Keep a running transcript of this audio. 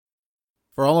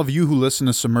For all of you who listen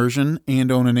to Submersion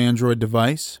and own an Android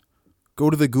device, go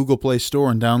to the Google Play Store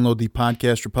and download the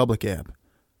Podcast Republic app.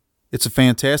 It's a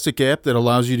fantastic app that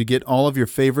allows you to get all of your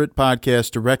favorite podcasts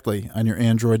directly on your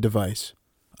Android device.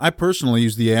 I personally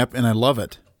use the app and I love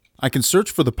it. I can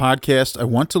search for the podcast I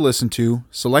want to listen to,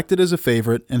 select it as a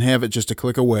favorite, and have it just a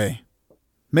click away.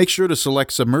 Make sure to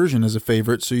select Submersion as a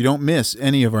favorite so you don't miss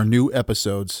any of our new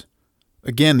episodes.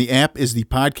 Again, the app is the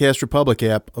Podcast Republic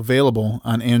app, available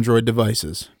on Android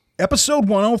devices. Episode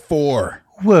 104.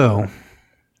 Whoa.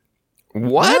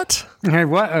 What? What? You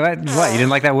didn't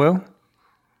like that whoa?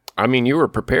 I mean, you were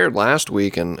prepared last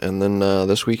week, and then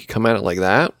this week you come at it like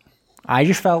that? I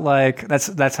just felt like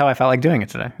that's how I felt like doing it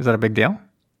today. Is that a big deal?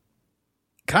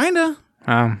 Kinda.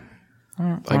 I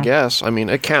guess. I mean,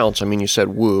 it counts. I mean, you said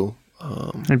woo.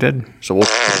 I did. So we'll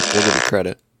give you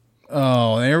credit.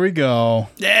 Oh, there we go.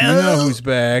 Yeah. You know who's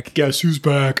back. Guess who's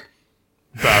back?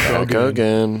 Back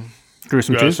again.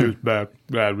 Gruesome Guess Tuesday. who's back?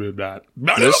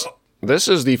 This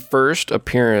is the first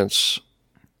appearance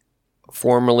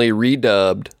formally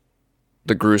redubbed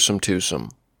the Gruesome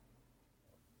Twosome.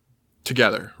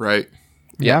 Together, right?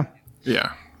 Yeah.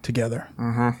 Yeah. Together.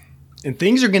 And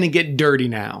things are going to get dirty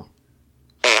now.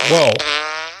 Whoa.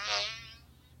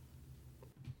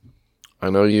 I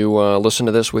know you listened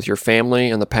to this with your family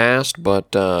in the past,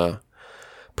 but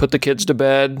put the kids to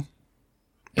bed.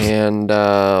 And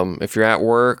if you're at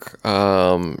work,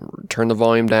 turn the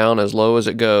volume down as low as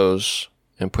it goes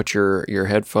and put your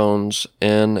headphones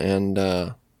in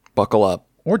and buckle up.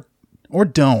 Or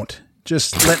don't.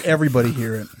 Just let everybody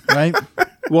hear it, right?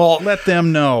 Well, Let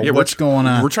them know what's going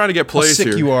on. We're trying to get plays How sick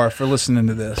here. you are for listening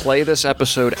to this. Play this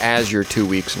episode as your 2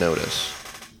 weeks notice.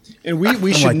 And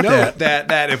we should like note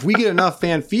that if we get enough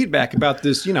fan feedback about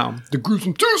this, the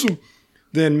gruesome twosome,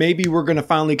 then maybe we're going to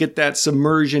finally get that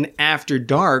Submersion After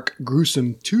Dark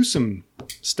gruesome twosome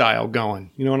style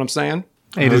going. You know what I'm saying?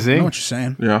 A to I Z. know what you're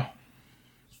saying. Yeah.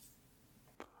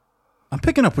 I'm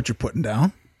picking up what you're putting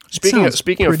down. Speaking of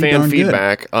Pretty fan darn good.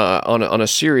 feedback, on a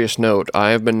serious note, I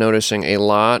have been noticing a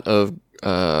lot of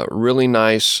really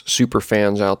nice super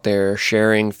fans out there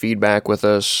sharing feedback with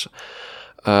us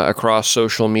across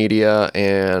social media,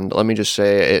 and let me just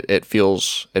say it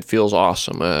feels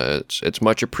awesome. It's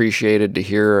much appreciated to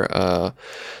hear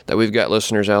that we've got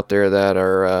listeners out there that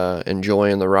are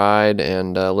enjoying the ride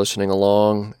and listening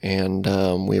along, and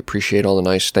we appreciate all the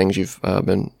nice things you've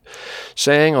been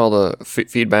saying, all the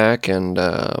feedback, and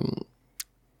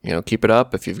keep it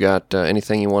up. If you've got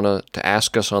anything you want to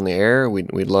ask us on the air,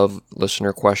 we'd love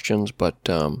listener questions, but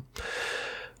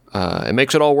it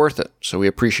makes it all worth it, so we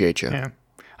appreciate you. Yeah.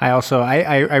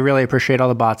 I really appreciate all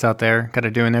the bots out there kind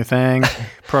of doing their thing,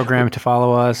 programmed to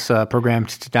follow us, programmed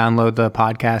to download the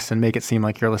podcast and make it seem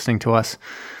like you're listening to us.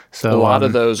 So A lot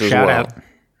of those as shout well. out.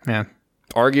 Yeah.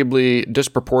 Arguably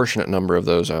disproportionate number of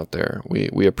those out there.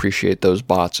 We appreciate those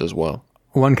bots as well.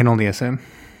 One can only assume.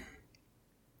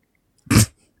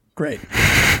 Great.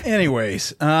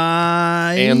 Anyways,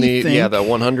 And the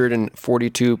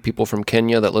 142 people from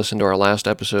Kenya that listened to our last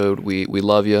episode, we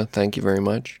love you. Thank you very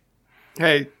much.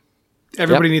 Hey,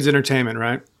 everybody needs entertainment,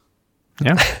 right?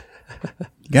 Yeah.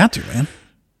 got to, man.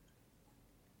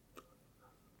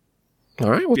 All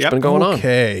right, what's Yep. been going on?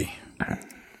 Okay.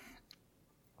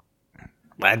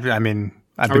 I mean,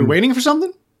 Are we waiting for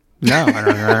something? No, I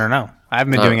don't know. I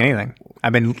haven't been doing anything.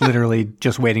 I've been literally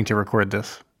just waiting to record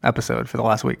this episode for the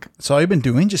last week. That's all you've been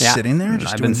doing? Just sitting there?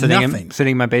 Just I've doing been sitting nothing?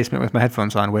 sitting in my basement with my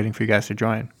headphones on, waiting for you guys to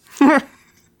join. And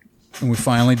we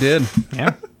finally did.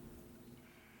 Yeah.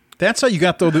 That's how you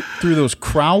got through those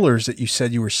crowlers that you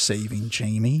said you were saving,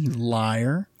 Jamie. You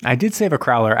liar. I did save a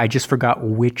crowler. I just forgot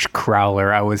which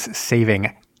crowler I was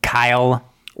saving. Kyle.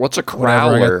 What's a Whatever,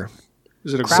 I crowler?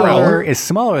 Is it a Crowler is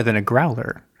smaller than a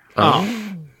growler.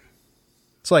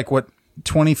 It's like, what,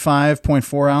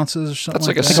 25.4 ounces or something That's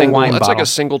like a that? single. wine That's like bottle. a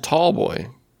single tall boy.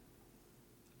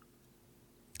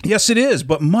 Yes, it is,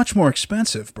 but much more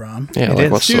expensive, Brom. Yeah,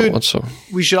 It like is. Dude. what's the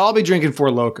We should all be drinking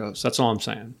Four Locos. That's all I'm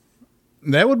saying.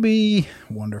 That would be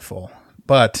wonderful.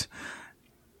 But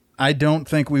I don't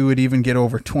think we would even get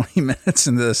over 20 minutes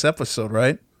into this episode,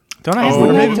 right? Don't I?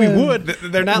 Or maybe we would.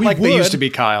 They're not We like they used would. to be,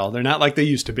 Kyle. They're not like they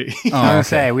used to be. I was gonna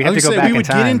say we have to go back we in would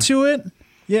time. get into it.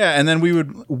 Yeah, and then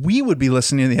we would be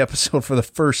listening to the episode for the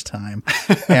first time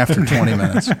after 20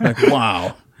 minutes. Like,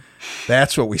 wow.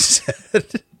 That's what we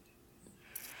said.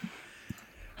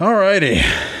 All righty.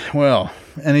 Well,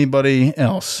 anybody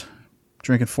else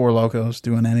drinking Four Locos,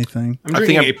 doing anything? I'm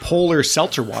drinking a polar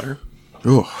seltzer water.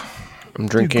 I'm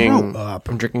drinking. grow up.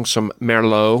 I'm drinking some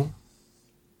Merlot.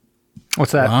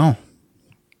 What's that? Wow.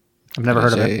 I've never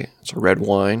heard of it. It's a red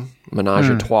wine, Menage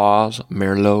a Trois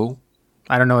Merlot.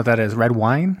 I don't know what that is. Red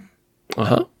wine?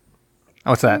 Uh-huh.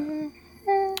 What's that?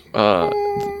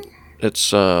 It's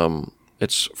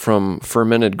from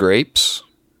fermented grapes.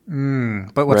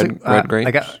 But what's red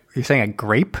grapes? You're saying a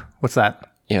grape? What's that?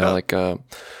 Yeah,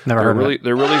 Never heard of it.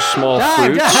 They're really small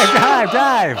Dive! fruits.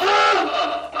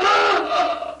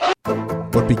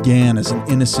 What began as an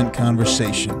innocent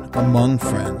conversation among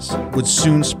friends would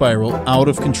soon spiral out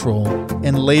of control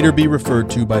and later be referred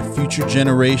to by future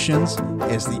generations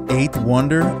as the eighth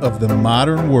wonder of the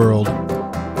modern world.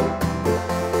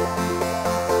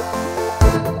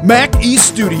 Mac East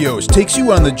Studios takes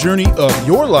you on the journey of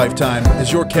your lifetime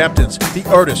as your captains, the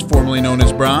artist formerly known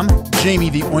as Brom,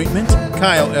 Jamie the Ointment,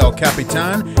 Kyle El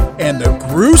Capitan, and the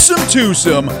Gruesome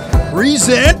Twosome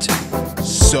present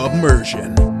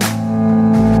Submersion.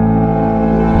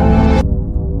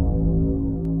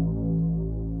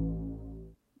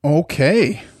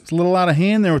 Okay, it's a little out of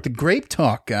hand there with the grape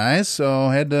talk, guys. So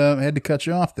had to cut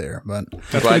you off there, but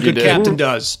That's what a good captain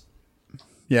does.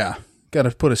 yeah, got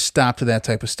to put a stop to that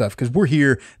type of stuff because we're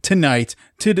here tonight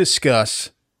to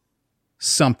discuss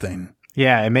something.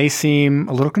 Yeah, it may seem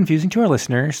a little confusing to our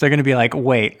listeners. They're going to be like,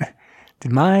 wait,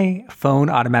 did my phone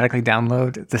automatically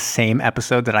download the same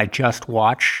episode that I just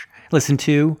listened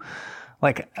to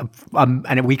like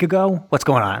a week ago? What's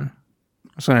going on?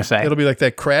 I was going to say. It'll be like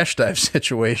that crash dive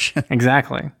situation.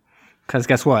 Exactly. Because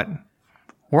guess what?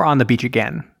 We're on the beach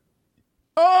again.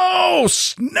 Oh,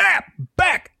 snap!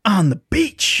 Back on the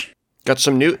beach. Got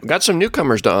some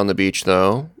newcomers to On the Beach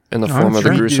though, in the form of the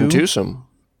right. Gruesome We do. Twosome.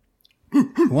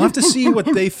 We'll have to see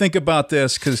what they think about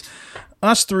this because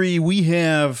us three, we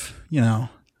have, the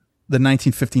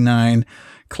 1959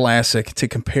 classic to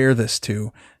compare this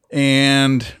to.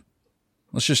 And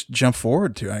let's just jump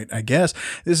forward to, I guess.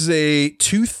 This is a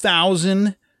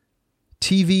 2000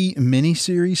 TV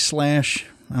miniseries /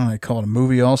 I don't know, I call it a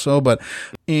movie also,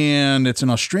 and it's an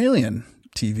Australian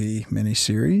TV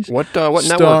miniseries. What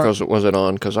network was it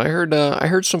on? Because I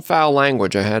heard some foul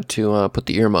language. I had to put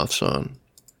the earmuffs on.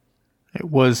 It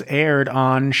was aired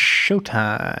on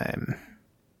Showtime.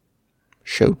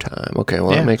 Showtime. Okay,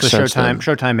 well that makes sense.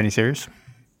 Showtime miniseries.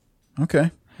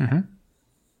 Okay. Mm-hmm.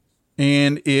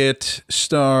 And it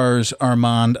stars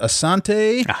Armand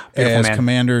Assante as man.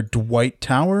 Commander Dwight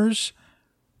Towers,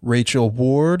 Rachel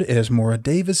Ward as Maura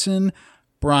Davison,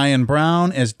 Brian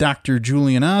Brown as Dr.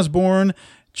 Julian Osborne,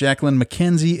 Jacqueline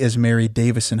McKenzie as Mary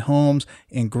Davison Holmes,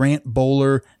 and Grant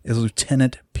Bowler as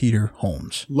Lieutenant Peter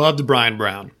Holmes. Loved Brian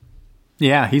Brown.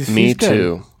 Yeah, he's Me good.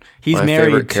 too. He's My married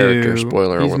favorite character, to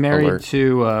spoiler He's married alert.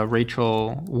 to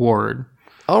Rachel Ward.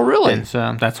 Oh, really? And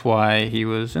so that's why he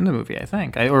was in the movie, I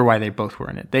think, or why they both were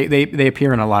in it. They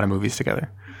appear in a lot of movies together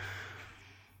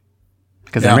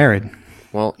because they're married.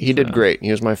 Well, he did great. He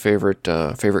was my favorite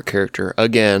character.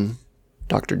 Again,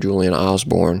 Dr. Julian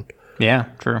Osborne. Yeah,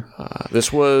 true.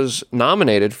 This was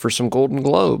nominated for some Golden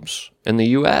Globes in the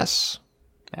U.S.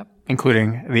 Yep.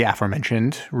 Including the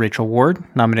aforementioned Rachel Ward,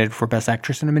 nominated for Best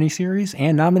Actress in a Miniseries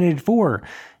and nominated for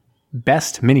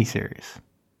Best Miniseries.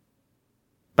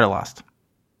 But it lost.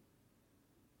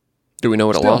 Do we know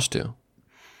what it lost to?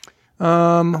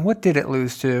 What did it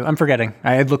lose to? I'm forgetting.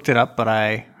 I had looked it up, but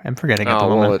I am forgetting at the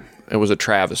moment. It was a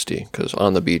travesty because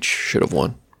On the Beach should have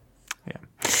won.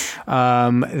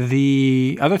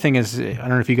 The other thing is, I don't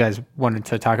know if you guys wanted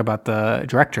to talk about the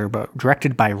director, but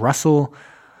directed by Russell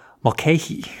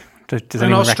Mulcahy. Does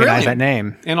anyone recognize that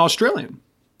name? An Australian.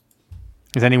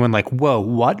 Is anyone like, whoa,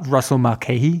 what? Russell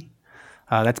Mulcahy?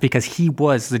 That's because he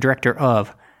was the director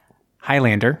of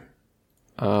Highlander,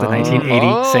 the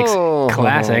 1986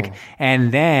 classic,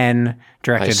 and then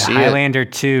directed Highlander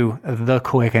 2, The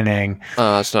Quickening.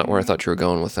 That's not where I thought you were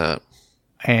going with that.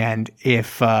 And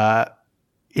if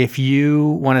you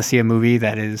want to see a movie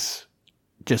that is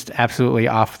just absolutely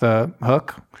off the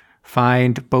hook,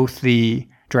 find both the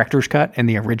director's cut and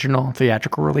the original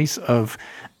theatrical release of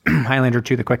Highlander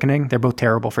 2, The Quickening. They're both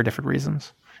terrible for different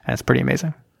reasons. And it's pretty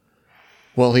amazing.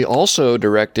 Well, he also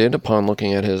directed, upon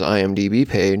looking at his IMDb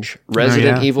page,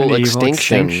 Resident Evil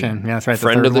Extinction. Yeah, that's right.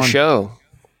 Friend of the show.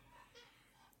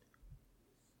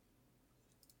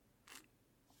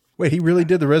 Wait, he really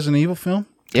did the Resident Evil film?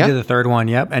 Yeah. He did the third one,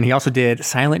 yep. And he also did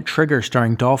Silent Trigger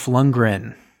starring Dolph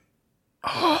Lundgren.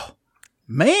 Oh,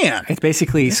 man. It's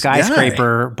basically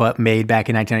Skyscraper, but made back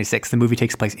in 1996. The movie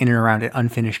takes place in and around an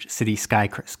unfinished city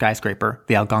skyscraper,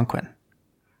 the Algonquin.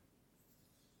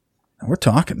 We're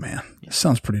talking, man. This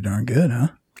sounds pretty darn good, huh?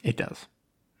 It does.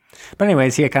 But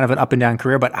anyways, he had kind of an up and down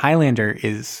career, but Highlander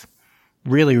is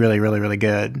really, really, really, really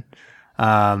good.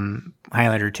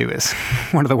 Highlander 2 is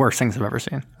one of the worst things I've ever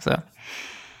seen. So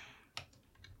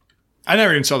I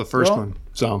never even saw the first one.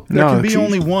 So there can be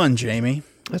only one, Jamie.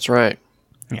 That's right.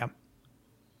 Yeah.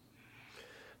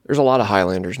 There's a lot of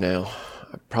Highlanders now.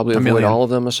 I'd probably avoid million. all of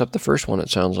them except the first one, it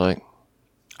sounds like.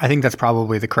 I think that's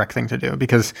probably the correct thing to do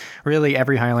because really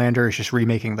every Highlander is just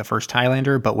remaking the first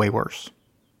Highlander, but way worse.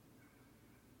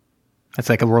 It's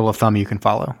like a rule of thumb you can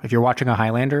follow. If you're watching a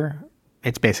Highlander,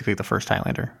 it's basically the first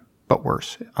Highlander, but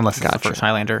worse, unless it's the first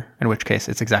Highlander, in which case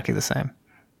it's exactly the same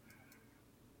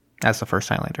as the first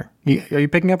Highlander. Are you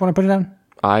picking up when I put it down?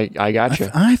 I got you.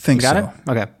 I think You got so.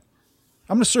 it? Okay.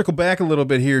 I'm going to circle back a little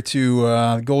bit here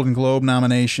to Golden Globe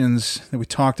nominations that we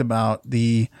talked about.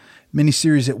 The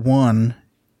miniseries that won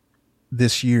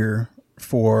this year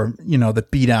for, the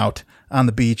beat out on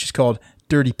the beach is called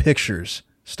Dirty Pictures,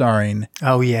 starring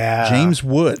James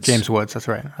Woods. James Woods, that's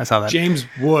right. I saw that. James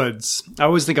Woods. I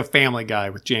always think of Family Guy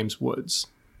with James Woods.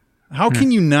 How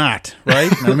can you not,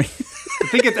 right? I mean, I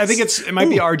think it might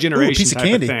be our generation piece of type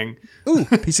candy. of thing. ooh,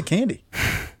 piece of candy.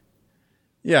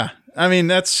 Yeah. I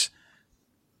mean, I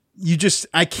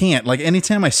can't. Like,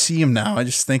 anytime I see him now, I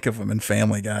just think of him in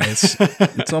Family Guy.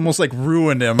 It's almost like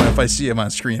ruined him if I see him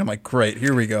on screen. I'm like, great,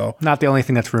 here we go. Not the only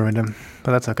thing that's ruined him,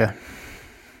 but that's okay.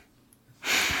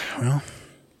 Well,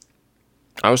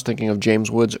 I was thinking of James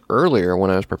Woods earlier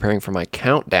when I was preparing for my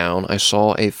countdown. I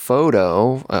saw a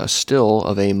photo, still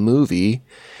of a movie,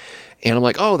 and I'm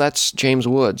like, oh, that's James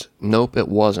Woods. Nope, it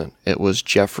wasn't. It was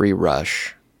Jeffrey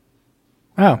Rush.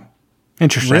 Oh,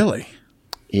 interesting. really?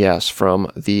 Yes,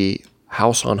 from the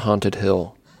House on Haunted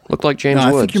Hill. Looked like James No,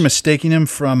 I Woods. think you're mistaking him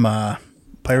from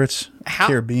Pirates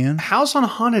Caribbean. House on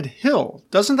Haunted Hill.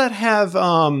 Doesn't that have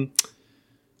the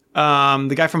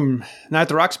guy from Night at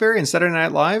the Roxbury and Saturday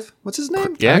Night Live? What's his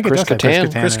name? Yeah, I think it Chris does have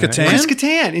Kattan. Chris in it. Kattan? Chris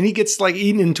Kattan, and he gets like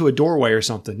eaten into a doorway or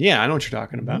something. Yeah, I know what you're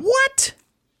talking about. What?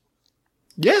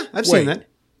 Yeah, I've Wait. seen that.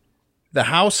 The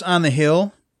House on the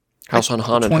Hill, House on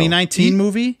Haunted Hill. 2019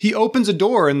 movie? He opens a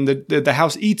door and the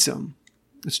house eats him.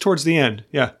 It's towards the end.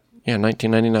 Yeah. Yeah,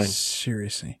 1999.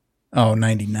 Seriously. Oh,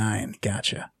 99.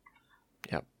 Gotcha.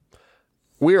 Yep.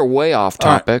 We are way off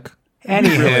topic.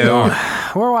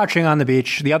 Anywho, we're watching On the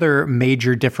Beach. The other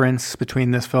major difference between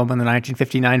this film and the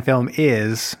 1959 film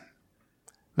is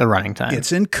the running time.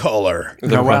 It's in color.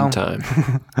 The Oh, well.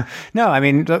 runtime. No, I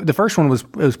mean, the first one was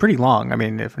pretty long. I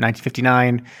mean, for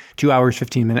 1959, 2 hours,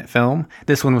 15-minute film.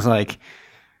 This one was like,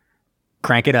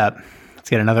 crank it up. Let's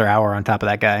get another hour on top of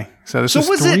that guy. So this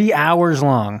was 3 hours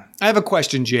long. I have a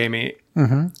question, Jamie.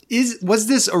 Mm-hmm. Was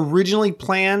this originally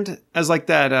planned as like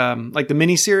that, like the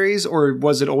miniseries, or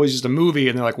was it always just a movie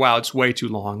and they're like, wow, it's way too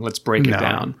long. Let's break it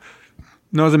down.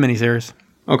 No, it was a miniseries.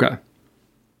 Okay.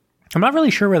 I'm not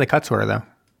really sure where the cuts were, though.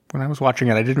 When I was watching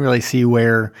it, I didn't really see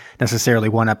where necessarily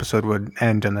one episode would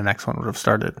end and the next one would have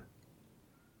started.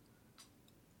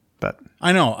 But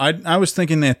I know. I was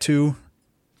thinking that too.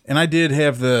 And I did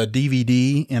have the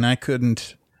DVD, and I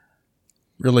couldn't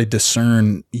really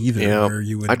discern either where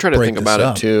you would I try to break think this about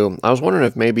up. it too. I was wondering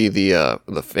if maybe the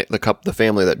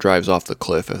family that drives off the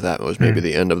cliff, if that was maybe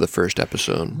the end of the first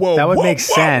episode. Whoa, that would whoa, make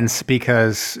whoa. sense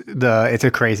because it's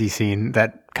a crazy scene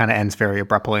that kind of ends very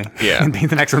abruptly. Yeah. And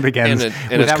the next one begins And it's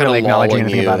without kind really of acknowledging lulling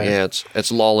anything you. about it. Yeah,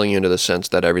 it's lulling you into the sense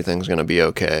that everything's going to be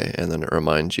okay, and then it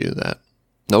reminds you that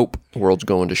nope, the world's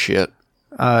going to shit.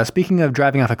 Speaking of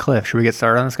driving off a cliff, should we get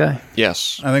started on this guy?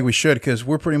 Yes. I think we should, because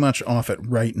we're pretty much off it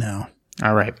right now.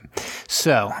 All right.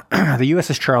 So, the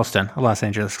USS Charleston, a Los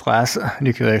Angeles class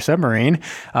nuclear submarine,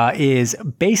 is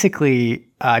basically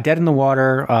dead in the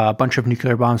water. A bunch of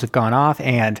nuclear bombs have gone off,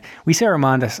 and we see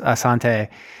Armand Assante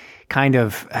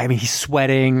he's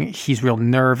sweating. He's real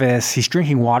nervous. He's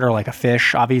drinking water like a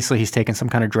fish. Obviously, he's taken some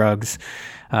kind of drugs.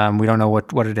 We don't know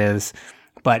what it is.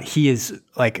 But he is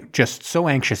like just so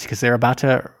anxious because they're about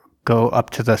to go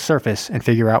up to the surface and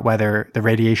figure out whether the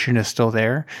radiation is still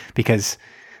there because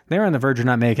they're on the verge of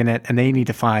not making it and they need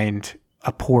to find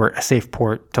a safe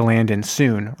port to land in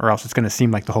soon, or else it's going to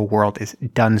seem like the whole world is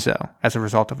donezo as a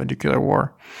result of a nuclear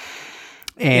war.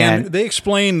 And they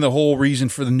explain the whole reason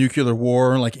for the nuclear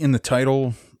war, like in the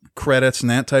title credits and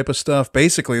that type of stuff.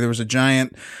 Basically, there was a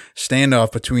giant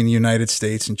standoff between the United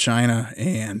States and China,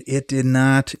 and it did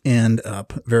not end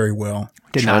up very well.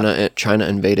 China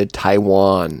invaded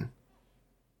Taiwan.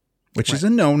 Which is a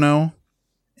no-no.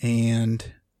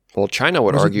 And Well, China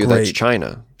would Wasn't argue that's great.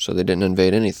 China, so they didn't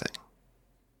invade anything.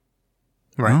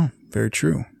 Right. Very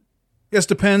true. Guess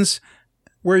depends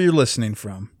where you're listening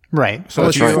from. Right. So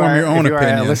Unless if you you form are, your own if you are a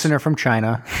opinions. listener from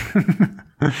China,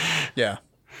 Yeah.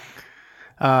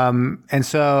 and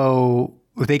so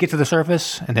they get to the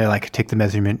surface and they're like, take the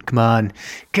measurement. Come on.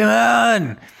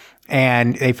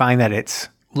 And they find that it's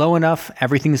low enough.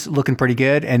 Everything's looking pretty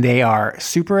good. And they are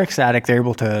super ecstatic. They're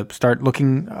able to start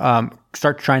looking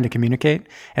start trying to communicate.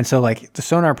 And so like the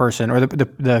sonar person or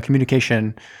the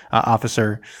communication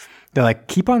officer, they're like,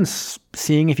 keep on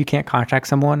seeing if you can't contact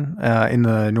someone in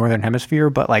the Northern Hemisphere,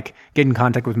 but like get in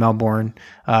contact with Melbourne.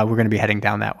 We're going to be heading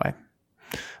down that way.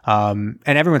 And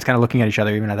everyone's kind of looking at each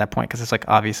other even at that point, because it's like,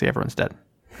 obviously everyone's dead.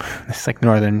 It's like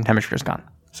Northern Hemisphere's gone.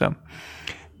 So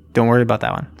don't worry about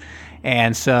that one.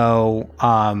 And so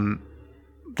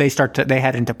they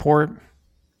head into port.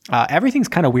 Everything's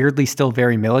kind of weirdly still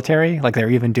very military. Like they're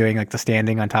even doing like the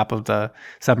standing on top of the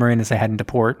submarine as they head into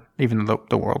port, even though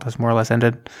the world has more or less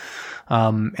ended.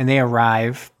 And they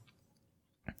arrive.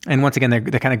 And once again, they're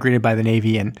kind of greeted by the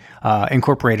Navy and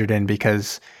incorporated in,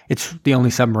 because it's the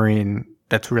only submarine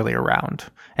that's really around.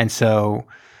 And so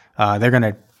they're going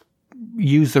to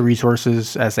use the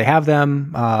resources as they have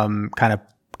them, kind of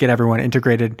get everyone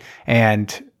integrated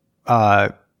and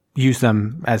use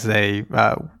them as they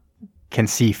can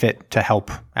see fit to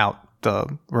help out the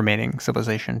remaining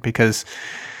civilization, because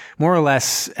more or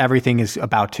less everything is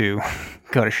about to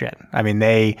go to shit. I mean,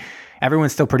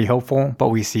 everyone's still pretty hopeful, but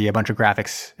we see a bunch of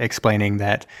graphics explaining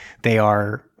that they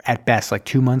are at best like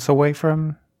 2 months away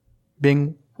from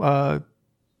being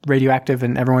radioactive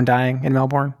and everyone dying in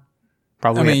Melbourne.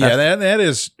 Probably. I mean, yeah, that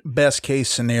is best case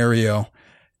scenario.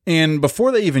 And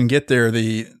before they even get there,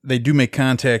 they do make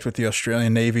contact with the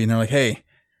Australian Navy, and they're like, hey,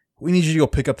 we need you to go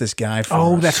pick up this guy for us.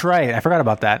 Oh, that's right. I forgot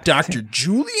about that. Dr.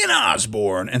 Julian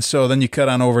Osborne. And so then you cut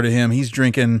on over to him. He's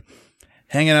drinking,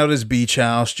 hanging out at his beach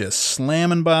house, just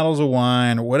slamming bottles of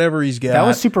wine or whatever he's got. That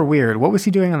was super weird. What was he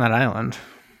doing on that island?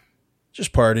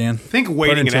 Just partying. I think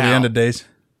waiting until the end of days.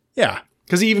 Yeah.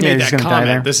 Because he even made he's that gonna die there.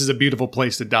 comment, this is a beautiful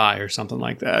place to die, or something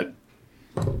like that.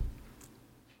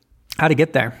 How'd he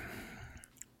get there?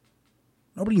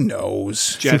 Nobody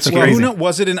knows. Jet ski. Well, who knows?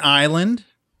 Was it an island?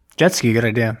 Jet ski, good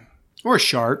idea. Or a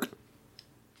shark.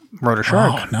 Rode a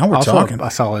shark. Oh, now we're also talking.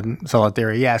 A solid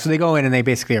theory. Yeah. So they go in and they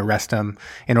basically arrest him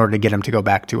in order to get him to go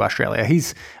back to Australia.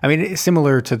 It's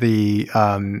similar to the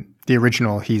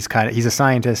original. He's a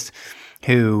scientist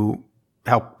who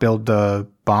helped build the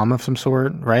bomb of some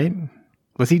sort, right?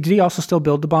 Did he also still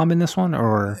build the bomb in this one,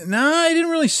 or? No, he didn't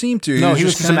really seem to. No, he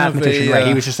was just a kind of mathematician, right?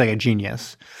 He was just like a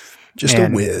genius. Just a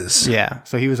whiz. Yeah.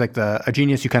 So he was like a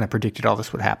genius who kind of predicted all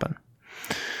this would happen.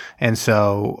 And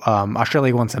so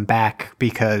Australia wants him back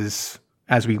because,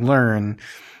 as we learn,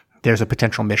 there's a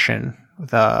potential mission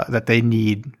that they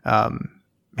need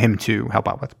him to help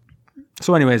out with.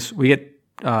 So anyways, we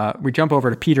jump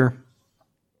over to Peter,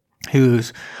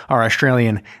 who's our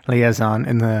Australian liaison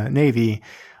in the Navy,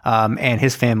 and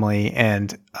his family.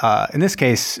 And in this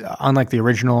case, unlike the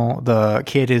original, the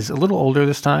kid is a little older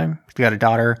this time. He's got a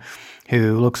daughter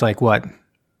who looks like,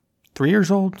 3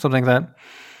 years old? Something like that.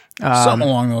 Something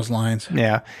along those lines.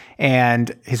 Yeah.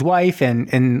 And his wife,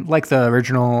 and like the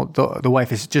original, the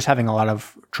wife is just having a lot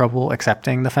of trouble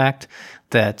accepting the fact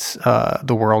that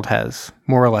the world has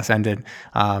more or less ended.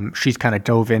 She's kind of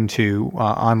dove into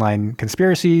online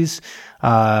conspiracies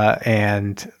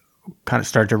and kind of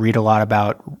started to read a lot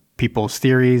about people's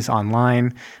theories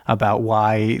online about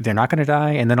why they're not going to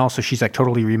die. And then also she's like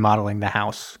totally remodeling the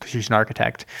house because she's an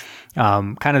architect.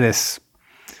 Kind of this,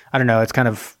 I don't know, it's kind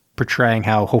of portraying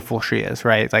how hopeful she is,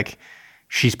 right? Like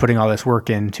she's putting all this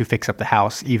work in to fix up the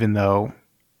house, even though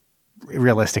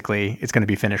realistically it's going to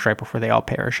be finished right before they all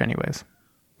perish anyways.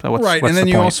 So what's and then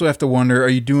the you point? also have to wonder, are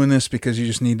you doing this because you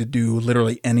just need to do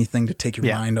literally anything to take your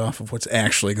mind off of what's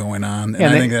actually going on? And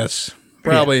I think that's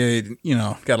probably,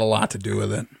 got a lot to do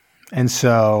with it. And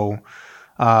so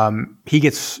he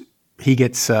gets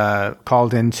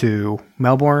called into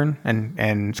Melbourne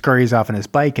and scurries off on his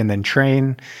bike and then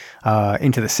train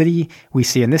into the city. We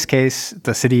see in this case,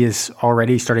 the city is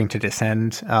already starting to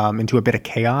descend into a bit of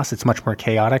chaos. It's much more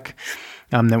chaotic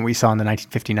than we saw in the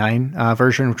 1959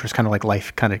 version, which was kind of like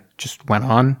life kind of just went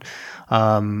on.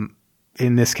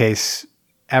 In this case,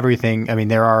 everything,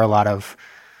 there are a lot of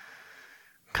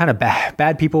kind of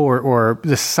bad people or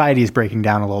the society is breaking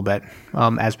down a little bit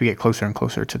as we get closer and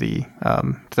closer to the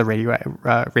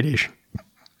radiation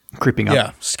creeping up.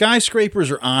 Yeah,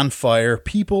 skyscrapers are on fire.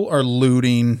 People are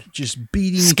looting, just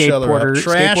beating each other up.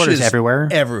 Trash skateboarders is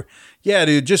everywhere. Yeah,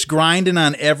 dude, just grinding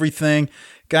on everything.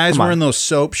 Guys wearing those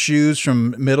soap shoes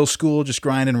from middle school, just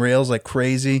grinding rails like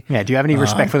crazy. Yeah, do you have any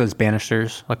respect for those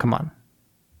banisters? Like, come on.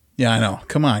 Yeah, I know.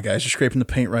 Come on, guys. You're scraping the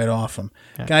paint right off them.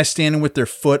 Yeah. Guys standing with their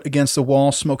foot against the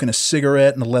wall, smoking a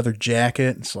cigarette in a leather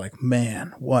jacket. It's like,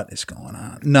 man, what is going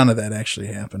on? None of that actually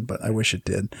happened, but I wish it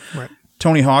did. Right.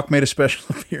 Tony Hawk made a special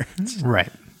appearance.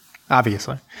 Right.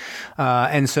 Obviously.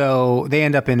 And so he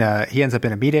ends up in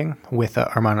a meeting with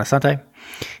Armand Assante,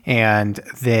 and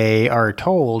they are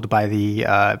told by the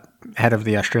head of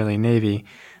the Australian Navy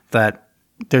that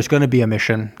there's going to be a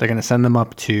mission. They're going to send them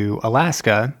up to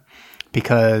Alaska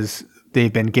because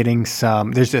they've been getting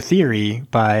there's a theory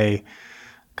by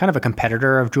kind of a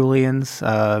competitor of Julian's,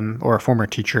 or a former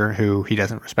teacher who he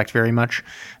doesn't respect very much,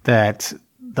 that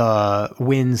the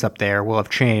winds up there will have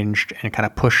changed and kind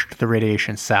of pushed the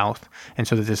radiation south. And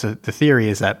so the theory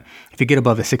is that if you get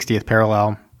above the 60th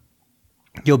parallel,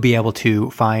 you'll be able to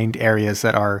find areas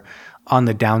that are on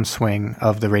the downswing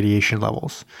of the radiation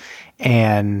levels.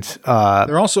 And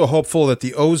they're also hopeful that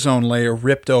the ozone layer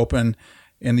ripped open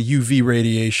and the UV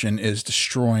radiation is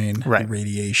destroying the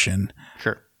radiation.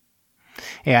 Sure.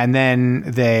 Yeah, and then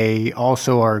they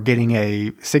also are getting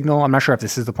a signal. I'm not sure if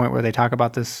this is the point where they talk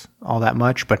about this all that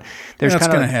much, but there's that's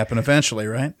kind of going to happen eventually,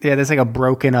 right? Yeah, there's like a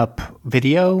broken up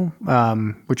video,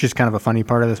 which is kind of a funny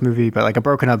part of this movie, but like a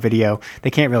broken up video. They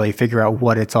can't really figure out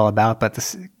what it's all about,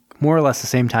 but more or less the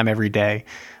same time every day,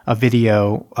 a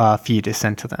video feed is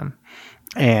sent to them.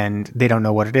 And they don't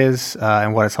know what it is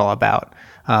and what it's all about.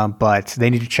 But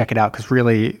they need to check it out because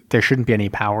really there shouldn't be any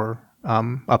power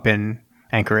up in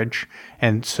Anchorage.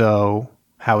 And so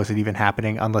how is it even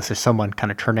happening unless there's someone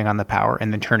kind of turning on the power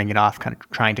and then turning it off, kind of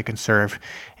trying to conserve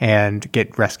and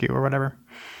get rescue or whatever.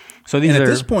 So these are at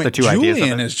this point, the two ideas.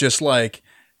 Julian is just like,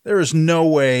 there is no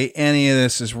way any of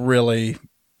this is really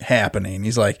happening.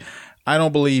 He's like, I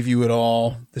don't believe you at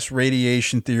all. This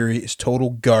radiation theory is total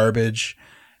garbage.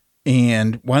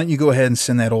 And why don't you go ahead and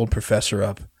send that old professor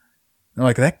up? They're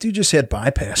like, that dude just had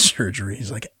bypass surgery.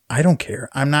 He's like, I don't care.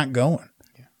 I'm not going.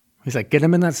 He's like, get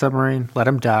him in that submarine, let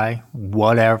him die,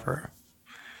 whatever.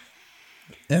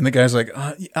 And the guy's like,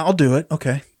 I'll do it.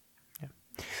 Okay. Yeah.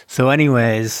 So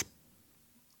anyways,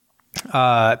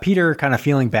 Peter kind of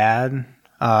feeling bad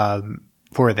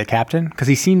for the captain because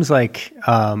he seems like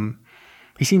a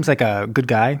good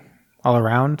guy all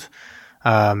around.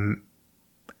 Am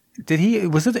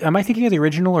I thinking of the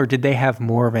original, or did they have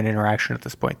more of an interaction at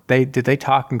this point? Did they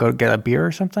talk and go get a beer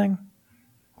or something?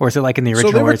 Or is it like in the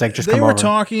original where he's like, just come over? They were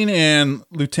talking, and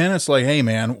Lieutenant's like, hey,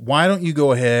 man, why don't you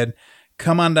go ahead,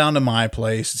 come on down to my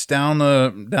place. It's down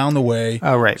the way.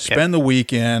 Oh, right. Spend the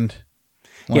weekend.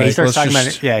 Yeah, he starts talking about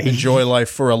it. Yeah, enjoy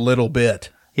life for a little bit.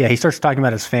 Yeah, he starts talking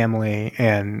about his family,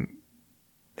 and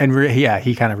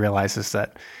he kind of realizes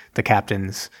that the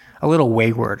captain's a little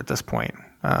wayward at this point.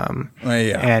 And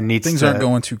things aren't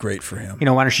going too great for him.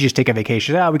 Why don't you just take a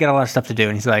vacation? We got a lot of stuff to do.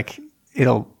 And he's like,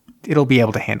 it'll be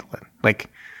able to handle it. Like,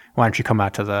 why don't you come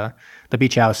out to the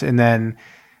beach house? And then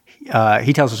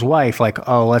he tells his wife, like,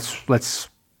 oh, let's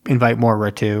invite Moira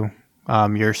to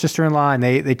your sister-in-law. And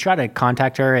they try to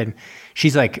contact her, and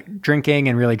she's like drinking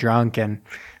and really drunk, and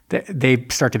they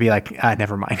start to be like,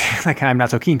 never mind. Like, I'm not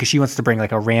so keen, because she wants to bring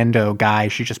like a rando guy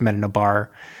she just met in a bar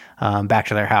back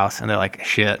to their house. And they're like,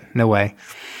 shit, no way.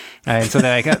 And so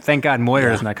they're like, thank God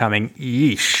Moira's not coming.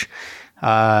 Yeesh.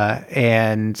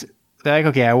 And they're like,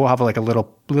 okay, we'll have like a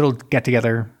little get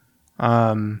together,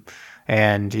 and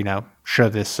show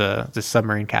this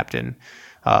submarine captain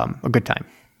a good time.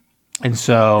 And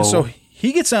so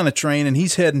he gets on the train and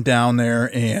he's heading down there,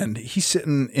 and he's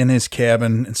sitting in his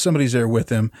cabin, and somebody's there with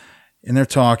him, and they're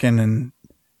talking. And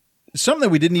something that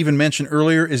we didn't even mention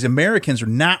earlier is Americans are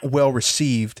not well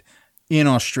received in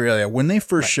Australia. When they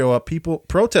first show up,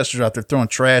 protesters out there throwing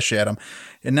trash at him,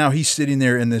 and now he's sitting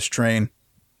there in this train,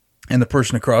 and the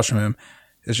person across from him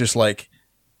is just like,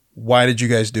 why did you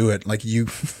guys do it? Like,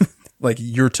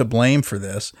 you're to blame for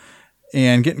this,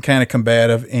 and getting kind of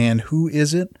combative. And who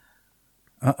is it?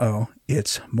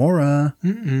 It's Moira.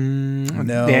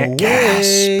 No way.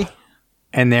 Gasp.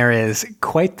 And there is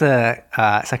quite the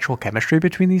sexual chemistry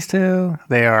between these two.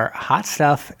 They are hot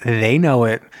stuff. They know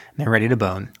it. They're ready to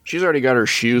bone. She's already got her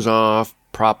shoes off,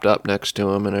 propped up next to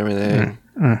him and everything.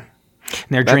 And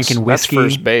they're drinking whiskey.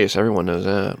 That's first base. Everyone knows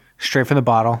that. Straight from the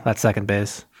bottle. That's second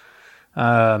base.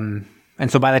 And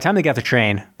so by the time they get the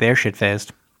train, they're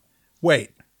shit-faced.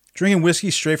 Wait. Drinking whiskey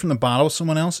straight from the bottle with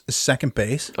someone else is second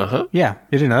base? Uh-huh. Yeah.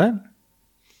 You didn't know that?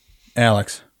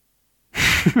 Alex.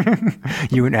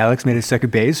 You and Alex made a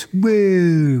second base?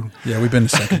 Woo! Yeah, we've been to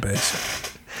second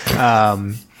base.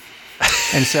 And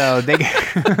so they...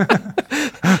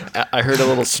 I heard a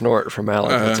little snort from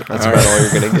Alex. That's about all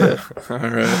you're going to get. All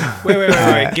right.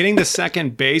 Wait. Getting to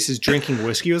second base is drinking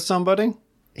whiskey with somebody?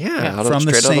 Yeah. From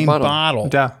the same bottle.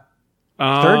 Duh.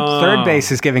 Third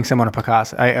base is giving someone a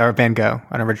Picasso or Van Gogh,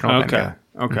 an original Van Gogh.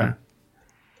 Okay.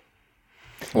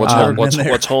 Mm-hmm.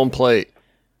 What's home plate?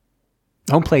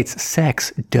 Home plate's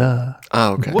sex. Duh.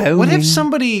 Oh, okay. What if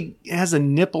somebody has a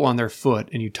nipple on their foot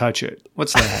and you touch it?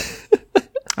 What's that?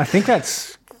 I think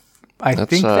that's a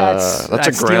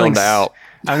ground stealing, out.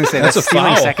 I was going to say that's a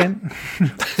stealing foul. second.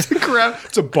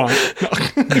 It's a bunt.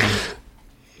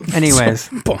 Anyways,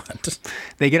 But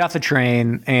they get off the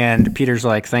train, and Peter's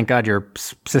like, "Thank God your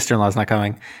sister-in-law's not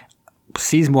coming."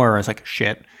 Sees Moira, is like,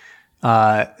 "Shit."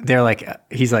 They're like,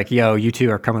 he's like, "Yo, you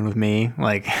two are coming with me."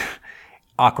 Like,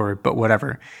 awkward, but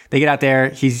whatever. They get out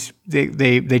there.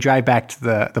 They drive back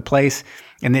to the place,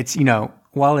 and it's, you know,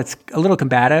 while it's a little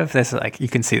combative, there's like, you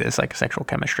can see this like sexual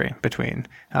chemistry between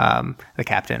the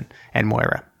captain and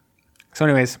Moira. So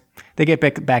anyways, they get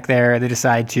back there. They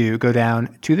decide to go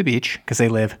down to the beach because they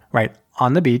live right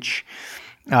on the beach.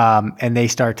 And they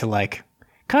start to like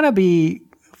kind of be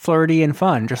flirty and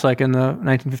fun, just like in the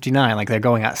 1959. Like they're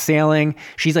going out sailing.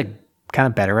 She's like kind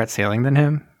of better at sailing than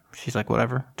him. She's like,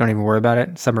 whatever, don't even worry about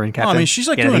it. Submarine captain. I mean, she's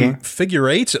like doing figure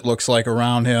eights, it looks like,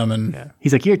 around him. And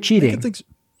he's like, "You're cheating."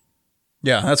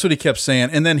 Yeah, that's what he kept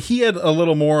saying. And then he had a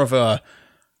little more of a,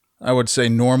 I would say,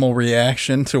 normal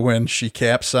reaction to when she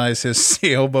capsized his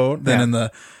sailboat than in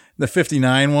the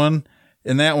 59 one.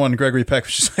 In that one, Gregory Peck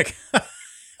was just like,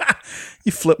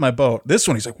 "You flipped my boat." This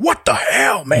one, he's like, "What the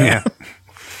hell, man?" Yeah.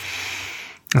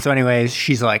 So anyways,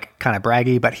 she's like kind of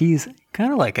braggy, but he's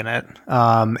kind of liking it.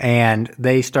 And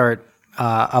they start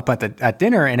up at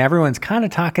dinner, and everyone's kind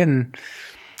of talking,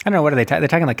 I don't know, what are they talking? They're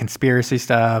talking like conspiracy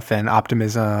stuff and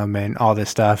optimism and all this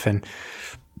stuff. And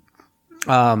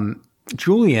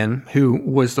Julian, who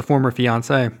was the former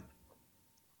fiance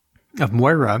of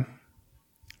Moira,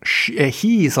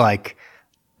 he's like,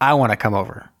 "I want to come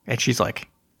over." And she's like,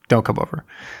 "Don't come over."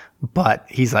 But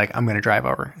he's like, "I'm going to drive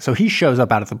over." So he shows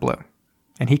up out of the blue,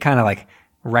 and he kind of like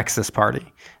wrecks this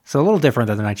party. So a little different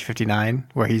than the 1959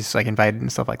 where he's like invited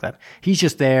and stuff like that. He's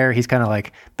just there. He's kind of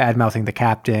like bad mouthing the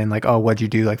captain. Like, "Oh, what'd you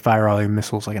do? Like fire all your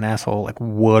missiles like an asshole." Like,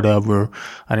 whatever.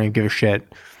 I don't even give a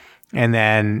shit. And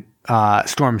then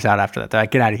storms out after that. They're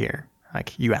like, "Get out of here.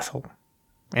 Like, you asshole."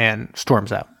 And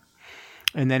storms out.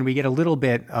 And then we get a little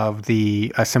bit of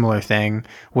a similar thing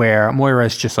where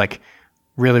Moira's just like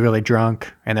really, really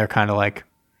drunk, and they're kind of like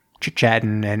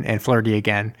chit-chatting and flirty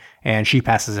again, and she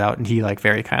passes out, and he like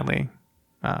very kindly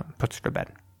puts her to bed.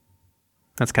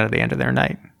 That's kind of the end of their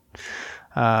night.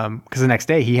 Because the next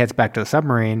day he heads back to the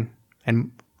submarine,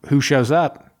 and who shows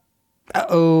up?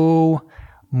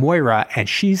 Moira, and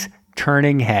she's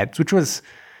turning heads, which was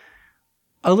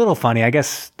a little funny. I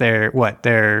guess they're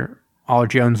all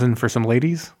jonesing for some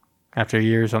ladies after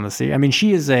years on the sea. I mean,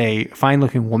 she is a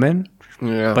fine-looking woman,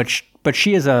 but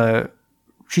she's also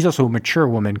a mature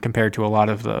woman compared to a lot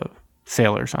of the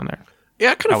sailors on there.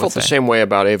 Yeah, I kind of felt the same way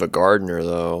about Ava Gardner,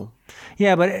 though.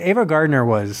 Yeah, but Ava Gardner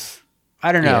was,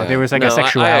 I don't know, there was like a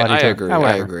sexuality to it.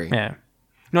 I agree. Yeah.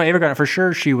 No, Ava Gardner, for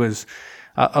sure, she was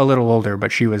a little older,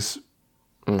 but she was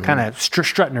kind of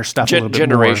strutting her stuff a little bit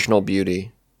more. Generational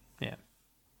beauty. Yeah.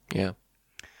 Yeah.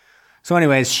 So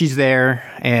anyways, she's there,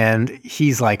 and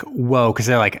he's like, "Whoa," because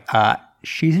they're like,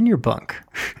 "She's in your bunk."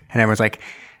 And everyone's like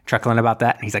chuckling about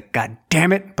that, and he's like, "God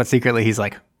damn it." But secretly he's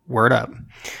like, "Word up."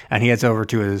 And he heads over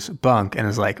to his bunk and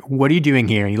is like, "What are you doing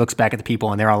here?" And he looks back at the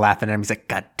people, and they're all laughing at him. He's like,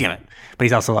 "God damn it." But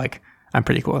he's also like, "I'm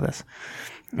pretty cool with this."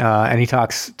 And he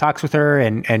talks with her,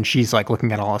 and she's like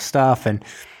looking at all his stuff, and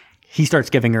he starts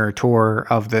giving her a tour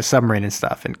of the submarine and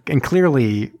stuff. And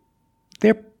clearly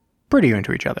they're pretty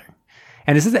into each other.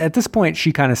 And at this point,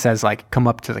 she kind of says, like, "Come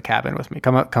up to the cabin with me.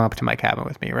 Come up to my cabin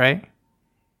with me," right?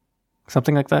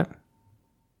 Something like that.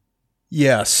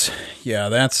 Yes. Yeah,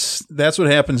 that's what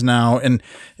happens now. And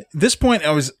at this point,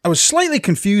 I was slightly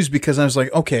confused because I was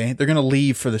like, okay, they're going to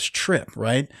leave for this trip,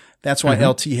 right? That's why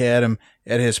LT had him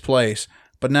at his place.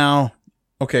 But now,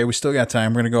 okay, we still got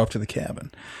time. We're going to go up to the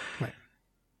cabin. Right.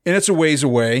 And it's a ways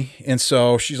away. And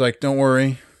so she's like, "Don't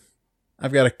worry.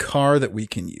 I've got a car that we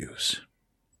can use."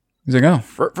 He's like, "Oh."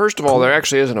 First of all, there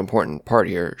actually is an important part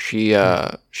here. She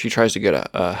tries to get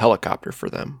a helicopter for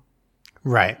them.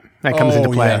 Right. That comes into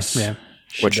play. Yes. Yeah.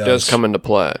 Which does come into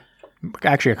play.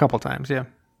 Actually, a couple times, yeah.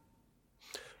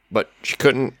 But she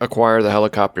couldn't acquire the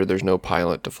helicopter. There's no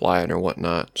pilot to fly it or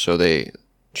whatnot. So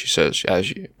she says, as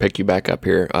you pick you back up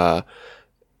here,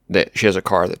 that she has a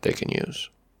car that they can use.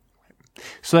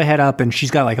 So they head up, and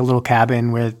she's got like a little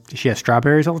cabin where she has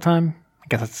strawberries all the time. I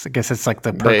guess it's like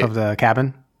the perk of the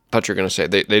cabin. I thought you were going to say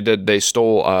they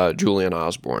stole Julian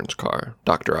Osborne's car,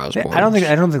 Dr. Osborne. I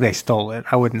don't think they stole it.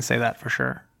 I wouldn't say that for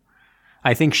sure.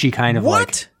 I think she kind of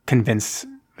like convinced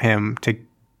him to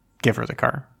give her the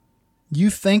car.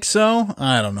 You think so?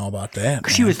 I don't know about that.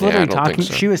 She was literally talking.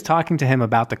 So. She was talking to him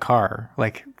about the car,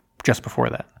 like just before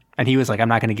that, and he was like, "I'm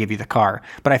not going to give you the car."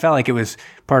 But I felt like it was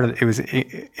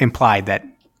implied that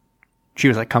she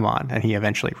was like, "Come on," and he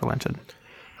eventually relented.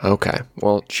 Okay.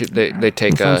 Well, they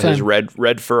take his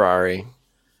red Ferrari,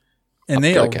 and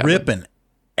they are ripping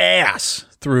ass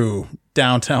through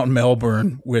downtown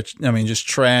Melbourne, which, I mean, just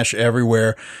trash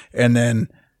everywhere. And then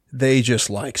they just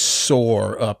like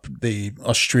soar up the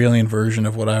Australian version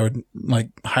of what I would like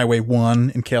Highway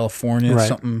 1 in California, Right.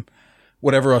 something,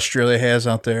 whatever Australia has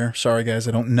out there. Sorry, guys,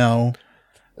 I don't know.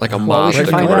 Like a we mob should of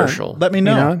the find out. commercial. Let me You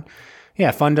know. know?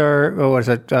 Yeah, fund our, what is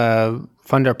it?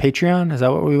 Fund our Patreon? Is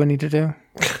that what we would need to do?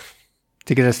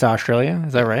 To get us to Australia?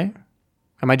 Is that right?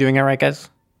 Am I doing it right, guys?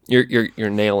 You're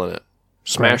nailing it.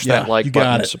 Smash Yeah, that like you got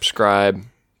button, it. subscribe.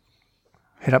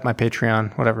 Hit up my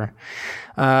Patreon, whatever.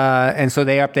 And so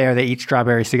they up there, they eat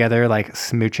strawberries together, like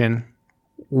smooching,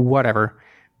 whatever.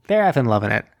 They're effing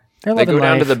loving it. They're They loving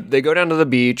life. they go down to the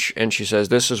beach, and she says,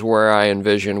 "This is where I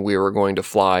envisioned we were going to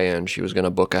fly in." She was going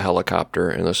to book a helicopter,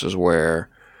 and this is where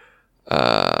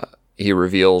he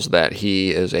reveals that he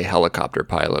is a helicopter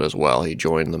pilot as well. He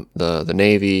joined the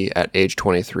Navy at age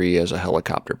 23 as a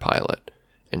helicopter pilot,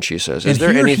 and she says, "Is And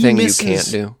there here he anything you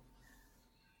misses- can't do?"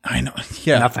 I know.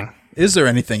 Yeah. Nothing. Is there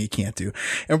anything he can't do?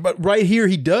 But right here,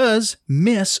 he does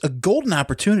miss a golden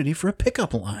opportunity for a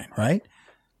pickup line, right?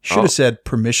 Should have said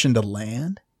permission to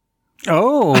land.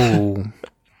 Oh,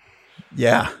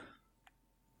 Yeah.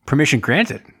 permission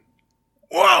granted.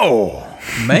 Whoa,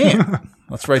 man.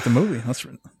 Let's write the movie.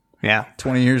 Yeah.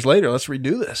 20 years later, let's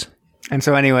redo this. And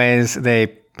so anyways, they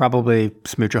probably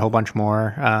smooch a whole bunch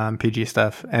more PG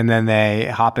stuff. And then they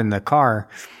hop in the car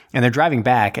and they're driving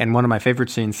back. And one of my favorite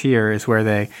scenes here is where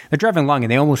they're driving along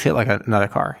and they almost hit like another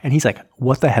car. And he's like,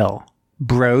 what the hell?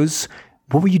 Bros,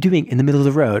 what were you doing in the middle of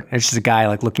the road? And it's just a guy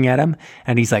like looking at him.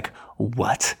 And he's like,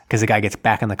 what? Because the guy gets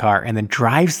back in the car and then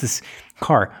drives this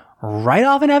car right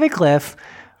off an heavy cliff.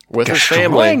 With his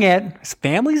Destroying family. it. His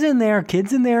family's in there,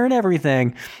 kids in there, and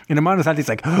everything. And Amanda Santi's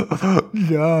like,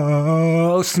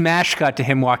 no. Smash cut to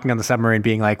him walking on the submarine,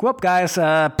 being like, "Whoop, guys,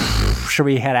 should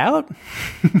we head out?"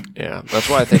 Yeah, that's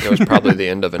why I think it was probably the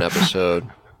end of an episode.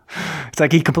 It's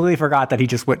like he completely forgot that he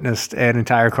just witnessed an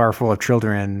entire car full of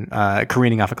children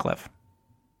careening off a cliff.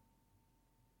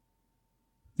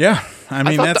 Yeah. I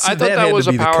mean, I thought that had was to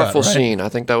a be the cut, powerful right? scene. I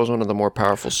think that was one of the more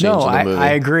powerful scenes No, in the movie. I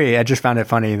agree. I just found it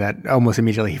funny that almost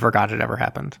immediately he forgot it ever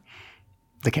happened.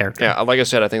 The character. Yeah, like I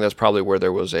said, I think that's probably where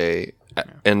there was a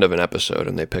end of an episode,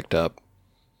 and they picked up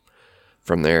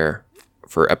from there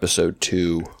for episode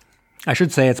 2. I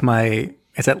should say it's my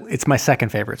second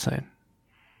favorite scene,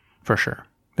 for sure.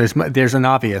 There's an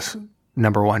obvious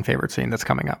number one favorite scene that's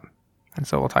coming up, and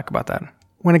so we'll talk about that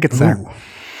when it gets there. Ooh,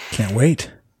 can't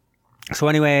wait. So,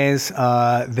 anyways,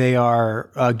 they are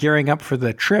gearing up for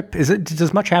the trip.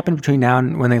 Does much happen between now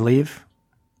and when they leave?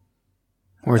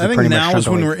 Or is I it think pretty much now time is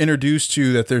to when leave? we're introduced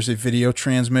to that there's a video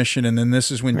transmission, and then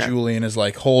this is when Julian is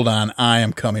like, hold on, I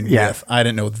am coming Yeah. with. I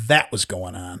didn't know that was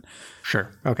going on. Sure.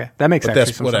 Okay, that makes But actually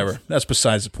that's some whatever. sense. That's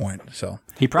besides the point. So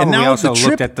He And probably now also the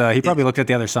trip- he probably looked at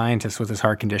the other scientists with his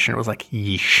heart condition. It was like,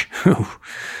 yeesh.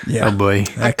 Yeah. Oh boy.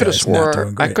 I could have guy's not swore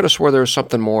doing great. I could have swore there was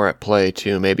something more at play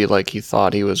too. Maybe like he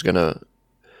thought he was gonna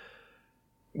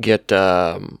get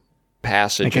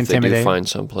passage Like if they do intimidate? find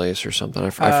someplace or something. I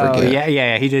Oh, forget.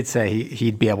 yeah. He did say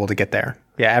he'd be able to get there.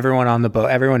 Yeah, everyone on the boat,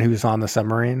 everyone who's on the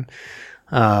submarine,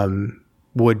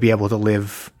 would be able to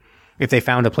live if they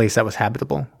found a place that was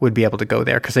habitable. Would be able to go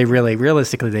there because they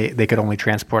realistically they could only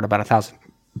transport about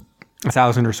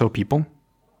 1,000 or so people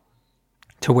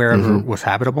to wherever was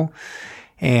habitable,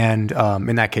 and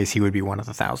in that case, he would be one of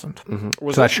the 1,000. Was So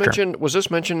this that's true. mentioned? Was this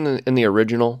mentioned in the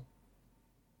original?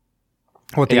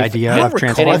 What the Anything- idea I don't of recall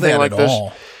transporting? anything that like at this?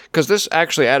 all. Because this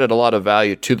actually added a lot of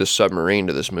value to the submarine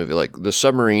to this movie. Like the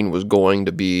submarine was going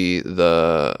to be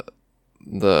the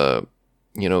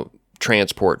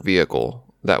transport vehicle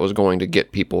that was going to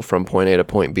get people from point A to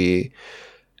point B.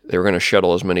 They were going to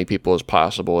shuttle as many people as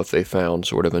possible if they found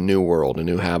sort of a new world, a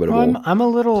new habitable. Well, I'm a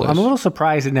little place.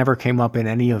 surprised it never came up in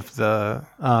any of the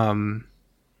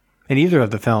in either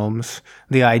of the films.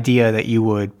 The idea that you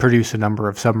would produce a number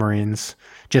of submarines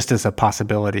just as a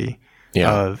possibility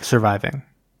of surviving,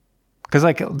 because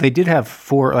like they did have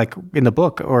 4, like in the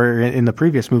book or in the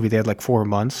previous movie, they had like 4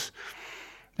 months.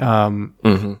 And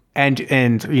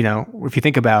you know, if you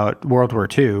think about World War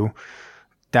II,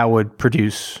 that would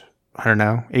produce, I don't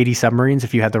know, 80 submarines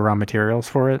if you had the raw materials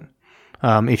for it.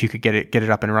 If you could get it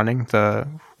up and running,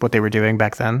 what they were doing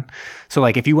back then. So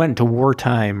like if you went into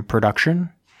wartime production,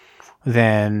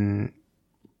 then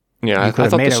Yeah, you I could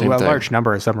have thought made the a same thing. large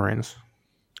number of submarines.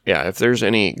 Yeah, if there's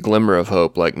any glimmer of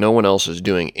hope, like no one else is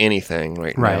doing anything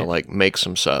right now, Right. like make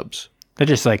some subs. They're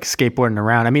just like skateboarding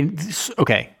around. I mean,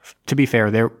 okay, to be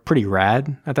fair, they're pretty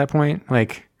rad at that point.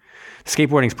 Like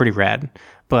skateboarding's pretty rad,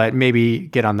 but maybe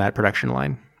get on that production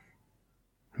line.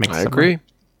 Make I some agree.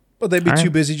 But they'd be All too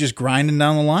right. busy just grinding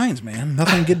down the lines, man.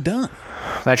 Nothing would get done.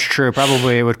 That's true.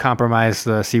 Probably it would compromise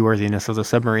the seaworthiness of the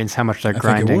submarines, how much they're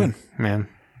grinding. Think it would. Man.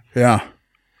 Yeah.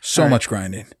 So much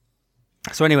grinding.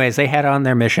 So anyways, they head on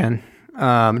their mission.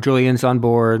 Julian's on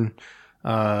board.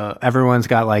 Everyone's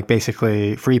got like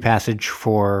basically free passage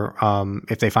for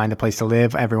if they find a place to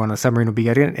live, everyone on the submarine will be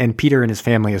getting it, and Peter and his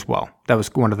family as well. That was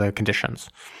one of the conditions.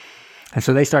 And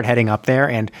so they start heading up there,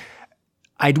 and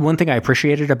one thing I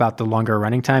appreciated about the longer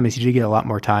running time is you did get a lot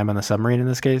more time on the submarine in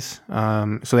this case.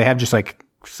 So they have just like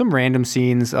some random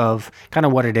scenes of kind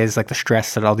of what it is, like the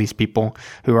stress that all these people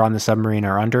who are on the submarine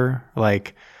are under.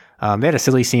 Like they had a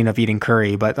silly scene of eating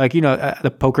curry, but like,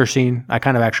 the poker scene I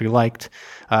kind of actually liked,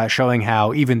 showing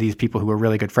how even these people who are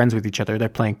really good friends with each other, they're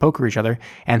playing poker with each other,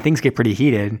 and things get pretty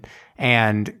heated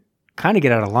and kind of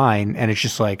get out of line. And it's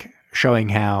just like showing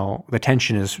how the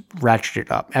tension is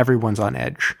ratcheted up. Everyone's on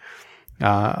edge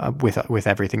with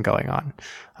everything going on.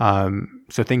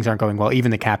 So things aren't going well.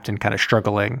 Even the captain kind of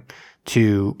struggling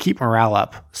to keep morale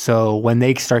up. So when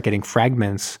they start getting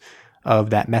fragments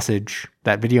of that message,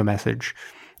 that video message,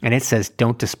 and it says,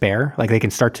 "Don't despair," like they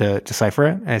can start to decipher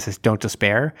it, and it says, "Don't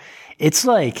despair." It's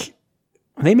like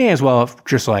they may as well have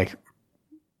just like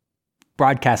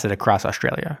broadcast it across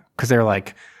Australia, because they're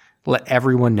like, let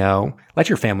everyone know, let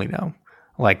your family know,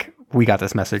 like, we got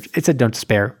this message. It said, "Don't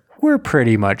despair. We're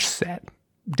pretty much set.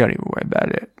 Don't even worry about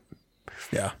it."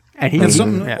 Yeah. And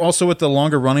something also with the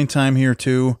longer running time here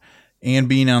too, and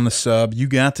being on the sub, you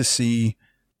got to see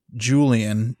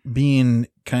Julian being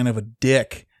kind of a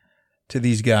dick to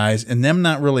these guys and them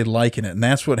not really liking it. And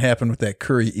that's what happened with that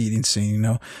curry eating scene.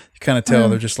 You kind of tell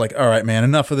they're just like, all right, man,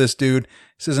 enough of this, dude.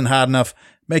 This isn't hot enough.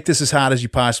 Make this as hot as you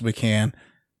possibly can.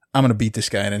 I'm going to beat this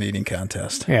guy in an eating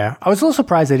contest. Yeah. I was a little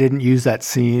surprised they didn't use that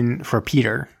scene for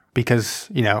Peter because,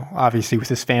 obviously with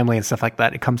his family and stuff like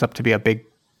that, it comes up to be a big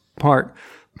part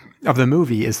of the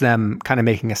movie is them kind of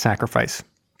making a sacrifice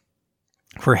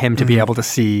for him to be able to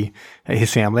see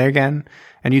his family again.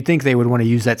 And you'd think they would want to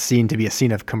use that scene to be a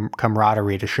scene of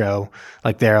camaraderie to show,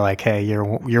 like, they're like, hey,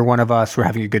 you're one of us. We're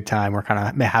having a good time. We're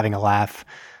kind of having a laugh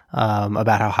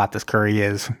about how hot this curry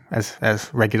is, as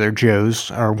regular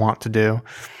Joes are wont to do.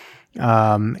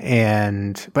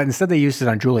 But instead they used it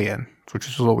on Julian, which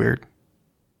is a little weird.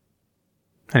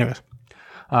 Anyways.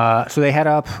 So they head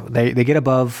up, they get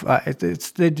above,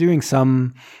 they're doing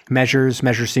some measures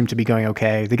seem to be going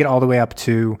okay. They get all the way up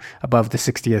to above the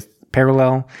 60th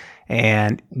parallel,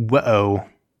 and whoa,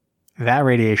 that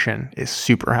radiation is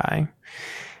super high.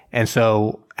 And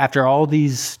so after all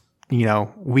these,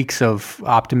 weeks of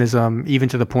optimism, even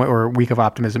to the point where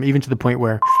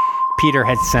Peter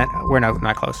had sent, we're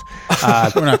not close.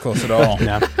 We're not close at all.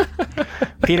 No.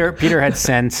 Peter had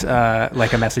sent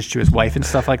like a message to his wife and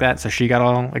stuff like that, so she got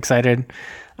all excited.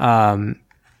 So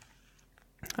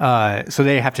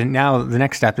they have to now. The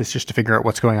next step is just to figure out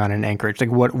what's going on in Anchorage. Like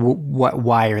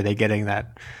why are they getting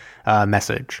that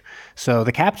message? So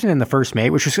the captain and the first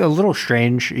mate, which is a little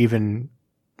strange, even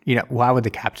why would the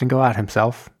captain go out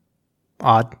himself?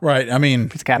 Odd, right? I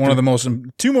mean, one of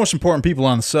the two most important people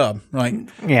on the sub. Like,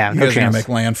 yeah, you guys are gonna make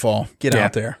landfall. Get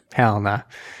out there. Hell no.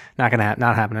 Not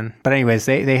happening. But anyways,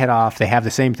 they head off. They have the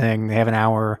same thing. They have an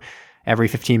hour every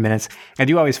 15 minutes. I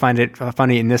do always find it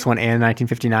funny in this one and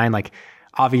 1959. Like,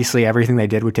 obviously, everything they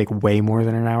did would take way more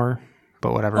than an hour.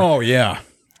 But whatever. Oh yeah,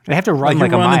 they have to run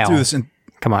like a mile. Through this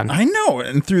come on, I know,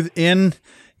 and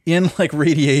in like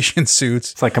radiation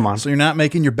suits. It's like, come on. So you're not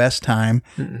making your best time,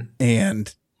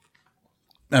 and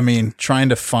I mean, trying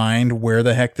to find where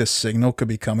the heck this signal could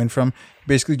be coming from.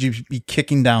 Basically, you'd be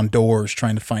kicking down doors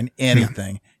trying to find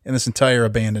anything in this entire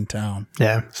abandoned town.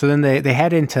 Yeah. So then they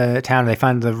head into town and they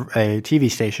find a TV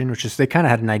station, which is, they kind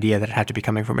of had an idea that it had to be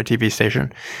coming from a TV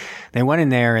station. They went in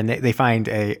there and they find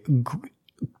a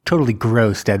totally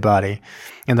gross dead body.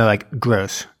 And they're like,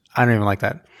 gross. I don't even like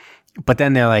that. But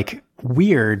then they're like,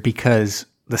 weird, because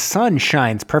the sun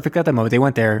shines perfect at the moment. They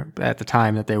went there at the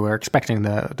time that they were expecting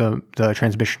the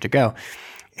transmission to go.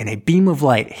 And a beam of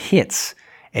light hits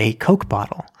a Coke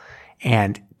bottle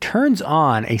and turns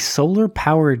on a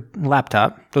solar-powered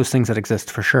laptop, those things that exist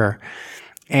for sure,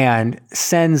 and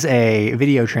sends a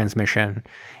video transmission.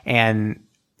 And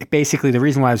basically the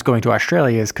reason why I was going to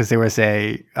Australia is because there was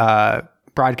a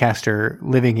broadcaster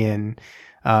living in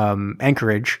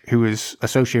Anchorage who was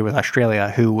associated with Australia,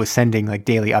 who was sending like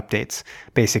daily updates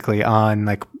basically on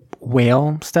like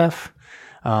whale stuff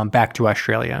back to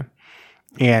Australia.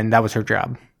 And that was her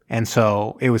job. And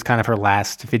so it was kind of her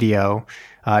last video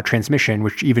transmission,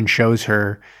 which even shows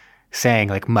her saying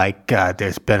like, my God,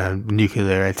 there's been a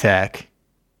nuclear attack.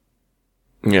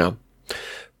 Yeah.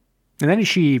 And then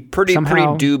she pretty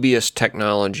somehow, dubious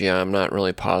technology. I'm not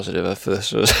really positive if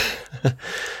this was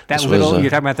you're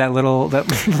talking about that little solar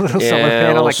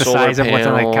panel, like the size of what's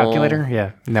on a calculator.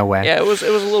 Yeah, no way. Yeah, it was a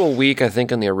little weak, I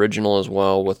think, in the original as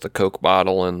well, with the Coke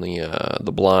bottle and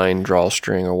the blind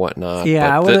drawstring or whatnot.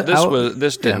 Yeah, but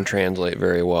this didn't translate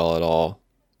very well at all.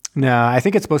 No, I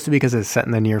think it's supposed to be because it's set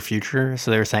in the near future. So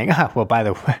they were saying, well, by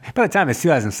the time it's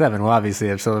 2007, we'll obviously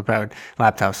have solar powered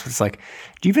laptops. It's like,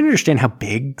 do you even understand how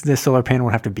big the solar panel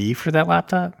would have to be for that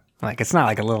laptop? Like, it's not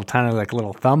like a little tiny, like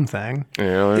little thumb thing.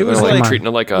 Yeah, it was like treating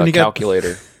it like a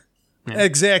calculator.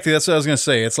 Exactly. That's what I was going to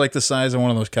say. It's like the size of one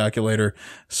of those calculator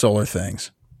solar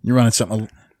things. You're running something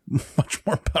much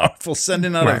more powerful,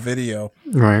 sending out a video.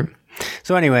 Right.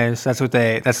 So anyways, that's what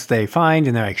they find,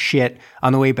 and they're like, shit.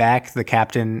 On the way back, the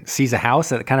captain sees a house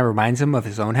that kind of reminds him of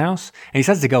his own house, and he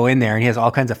starts to go in there, and he has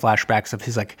all kinds of flashbacks of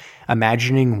his like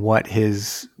imagining what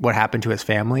happened to his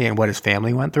family and what his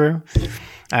family went through,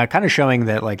 kind of showing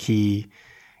that like he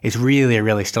is really,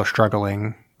 really still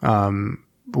struggling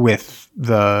with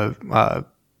the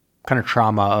kind of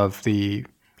trauma of the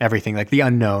everything, like the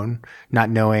unknown, not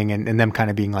knowing, and them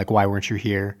kind of being like, why weren't you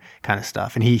here kind of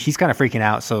stuff. And he's kind of freaking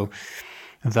out. So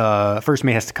the first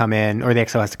mate has to come in, or the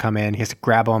XO has to come in. He has to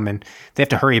grab them, and they have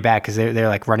to hurry back because they're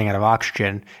like running out of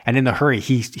oxygen. And in the hurry,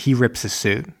 he rips his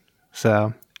suit.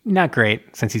 So not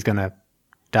great since he's going to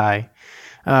die.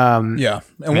 Yeah.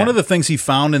 And one of the things he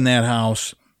found in that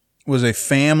house was a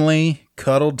family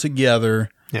cuddled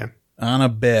together on a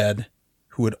bed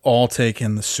who had all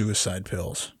taken the suicide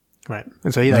pills. Right.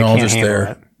 And so he like, can't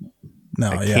handle it. No,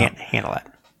 can't handle it.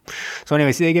 So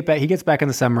anyways, he gets back in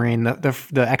the submarine. The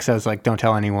XO's like, don't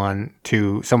tell anyone,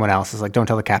 to someone else. Is like, don't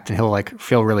tell the captain. He'll like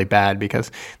feel really bad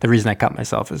because the reason I cut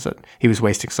myself is that he was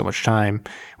wasting so much time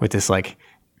with this like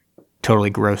totally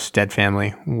gross dead family,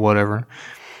 whatever.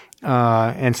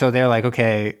 And so they're like,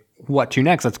 okay, what to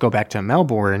next? Let's go back to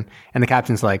Melbourne. And the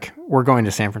captain's like, we're going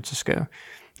to San Francisco.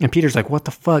 And Peter's like, what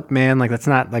the fuck, man? Like, that's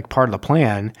not like part of the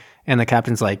plan. And the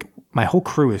captain's like, my whole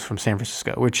crew is from San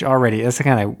Francisco, which already is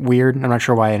kind of weird. I'm not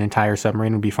sure why an entire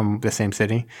submarine would be from the same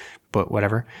city, but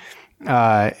whatever.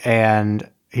 And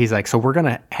he's like, so we're going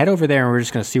to head over there and we're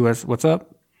just going to see what's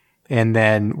up. And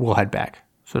then we'll head back.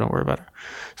 So don't worry about it.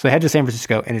 So they head to San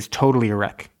Francisco and it's totally a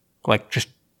wreck. Like just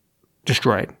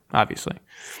destroyed, obviously.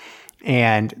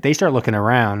 And they start looking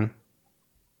around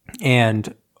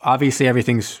and obviously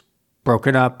everything's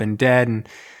broken up and dead. And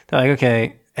they're like,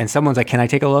 okay. And someone's like, can I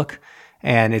take a look?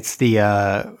 And it's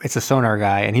a sonar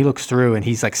guy, and he looks through and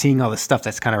he's like seeing all this stuff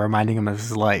that's kind of reminding him of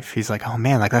his life. He's like, oh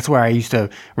man, like that's where I used to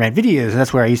rent videos, and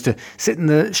that's where I used to sit in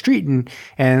the street and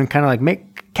kind of like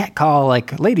make catcall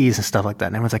like ladies and stuff like that.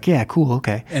 And everyone's like, yeah, cool,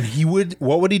 okay. And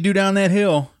what would he do down that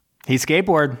hill? He'd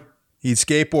skateboard. He'd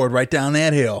skateboard right down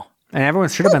that hill. And everyone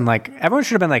should have been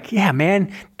like, yeah,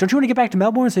 man, don't you want to get back to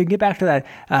Melbourne so you can get back to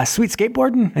that sweet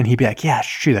skateboarding? And he'd be like, yeah,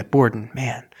 shoot, that boarding,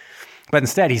 man. But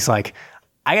instead, he's like,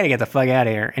 I got to get the fuck out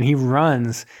of here. And he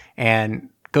runs and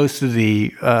goes to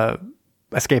the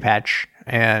escape hatch.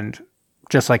 And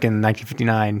just like in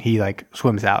 1959, he like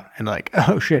swims out and like,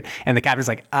 oh shit. And the captain's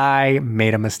like, I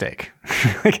made a mistake.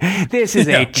 Like, this is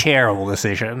a terrible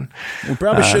decision. We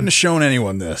probably shouldn't have shown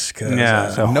anyone this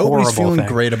because nobody's feeling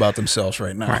great about themselves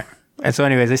right now. Right. And so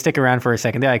anyways, they stick around for a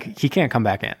second. They're like, he can't come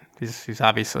back in. He's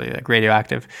obviously like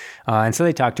radioactive. And so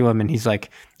they talk to him and he's like,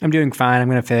 I'm doing fine. I'm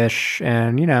going to fish.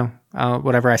 And,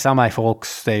 whatever. I saw my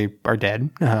folks. They are dead.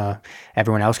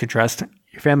 Everyone else could trust.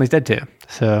 Your family's dead too.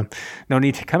 So no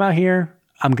need to come out here.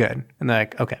 I'm good. And they're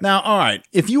like, okay. Now, all right.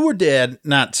 If you were dead,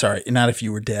 not if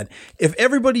you were dead. If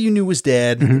everybody you knew was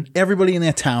dead, everybody in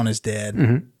that town is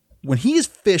dead. When he is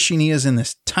fishing, he is in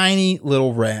this tiny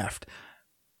little raft.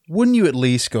 Wouldn't you at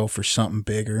least go for something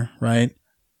bigger, right?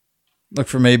 Look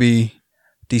for maybe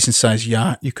a decent-sized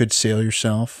yacht you could sail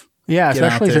yourself. Yeah,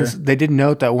 especially since they did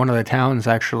note that one of the towns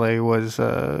actually was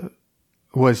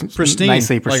pristine,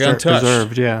 nicely like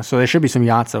preserved. Yeah, so there should be some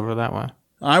yachts over that way.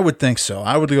 I would think so.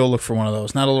 I would go look for one of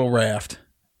those, not a little raft.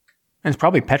 And it's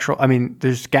probably petrol. I mean,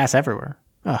 there's gas everywhere.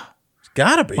 Ugh. It's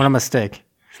gotta be. What a mistake.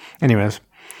 Anyways,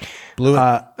 blew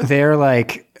it. They're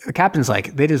like, the captain's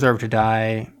like, they deserve to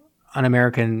die in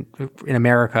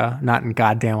America, not in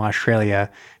goddamn Australia,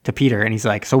 to Peter. And he's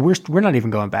like, so we're not even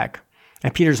going back.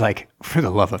 And Peter's like, for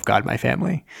the love of God, my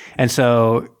family. And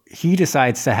so he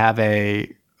decides to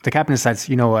the captain decides,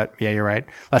 you know what? Yeah, you're right.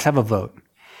 Let's have a vote.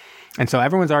 And so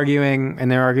everyone's arguing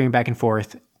and they're arguing back and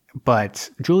forth. But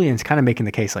Julian's kind of making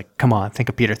the case like, come on, think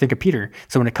of Peter, think of Peter.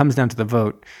 So when it comes down to the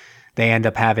vote, they end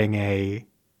up having a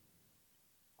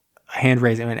hand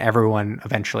raising, and everyone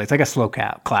eventually, it's like a slow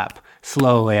clap.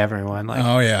 Slowly everyone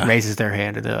raises their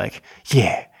hand and they're like,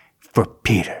 yeah, for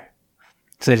Peter.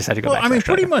 So they decided to go back. I to mean,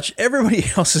 pretty Australia. much everybody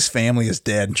else's family is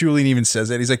dead. And Julian even says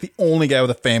that. He's like, the only guy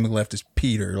with a family left is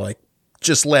Peter. Like,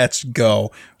 just let's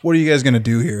go. What are you guys going to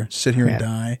do here? Sit here and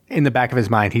die? In the back of his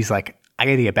mind, he's like, I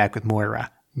got to get back with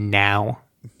Moira now.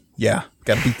 Yeah.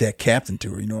 Got to beat that captain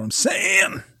to her. You know what I'm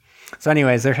saying? So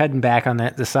anyways, they're heading back on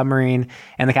the submarine,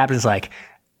 and the captain's like,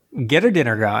 get her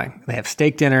dinner going. They have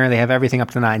steak dinner. They have everything up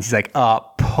to the nines. He's like,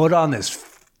 put on this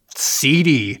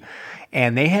CD.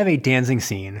 And they have a dancing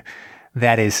scene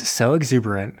that is so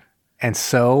exuberant and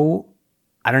so,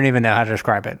 I don't even know how to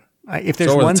describe it. If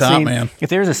there's over the one top, scene, man. if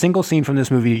there's a single scene from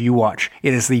this movie you watch,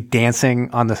 it is the dancing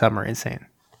on the submarine scene.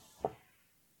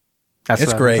 That's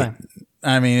It's what I'm great. saying.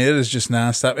 I mean, it is just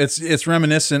nonstop. It's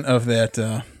reminiscent of that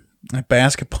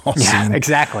basketball Yeah, scene.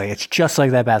 exactly. It's just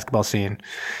like that basketball scene.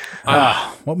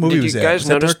 What movie Did was you that? guys Was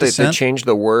that notice Dark they Descent? changed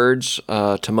the words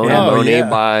to Moni Oh, Moni yeah.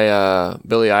 by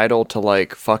Billy Idol to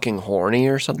like fucking horny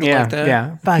or something Yeah, like that?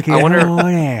 yeah. Fucking I wonder-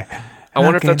 horny. I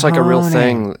wonder if that's like a real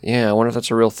Fucking thing. Yeah, I wonder if that's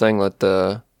a real thing that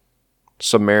the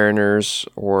Submariners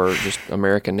or just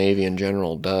American Navy in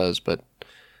general does, but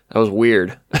that was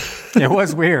weird. It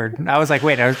was weird. I was like,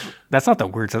 wait, that's not the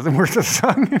words of the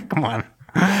song. Come on.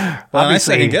 Well, I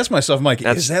Obviously- second guess myself. I'm like,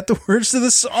 is that the words to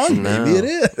the song? Maybe it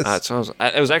is.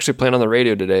 It was actually playing on the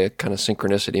radio today, a kind of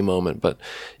synchronicity moment. But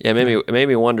yeah, it made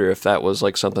me wonder if that was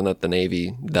like something that the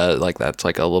Navy does. Like that's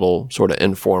like a little sort of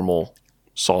informal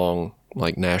song,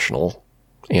 like national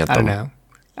anthem. I don't know.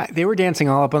 They were dancing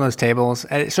all up on those tables.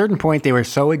 At a certain point, they were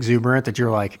so exuberant that you're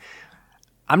like,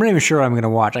 I'm not even sure what I'm going to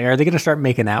watch. Like, are they going to start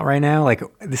making out right now? Like,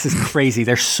 this is crazy.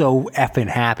 They're so effing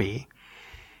happy.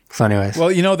 So anyways. Well,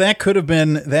 that could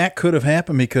have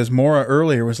happened because Maura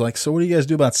earlier was like, so what do you guys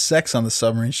do about sex on the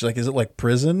submarine? She's like, is it like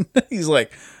prison? He's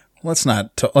like, let's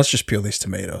just peel these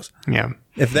tomatoes. Yeah.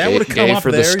 If that would have come Gay up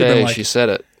for there, the you'd been stay, like, she said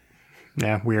it.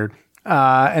 Yeah, weird.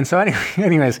 And so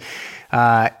anyways,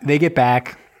 they get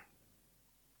back.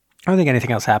 I don't think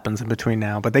anything else happens in between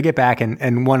now, but they get back,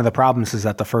 and one of the problems is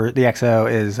that the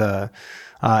XO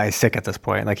is sick at this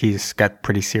point. Like he's got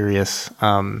pretty serious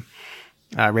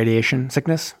radiation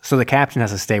sickness, so the captain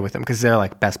has to stay with him because they're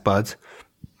like best buds.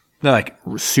 They're like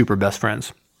super best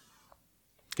friends.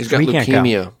 He's got he can't go.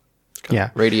 leukemia. He's got Yeah.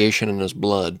 radiation in his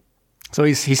blood. So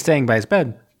he's staying by his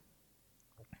bed.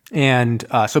 And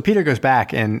so Peter goes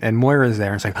back, and Moira's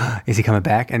there, and it's like, is he coming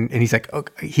back? And he's like,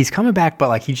 okay, he's coming back, but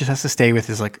like he just has to stay with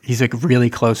his he's like really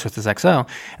close with his XO,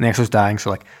 and the XO's dying, so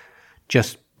like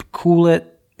just cool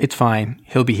it, it's fine,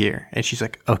 he'll be here. And she's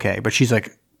like, okay, but she's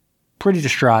like pretty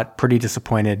distraught, pretty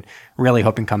disappointed, really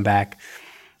hoping come back.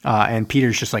 And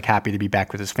Peter's just like happy to be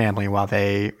back with his family while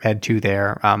they head to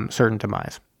their certain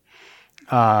demise.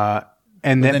 And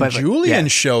then Julian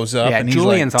shows up, yeah, and he's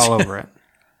Julian's like, all over it.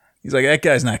 he's like, that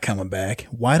guy's not coming back.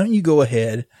 Why don't you go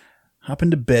ahead, hop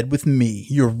into bed with me,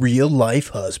 your real life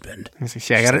husband? He's like,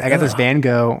 see, I got this Van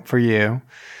Gogh for you.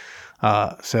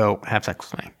 So have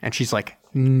sex with me. And she's like,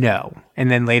 no. And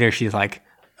then later she's like,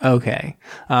 okay.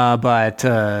 But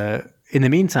in the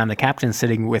meantime, the captain's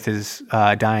sitting with his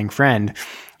dying friend.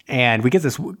 And we get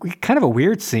this kind of a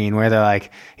weird scene where they're like,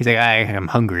 he's like, I'm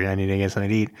hungry. I need to get something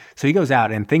to eat. So he goes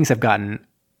out, and things have gotten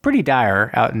pretty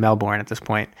dire out in Melbourne at this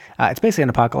point. It's basically an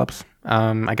apocalypse.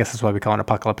 I guess that's why we call it an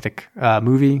apocalyptic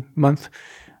movie month.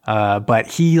 But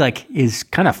he is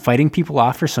kind of fighting people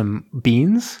off for some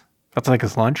beans. That's like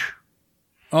his lunch.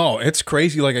 Oh, it's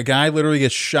crazy. Like a guy literally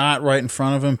gets shot right in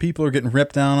front of him. People are getting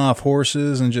ripped down off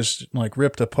horses and just like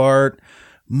ripped apart,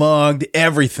 mugged,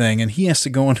 everything. And he has to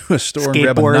go into a store and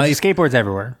grab a knife. Skateboards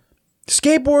everywhere.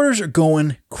 Skateboarders are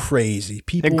going crazy.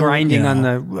 People They're grinding on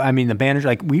the banisters.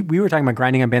 Like we were talking about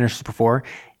grinding on banisters before.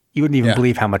 You wouldn't even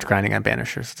believe how much grinding on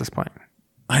banisters at this point.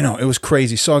 I know. It was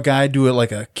crazy. Saw a guy do it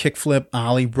like a kickflip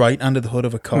ollie right under the hood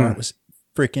of a car. It was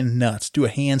freaking nuts. Do a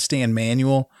handstand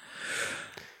manual.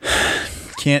 You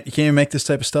can't even make this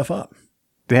type of stuff up.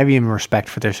 They have even respect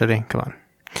for their city. Come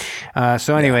on.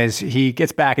 So anyways, he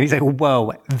gets back and he's like,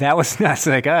 whoa, that was nuts.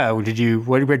 Like, oh, where'd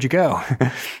you go?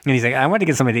 And he's like, I went to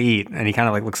get something to eat. And he kind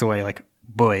of like looks away like,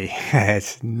 boy,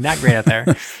 it's not great out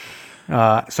there.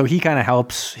 So he kind of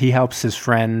helps his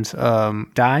friend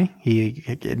die. He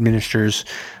administers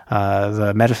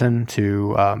the medicine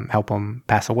to help him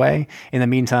pass away. In the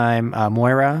meantime,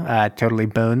 Moira totally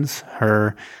bones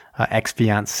her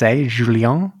ex-fiancé,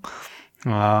 Julien.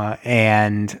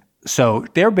 And so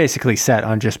they're basically set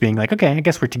on just being like, okay, I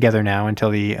guess we're together now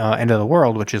until the end of the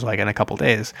world, which is like in a couple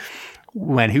days.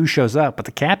 When who shows up? But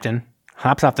the captain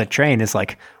hops off the train, is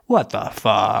like, what the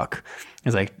fuck?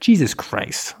 He's like, Jesus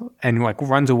Christ. And like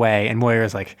runs away. And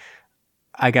Moira's like,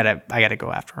 I gotta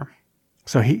go after him.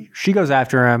 So she goes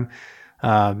after him.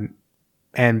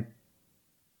 And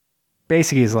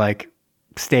basically is like,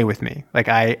 stay with me. Like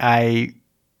I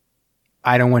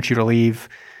don't want you to leave.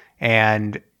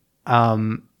 And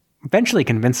eventually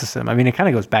convinces him. I mean, it kind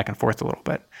of goes back and forth a little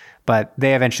bit, but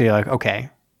they eventually are like, okay,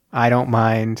 I don't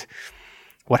mind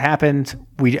what happened.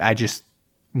 I just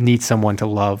need someone to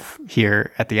love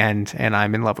here at the end, and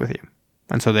I'm in love with you.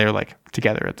 And so they're like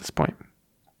together at this point.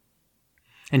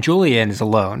 And Julian is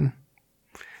alone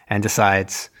and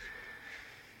decides,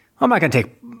 I'm not going to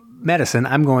take medicine.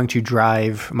 I'm going to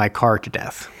drive my car to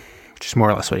death, which is more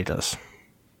or less what he does.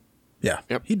 Yeah,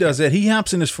 Yep. he does that. He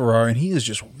hops in his Ferrari and he is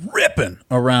just ripping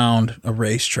around a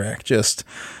racetrack, just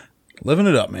living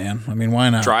it up, man. I mean, why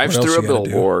not? Drives What else through a you gotta do?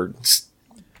 billboard.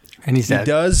 And he's He dead.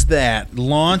 does that,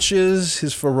 launches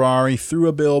his Ferrari through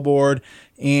a billboard,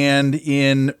 and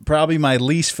in probably my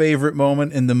least favorite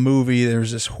moment in the movie,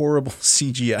 there's this horrible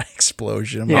CGI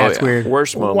explosion. I'm Yeah, like, it's weird.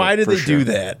 Worst moment. why did for they sure. do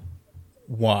that?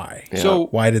 Why? So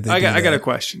Why did they do I got that? a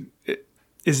question.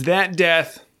 Is that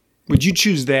death? Would you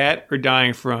choose that or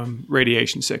dying from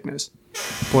radiation sickness,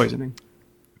 poisoning?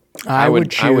 I would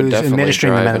choose definitely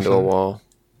administering the drive into a medicine. wall.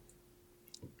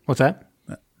 What's that?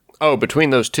 Oh, between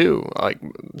those two, like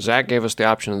Zach gave us the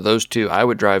option of those two. I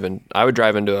would drive into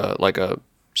a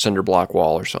cinder block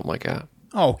wall or something like that.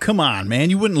 Oh, come on, man.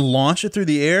 You wouldn't launch it through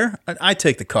the air? I'd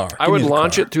take the car. I would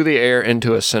launch it through the air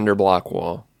into a cinder block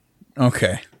wall.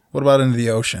 Okay. What about into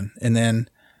the ocean? And then,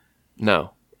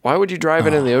 No. Why would you drive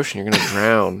it in the ocean? You're going to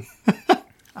drown.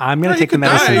 I'm going to You take the could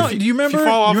die. medicine. No, If do you remember- If you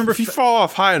fall off, you remember if you fall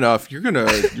off high enough, you're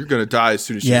gonna die as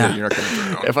soon as you Yeah. hit. You're not gonna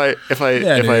drown. If I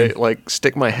dude. like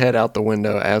stick my head out the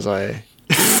window as I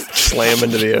slam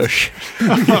into the ocean.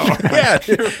 yeah,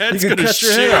 Your head's you could gonna cut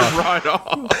your head shave off. right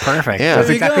off. Perfect. Yeah. That's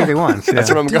There you exactly go. what he wants. That's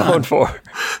yeah. what I'm going for.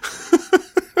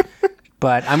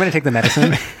 But I'm going to take the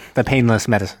medicine, the painless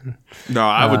medicine. No,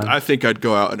 I think I'd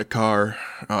go out in a car.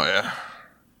 Oh yeah.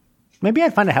 Maybe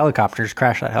I'd find a helicopter, just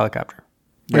crash that helicopter.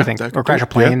 What do you think? that Or could crash a work,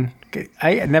 plane.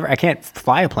 I can't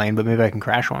fly a plane, but maybe I can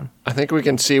crash one. I think we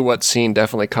can see what scene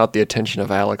definitely caught the attention of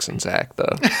Alex and Zach,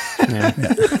 though.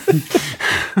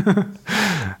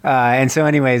 And so,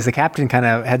 anyways, the captain kind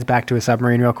of heads back to his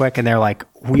submarine real quick, and they're like,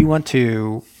 "We want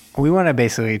to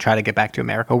basically try to get back to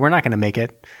America. We're not going to make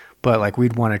it, but like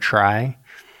we'd want to try."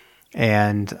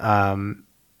 And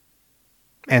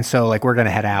so like we're going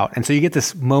to head out. And so you get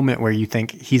this moment where you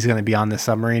think he's going to be on the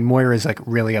submarine. Moira is like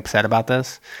really upset about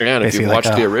this. Yeah, and if Basically you've like,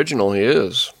 watched the original, he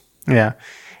is. Yeah.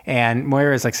 And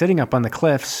Moira is like sitting up on the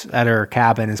cliffs at her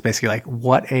cabin, is basically like,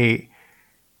 what a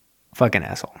fucking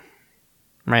asshole.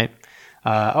 Right?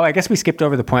 I guess we skipped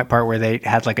over the part where they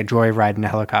had like a joyride in a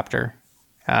helicopter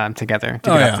together to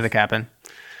get up to the cabin.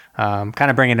 Kind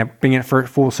of bringing it for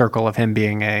full circle of him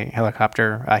being a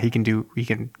helicopter. He can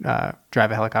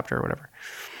drive a helicopter or whatever.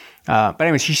 But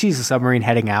anyway, she sees the submarine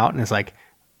heading out and is like,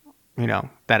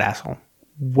 that asshole,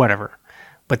 whatever.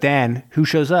 But then who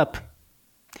shows up?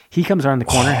 He comes around the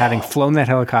corner, having flown that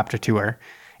helicopter to her,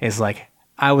 is like,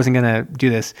 I wasn't going to do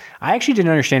this. I actually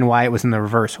didn't understand why it was in the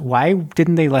reverse. Why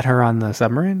didn't they let her on the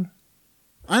submarine?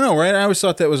 I know, right? I always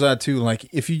thought that was odd too. Like,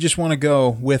 if you just want to go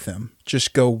with him,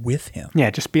 just go with him. Yeah,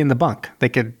 just be in the bunk. They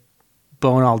could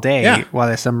bone all day while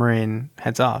the submarine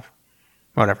heads off.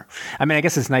 Whatever. I mean, I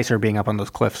guess it's nicer being up on those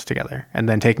cliffs together and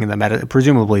then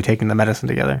presumably taking the medicine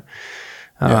together.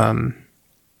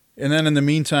 And then in the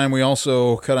meantime, we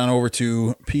also cut on over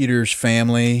to Peter's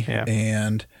family,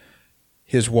 and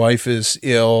his wife is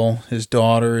ill, his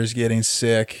daughter is getting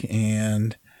sick,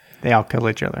 and they all kill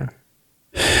each other.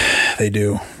 They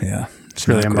do, yeah. It's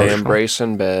really They emotional. embrace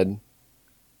in bed,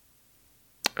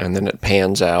 and then it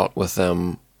pans out with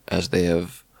them as they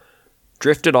have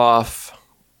drifted off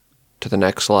to the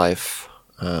next life,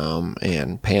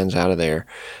 and pans out of there.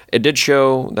 It did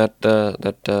show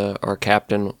that our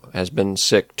captain has been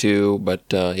sick too, but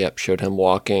showed him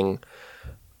walking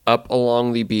up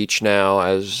along the beach now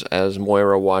as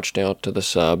Moira watched out to the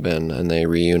sub, and they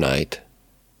reunite.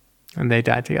 And they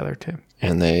die together too.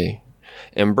 And they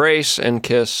embrace and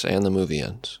kiss, and the movie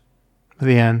ends.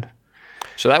 The end.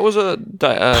 So that was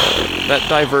that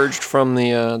diverged from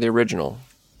the original.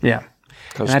 Yeah. And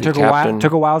 'Cause that the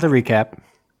took a while to recap.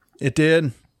 It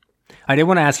did. I did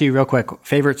want to ask you real quick,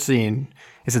 favorite scene.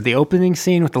 Is it the opening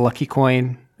scene with the lucky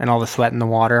coin and all the sweat in the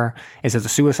water? Is it the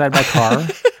suicide by car?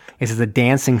 Is it the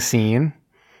dancing scene?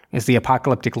 Is it the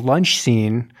apocalyptic lunch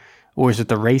scene? Or is it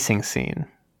the racing scene?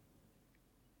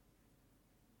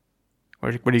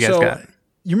 What do you guys got?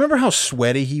 You remember how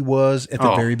sweaty he was at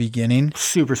the very beginning?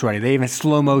 Super sweaty. They even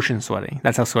slow motion sweaty.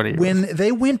 That's how sweaty he was. When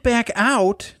they went back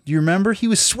out, do you remember he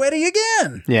was sweaty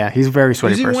again? Yeah, he's a very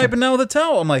sweaty He's even person. wiping down with a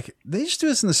towel. I'm like, they just do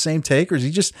this in the same take, or is he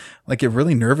just like get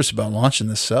really nervous about launching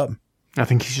this sub? I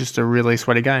think he's just a really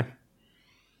sweaty guy.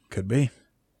 Could be.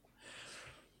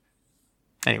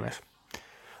 Anyways,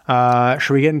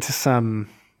 should we get into some?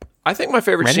 I think my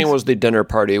favorite scene Ratings? was the dinner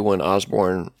party when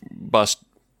Osborn bust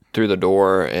through the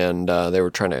door and they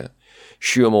were trying to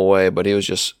shoo him away, but he was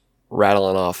just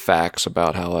rattling off facts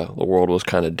about how the world was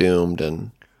kind of doomed.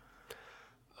 And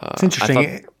It's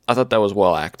interesting. I thought that was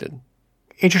well acted.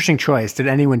 Interesting choice. Did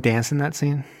anyone dance in that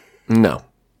scene? No.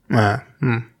 Well,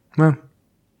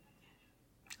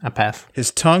 I pass.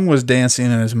 His tongue was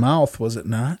dancing in his mouth, was it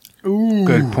not?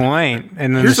 Good point.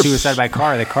 And then Here's the a- suicide by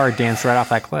car. The car danced right off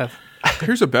that cliff.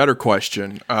 Here's a better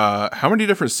question. How many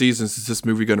different seasons is this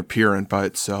movie going to appear in by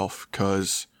itself?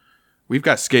 Because we've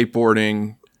got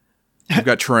skateboarding, we've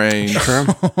got trains.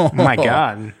 Oh my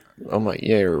god. Oh my,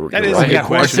 yeah, you're That is a right. good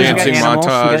question. We got Dancing animals. We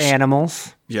got montage.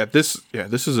 animals. Yeah, this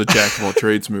is a jack of all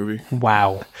trades movie.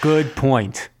 Wow. Good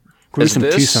point. Gruesome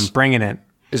this- twosome. Bringing it.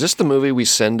 Is this the movie we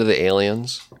send to the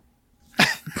aliens?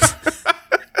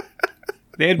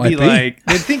 They'd Might be be. like,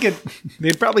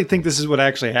 they'd probably think this is what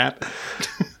actually happened.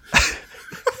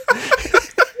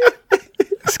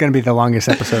 It's going to be the longest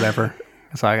episode ever.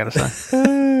 That's all I got to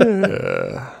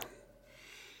say.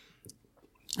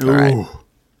 All right.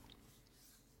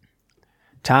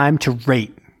 Time to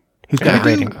rate. Who's got a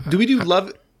rating? Do we do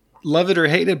love it or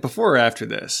hate it before or after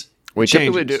this? We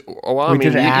typically do. Changes. Well, I We mean,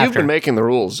 did it you've after. been making the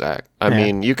rules, Zach. I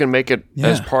mean, you can make it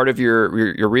as Yeah. part of your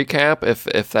recap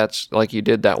if that's like you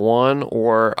did that one,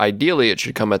 or ideally it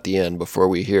should come at the end before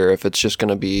we hear. If it's just going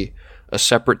to be a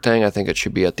separate thing, I think it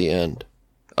should be at the end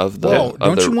of the. Well, of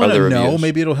don't the you want other to know? reviews.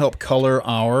 Maybe it'll help color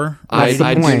our. What's the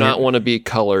I do point? not want to be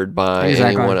colored by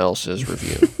Exactly. anyone else's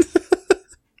review.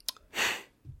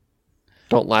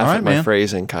 Don't laugh All right, at my man.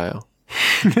 phrasing, Kyle.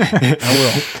 I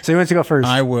will. So who wants to go first?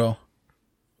 I will.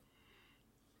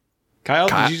 Kyle,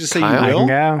 Kyle- did you just say Kyle? I you can will?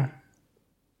 go.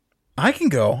 I can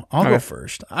go. I'll go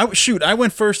first. I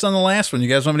went first on the last one. You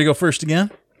guys want me to go first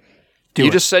again? You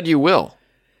just said you will.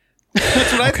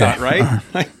 That's what I thought,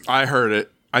 right? I heard it.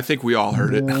 I think we all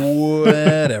heard it.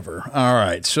 Whatever. All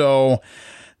right. So,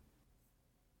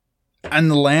 on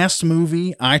the last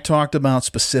movie, I talked about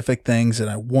specific things that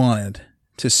I wanted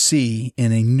to see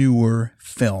in a newer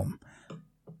film.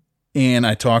 And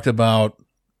I talked about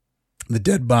the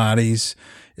dead bodies,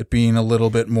 it being a little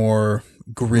bit more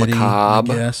gritty,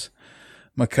 Macabre. I guess.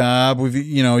 Macabre.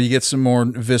 You get some more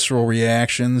visceral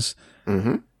reactions.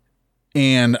 Mm-hmm.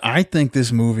 And I think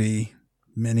this movie,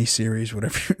 miniseries,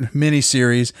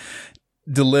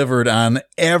 delivered on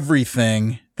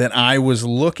everything that I was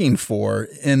looking for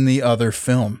in the other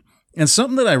film. And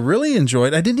something that I really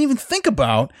enjoyed, I didn't even think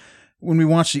about when we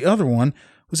watched the other one,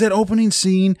 was that opening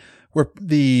scene where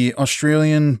the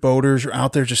Australian boaters are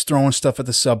out there just throwing stuff at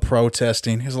the sub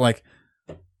protesting. He's like,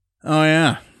 oh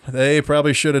yeah, they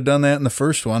probably should have done that in the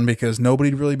first one because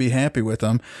nobody'd really be happy with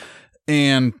them.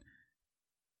 And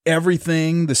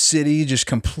everything, the city just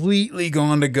completely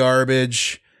gone to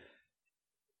garbage.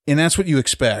 And that's what you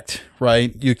expect,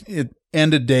 right?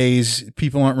 End of days,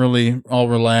 people aren't really all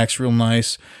relaxed, real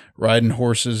nice, riding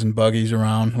horses and buggies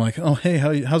around. Like, oh, hey,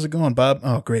 how's it going, Bob?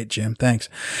 Oh, great, Jim. Thanks.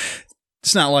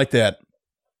 It's not like that.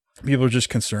 People are just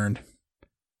concerned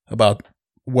about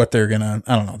what they're going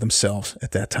to, themselves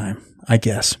at that time, I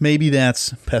guess. Maybe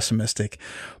that's pessimistic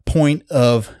point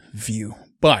of view.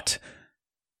 But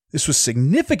this was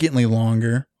significantly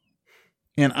longer,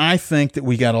 and I think that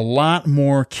we got a lot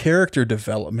more character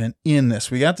development in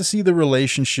this. We got to see the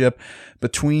relationship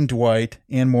between Dwight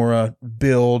and Maura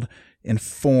build and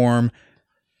form.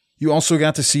 You also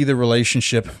got to see the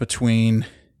relationship between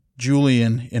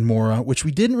Julian and Maura, which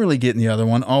we didn't really get in the other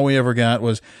one. All we ever got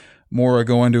was Maura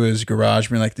going to his garage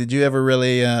being like, did you ever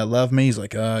really love me? He's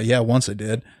like, yeah, once I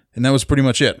did. And that was pretty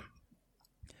much it.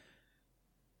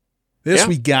 This, Yeah.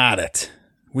 we got it.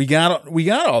 We got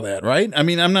all that, right? I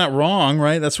mean, I'm not wrong,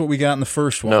 right? That's what we got in the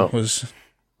first one. No. Was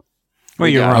Well,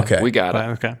 We you're got wrong. it. Okay. We got But,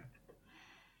 it. okay.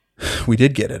 we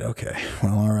did get it. Okay.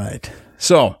 Well, all right.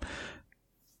 So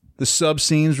the sub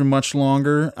scenes were much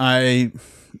longer.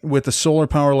 With the solar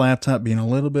power laptop being a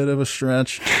little bit of a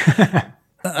stretch,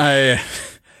 I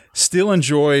still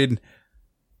enjoyed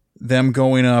them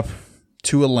going up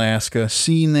to Alaska,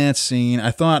 seeing that scene.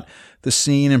 I thought the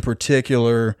scene in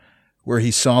particular where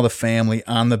he saw the family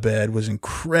on the bed was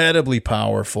incredibly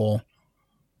powerful.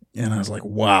 And I was like,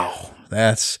 wow,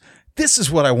 this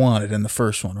is what I wanted in the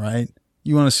first one, right?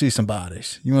 You want to see some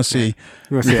bodies. You want to see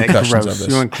You want to see like repercussions of gross? this.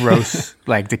 You want gross,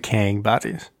 like decaying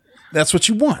bodies. That's what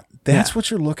you want. That's what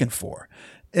you're looking for.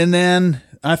 And then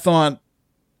I thought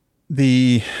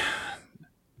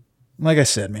like I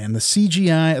said, man, the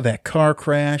CGI of that car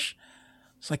crash,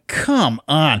 it's like, come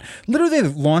on. Literally, they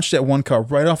launched that one car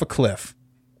right off a cliff.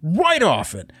 Right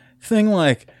off it. Thing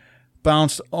like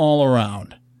bounced all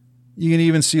around. You can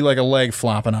even see like a leg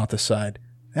flopping out the side.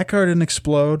 That car didn't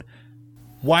explode.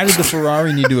 Why did the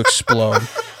Ferrari need to explode?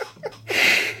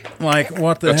 Like,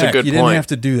 what the That's a heck? good You didn't point. have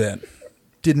to do that.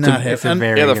 Did not have It's a to.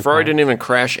 very Yeah, the good Ferrari point. didn't even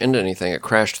crash into anything. It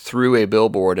crashed through a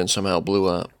billboard and somehow blew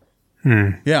up.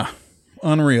 Yeah,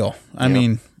 unreal. I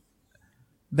mean,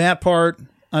 that part,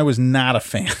 I was not a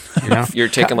fan. Yeah. You're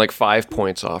taking like 5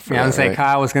 points off. For Yeah, I was that, say right?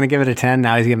 Kyle was going to give it a 10.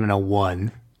 Now he's giving it a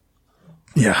 1.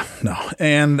 Yeah, no.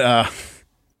 And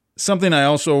something I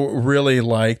also really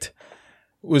liked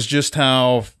was just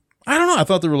how, I don't know, I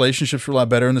thought the relationships were a lot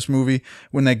better in this movie.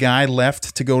 When that guy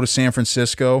left to go to San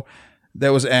Francisco, that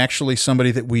was actually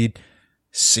somebody that we'd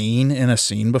seen in a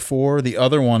scene before. The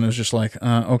other one was just like,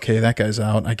 okay, that guy's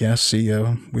out, I guess. See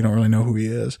ya. We don't really know who he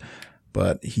is,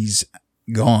 but he's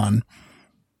gone.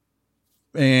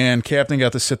 And Captain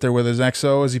got to sit there with his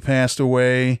XO as he passed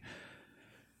away.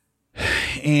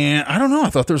 And I don't know. I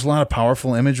thought there was a lot of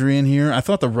powerful imagery in here. I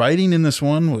thought the writing in this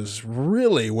one was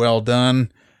really well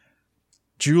done.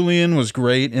 Julian was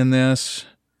great in this.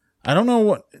 I don't know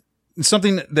what.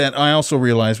 Something that I also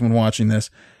realized when watching this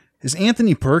is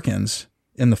Anthony Perkins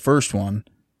in the first one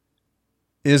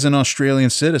is an Australian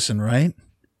citizen, right?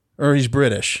 Or he's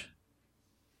British.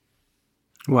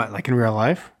 What, like in real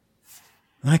life?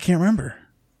 I can't remember.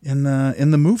 In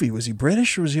the movie, was he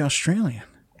British or was he Australian?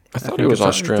 I thought think it was it's all-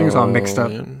 I think Australian. it's all mixed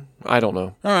up. I don't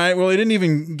know. All right. Well, he didn't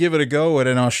even give it a go at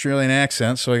an Australian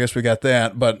accent, so I guess we got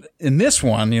that. But in this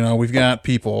one, we've got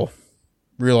people,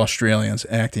 real Australians,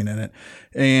 acting in it.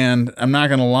 And I'm not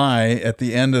gonna lie, at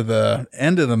the end of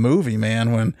the movie,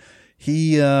 man, when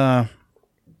he has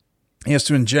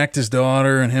to inject his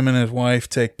daughter and him and his wife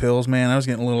take pills, man, I was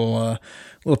getting a little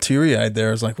teary eyed there.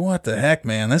 I was like, what the heck,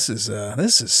 man? This is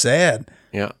sad.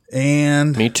 Yeah,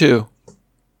 And me too.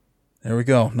 there we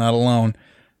go. Not alone.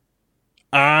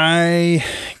 I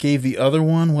gave the other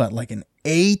one, like an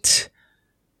 8.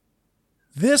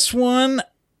 This one,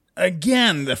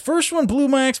 again, the first one blew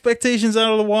my expectations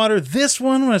out of the water. This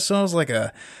one, when I saw, was like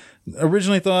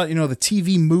originally thought, the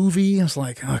TV movie. I was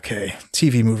like, okay,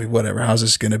 TV movie, whatever. How's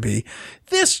this going to be?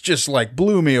 This just like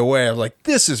blew me away. I was like,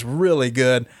 this is really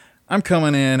good. I'm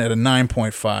coming in at a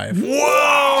 9.5.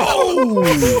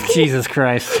 Whoa! Jesus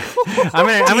Christ. I'm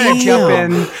gonna jump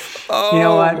in. You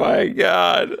know what? Oh my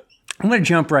God. I'm gonna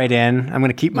jump right in. I'm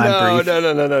gonna keep mine brief.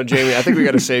 No, Jamie. I think we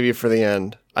got to save you for the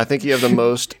end. I think you have the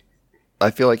most. I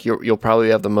feel like you'll probably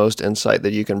have the most insight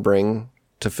that you can bring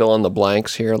to fill in the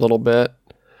blanks here a little bit.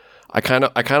 I kind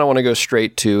of want to go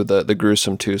straight to the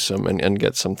gruesome twosome and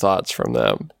get some thoughts from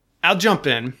them. I'll jump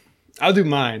in. I'll do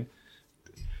mine.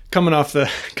 Coming off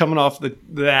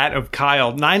that of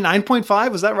Kyle.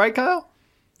 9.5, was that right, Kyle?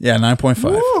 Yeah, 9.5.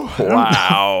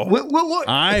 Wow. What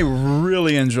I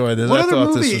really enjoyed this. What I other thought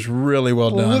movie? this was really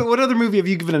well done. what other movie have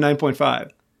you given a 9.5? I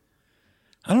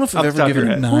don't know if Off I've the ever top of your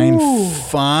given it head.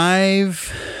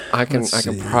 9.5. I can Let's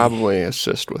see. probably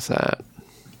assist with that.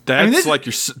 That's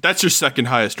this- that's your second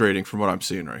highest rating from what I'm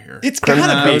seeing right here. It's gotta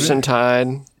be. Crimson Tide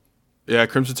Yeah,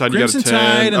 Crimson Tide. Crimson you got a 10.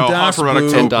 Tide and Das Hunt for Red Boot.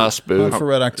 October. and Das Boot. Hunt for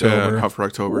Red October. Yeah, Hunt for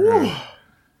October. Yeah.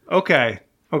 Okay.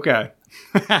 Okay.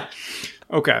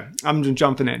 I'm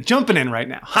jumping in right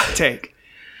now. Hot take.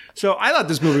 So I thought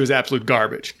this movie was absolute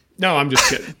garbage. No, I'm just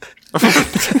kidding.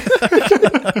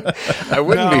 I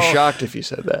wouldn't be No. shocked if you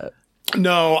said that.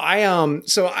 No,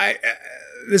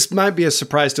 this might be a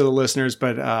surprise to the listeners,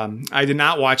 but I did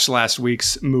not watch last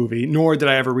week's movie, nor did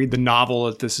I ever read the novel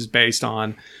that this is based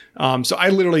on. So I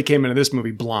literally came into this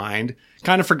movie blind.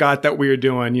 Kind of forgot that we were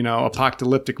doing,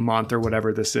 apocalyptic month or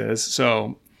whatever this is.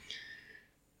 So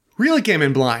really came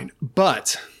in blind.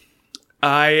 But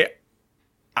I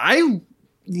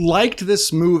liked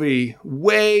this movie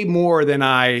way more than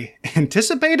I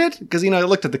anticipated because, I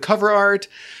looked at the cover art,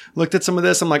 looked at some of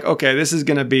this. I'm like, okay, this is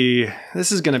gonna be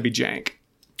jank.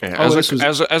 Yeah, Oh,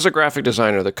 as a graphic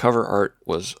designer, the cover art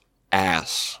was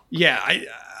ass. Yeah,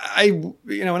 and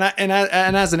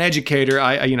as an educator,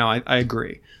 I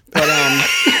agree. But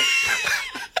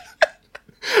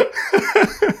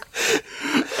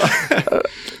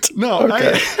no,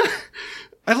 Okay.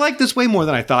 I like this way more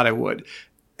than I thought I would.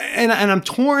 And I'm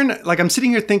torn. Like I'm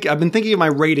sitting here thinking, I've been thinking of my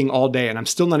rating all day, and I'm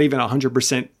still not even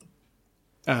 100%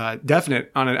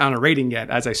 definite on a rating yet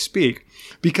as I speak,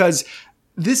 because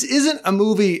this isn't a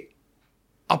movie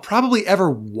I'll probably ever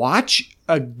watch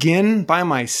again by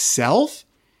myself.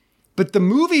 But the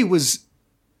movie was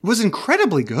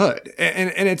incredibly good,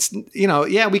 and it's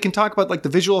we can talk about like the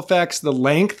visual effects, the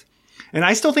length, and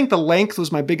I still think the length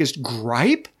was my biggest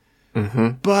gripe,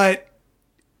 but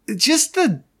just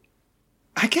the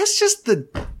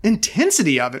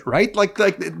intensity of it, right? Like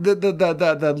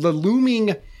the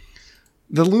looming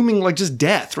the looming like just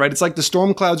death, right? It's like the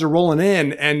storm clouds are rolling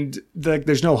in and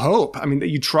there's no hope. I mean,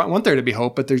 you want there to be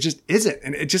hope, but there just isn't.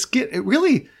 And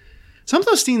some of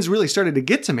those scenes really started to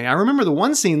get to me. I remember the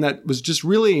one scene that was just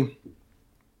really,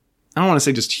 I don't want to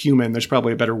say just human. There's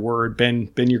probably a better word.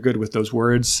 Ben, you're good with those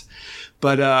words.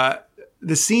 But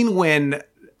the scene when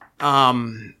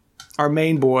our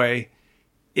main boy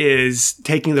is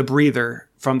taking the breather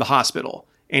from the hospital.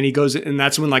 And he goes, and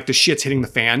that's when like the shit's hitting the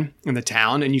fan in the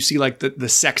town. And you see like the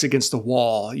sex against the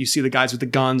wall. You see the guys with the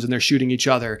guns and they're shooting each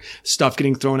other, stuff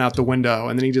getting thrown out the window.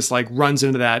 And then he just like runs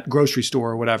into that grocery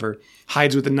store or whatever,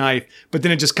 hides with a knife. But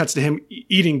then it just cuts to him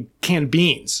eating canned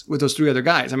beans with those 3 other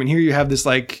guys. I mean, here you have this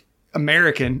like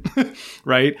American,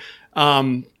 right?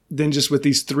 Then just with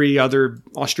these 3 other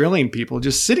Australian people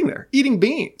just sitting there eating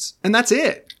beans. And that's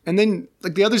it. And then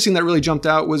like the other scene that really jumped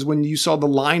out was when you saw the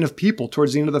line of people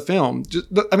towards the end of the film.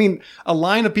 A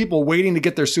line of people waiting to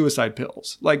get their suicide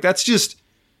pills. Like that's just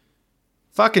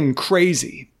fucking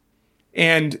crazy.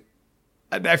 And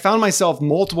I found myself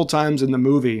multiple times in the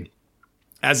movie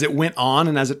as it went on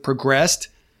and as it progressed,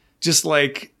 just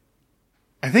like,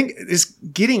 I think it's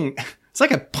like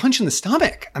a punch in the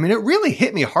stomach. I mean, it really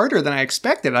hit me harder than I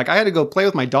expected. Like I had to go play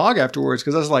with my dog afterwards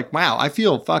because I was like, wow, I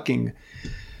feel fucking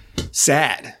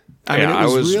sad. I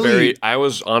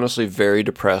was honestly very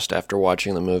depressed after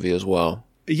watching the movie as well.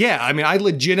 Yeah, I mean, I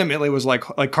legitimately was like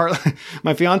Carla,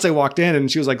 my fiance walked in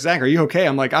and she was like, "Zach, are you okay?"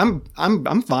 I'm like, "I'm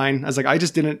fine." I was like, I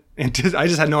just had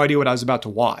no idea what I was about to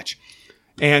watch,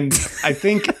 and I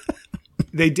think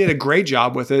they did a great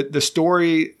job with it. The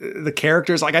story, the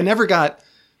characters, like I never got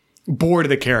bored of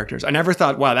the characters. I never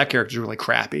thought, "Wow, that character's really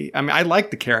crappy." I mean, I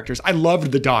liked the characters. I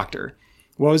loved the doctor.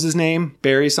 What was his name?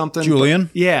 Barry something? Julian?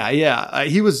 But, yeah.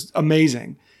 He was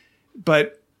amazing.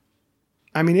 But,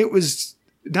 I mean, it was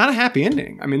not a happy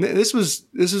ending. I mean, this was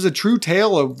a true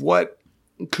tale of what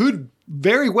could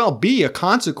very well be a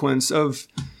consequence of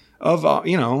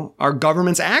our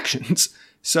government's actions.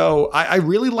 So I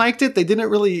really liked it. They didn't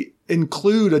really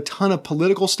include a ton of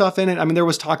political stuff in it. I mean, there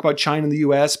was talk about China and the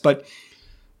U.S., but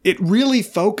it really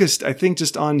focused, I think,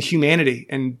 just on humanity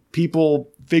and people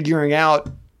figuring out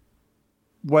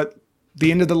what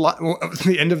the end of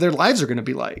their lives are going to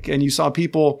be like. And you saw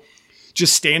people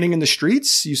just standing in the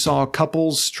streets. You saw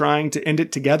couples trying to end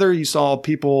it together. You saw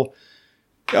people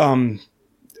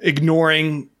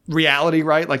ignoring reality,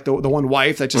 right? Like the one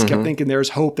wife that just kept thinking there's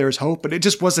hope, but it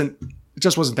just wasn't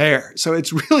there. So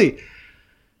it's really,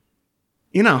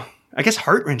 I guess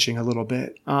heart-wrenching a little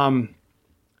bit. I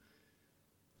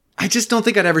just don't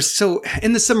think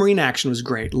and the submarine action was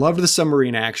great. Loved the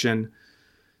submarine action.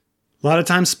 A lot of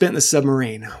time spent in the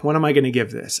submarine. What am I going to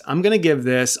give this? I'm going to give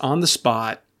this on the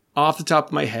spot, off the top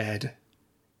of my head.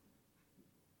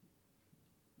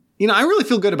 I really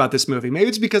feel good about this movie. Maybe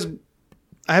it's because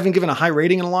I haven't given a high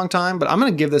rating in a long time, but I'm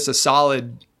going to give this a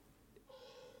solid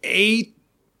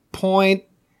 8.2.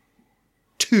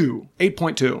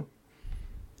 8.2.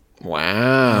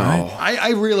 Wow.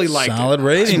 I really liked it. Solid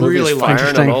rating. I really liked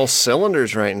Firing it. on all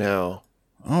cylinders right now.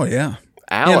 Oh, yeah.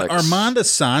 Alex. And Armand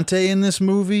Assante in this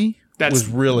movie was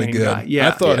really main good. guy. Yeah.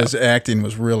 I thought his acting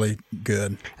was really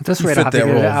good. At this He rate, fit I'll that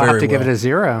role have very to give it well. a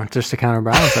 0 just to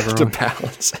counterbalance To everyone.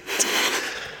 balance it.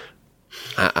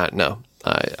 No.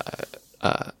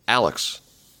 Alex.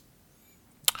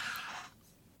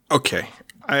 Okay.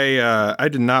 I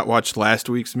did not watch last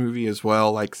week's movie as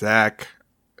well, like Zach.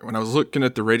 When I was looking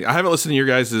at the rating, I haven't listened to your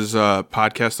guys'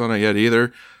 podcast on it yet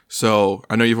either. So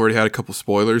I know you've already had a couple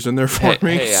spoilers in there for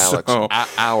me. Hey, Alex. So.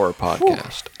 Our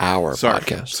podcast.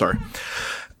 Podcast. Sorry.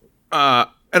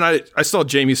 And I saw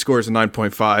Jamie's score as a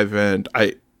 9.5, and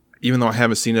even though I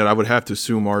haven't seen it, I would have to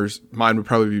assume mine would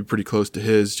probably be pretty close to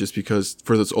his, just because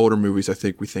for those older movies, I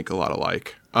think we think a lot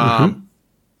alike.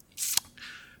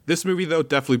 This movie, though,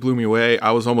 definitely blew me away. I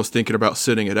was almost thinking about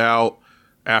sitting it out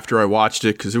after I watched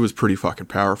it because it was pretty fucking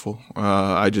powerful.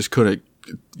 I just couldn't.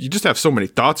 You just have so many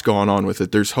thoughts going on with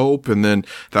it. There's hope, and then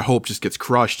that hope just gets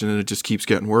crushed, and then it just keeps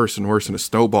getting worse and worse, and it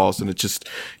snowballs. And it just,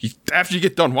 after you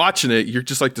get done watching it, you're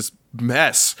just like this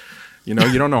mess. You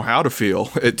don't know how to feel.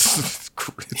 It's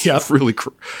really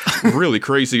really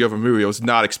crazy of a movie. I was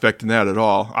not expecting that at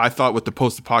all. I thought with the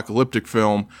post-apocalyptic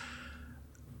film,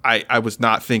 I was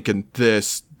not thinking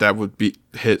that would be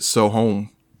hit so home.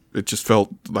 It just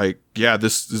felt like, yeah,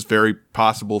 this is very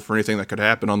possible for anything that could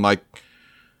happen. Unlike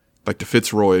the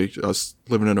Fitzroy, us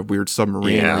living in a weird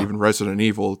submarine, or even Resident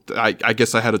Evil. I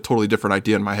guess I had a totally different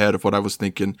idea in my head of what I was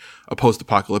thinking a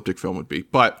post-apocalyptic film would be.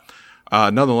 But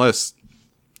nonetheless,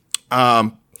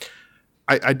 I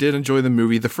did enjoy the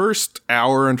movie. The first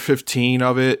hour and 15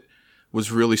 of it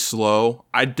was really slow.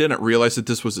 I didn't realize that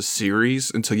this was a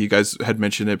series until you guys had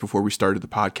mentioned it before we started the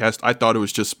podcast. I thought it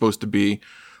was just supposed to be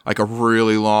like a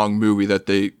really long movie that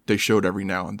they showed every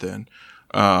now and then.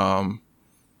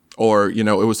 Or, you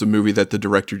know, it was a movie that the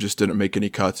director just didn't make any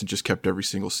cuts and just kept every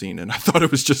single scene in. I thought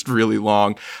it was just really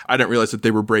long. I didn't realize that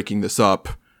they were breaking this up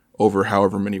over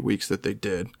however many weeks that they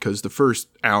did, because the first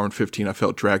hour and 15 I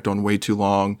felt dragged on way too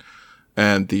long.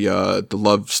 And the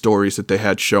love stories that they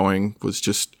had showing was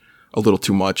just a little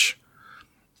too much.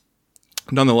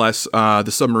 Nonetheless, the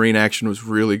submarine action was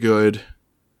really good.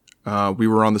 We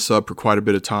were on the sub for quite a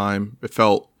bit of time. It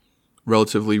felt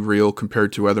relatively real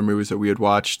compared to other movies that we had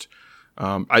watched.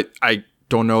 I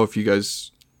don't know if you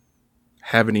guys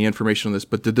have any information on this,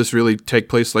 but did this really take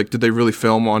place? Like, did they really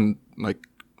film on, like,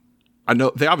 I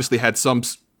know they obviously had some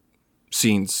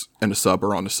scenes in a sub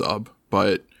or on a sub,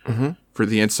 but for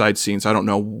the inside scenes, I don't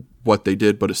know what they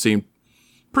did, but it seemed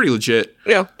pretty legit.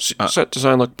 Yeah, set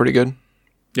design looked pretty good.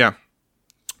 Yeah.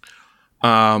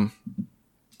 I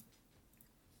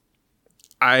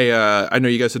know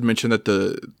you guys had mentioned that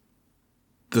the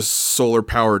solar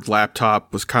powered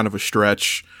laptop was kind of a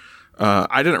stretch.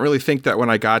 I didn't really think that when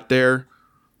I got there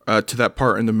to that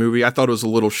part in the movie. I thought it was a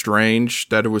little strange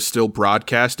that it was still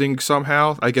broadcasting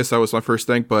somehow. I guess that was my first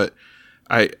thing, but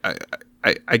I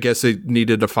guess they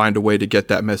needed to find a way to get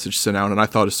that message sent out, and I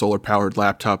thought a solar powered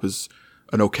laptop is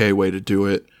an okay way to do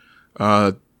it.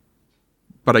 But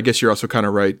I guess you're also kind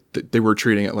of right. They were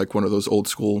treating it like one of those old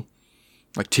school,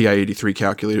 like TI-83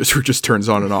 calculators where it just turns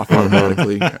on and off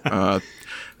automatically. Yeah,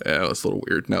 it's a little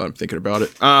weird now that I'm thinking about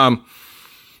it.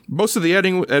 Most of the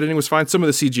editing was fine. Some of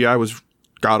the CGI was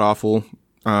god-awful.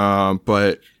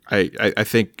 But I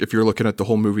think if you're looking at the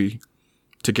whole movie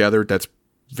together, that's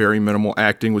very minimal.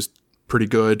 Acting was pretty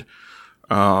good.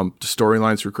 The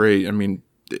storylines were great. I mean,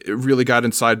 it really got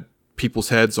inside people's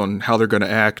heads on how they're going to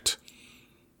act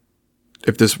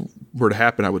if this were to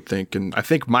happen, I would think. And I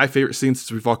think my favorite scene,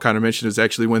 since we've all kind of mentioned, is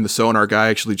actually when the sonar guy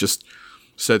actually just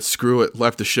said, screw it,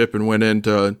 left the ship and went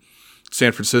into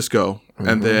San Francisco. Mm-hmm.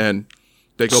 And then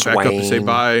they go back up to say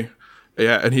bye.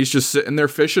 Yeah, and he's just sitting there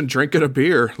fishing, drinking a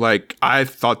beer. Like, I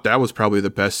thought that was probably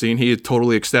the best scene. He had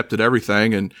totally accepted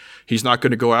everything, and he's not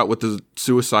going to go out with the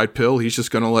suicide pill. He's just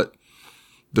going to let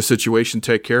the situation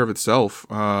take care of itself.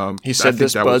 He said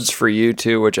this Bud's for you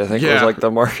too, which I think was like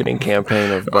the marketing campaign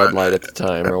of Bud Light at the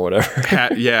time or whatever.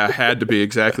 Had to be,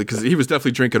 exactly, because he was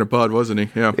definitely drinking a Bud, wasn't he?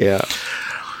 Yeah.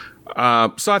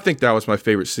 So I think that was my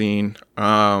favorite scene.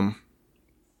 The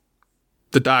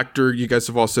doctor, you guys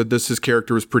have all said this, his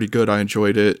character was pretty good. I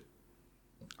enjoyed it.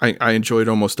 I enjoyed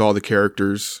almost all the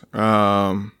characters.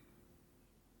 Overall,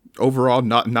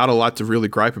 not a lot to really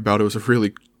gripe about. It was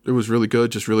really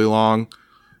good, just really long.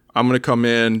 I'm going to come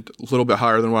in a little bit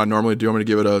higher than what I normally do. I'm going to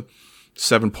give it a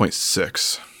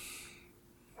 7.6.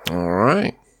 All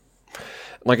right.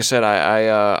 Like I said,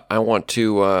 I want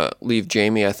to leave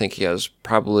Jamie. I think he has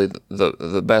probably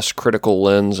the best critical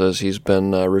lens, as he's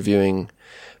been reviewing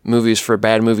movies for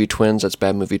Bad Movie Twins. That's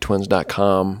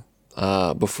badmovietwins.com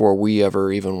before we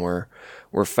ever even were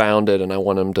founded. And I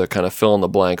want him to kind of fill in the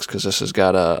blanks, because this has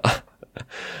got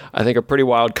I think a pretty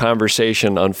wild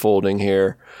conversation unfolding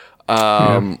here.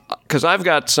 Because I've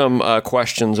got some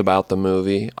questions about the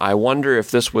movie. I wonder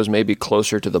if this was maybe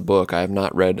closer to the book. I have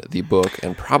not read the book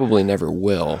and probably never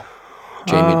will.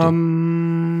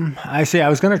 Jamie, I see. I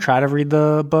was going to try to read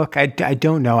the book. I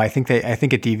don't know. I think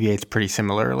it deviates pretty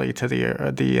similarly to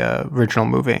the original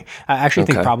movie. I actually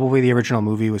think probably the original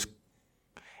movie was,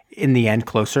 in the end,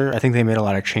 closer. I think they made a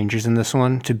lot of changes in this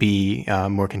one to be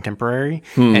more contemporary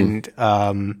and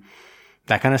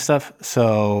that kind of stuff.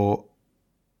 So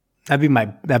that'd be my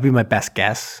best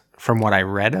guess from what I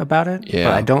read about it. Yeah.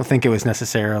 But I don't think it was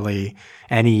necessarily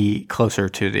any closer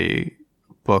to the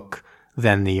book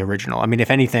than the original. I mean,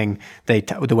 if anything,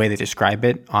 the way they describe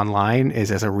it online is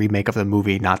as a remake of the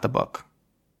movie, not the book.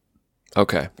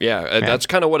 Okay. Yeah, that's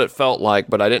kind of what it felt like,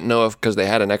 but I didn't know if, because they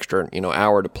had an extra,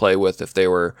 hour to play with, if they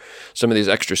were some of these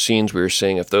extra scenes we were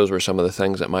seeing, if those were some of the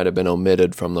things that might have been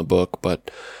omitted from the book,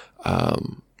 but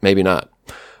maybe not.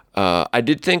 I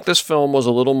did think this film was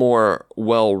a little more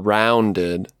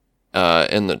well-rounded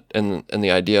in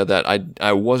the idea that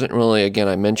I wasn't really, again,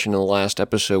 I mentioned in the last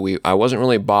episode, I wasn't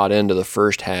really bought into the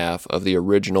first half of the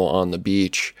original On the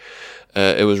Beach.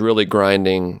 It was really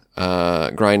grinding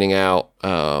out,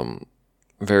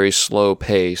 very slow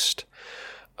paced,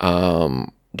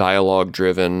 dialogue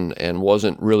driven, and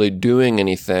wasn't really doing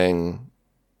anything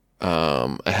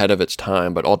ahead of its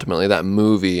time. But ultimately, that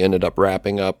movie ended up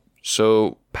wrapping up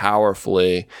so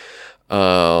powerfully,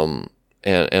 and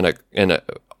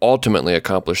ultimately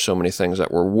accomplished so many things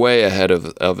that were way ahead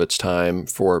of its time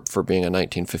for being a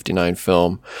 1959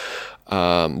 film.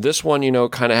 This one,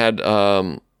 kind of had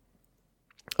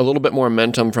a little bit more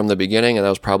momentum from the beginning, and that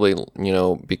was probably,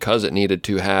 because it needed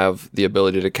to have the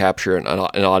ability to capture an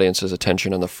audience's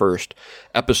attention in the first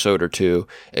episode or two.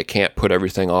 It can't put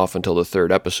everything off until the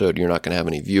third episode. You're not going to have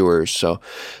any viewers. So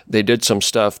they did some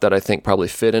stuff that I think probably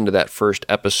fit into that first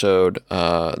episode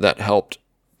that helped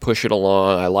push it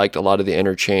along. I liked a lot of the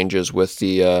interchanges with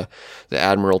the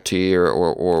Admiralty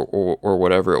or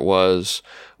whatever it was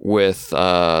with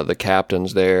the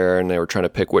captains there, and they were trying to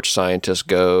pick which scientist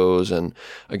goes. And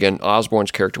again,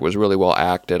 Osborn's character was really well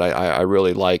acted. I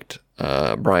really liked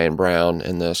Brian Brown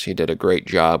in this. He did a great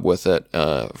job with it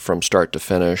from start to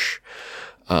finish.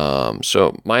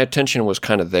 So my attention was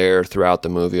kind of there throughout the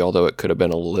movie, although it could have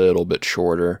been a little bit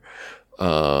shorter.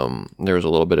 There was a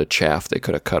little bit of chaff they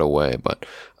could have cut away, but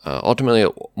ultimately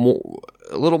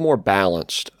a little more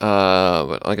balanced.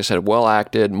 But like I said, well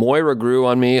acted. Moira grew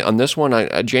on me on this one.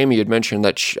 Jamie had mentioned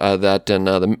that that in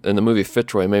the movie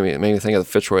Fitzroy, it made me think of the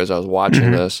Fitzroy as I was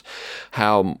watching this.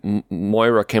 How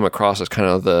Moira came across as kind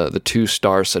of the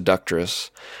 2-star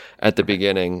seductress at the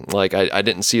beginning. Like I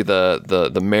didn't see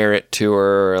the merit to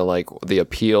her, or like the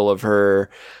appeal of her.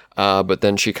 But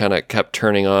then she kind of kept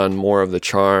turning on more of the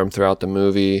charm throughout the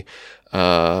movie.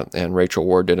 And Rachel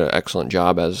Ward did an excellent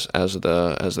job as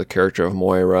the character of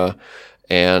Moira,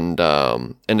 and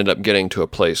ended up getting to a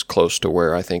place close to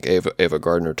where I think Ava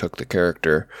Gardner took the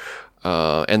character.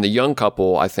 And the young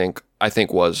couple, I think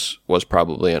was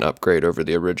probably an upgrade over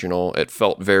the original. It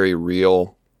felt very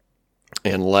real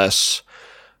and less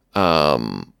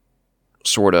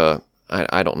sort of,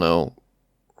 I don't know,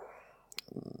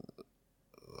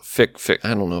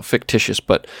 fictitious,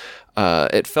 but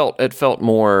it felt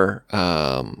more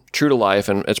true to life,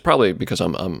 and it's probably because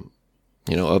I'm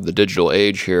of the digital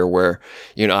age here, where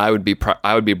I would be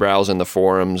browsing the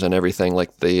forums and everything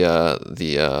like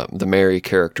the Mary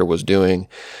character was doing,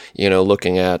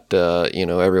 looking at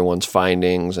everyone's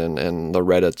findings and the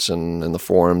Reddits and the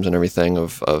forums and everything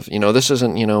of this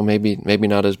isn't maybe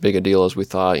not as big a deal as we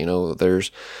thought.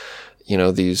 There's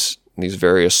these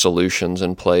various solutions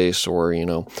in place, or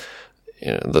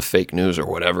the fake news or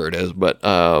whatever it is, but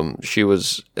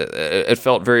it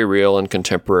felt very real and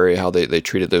contemporary how they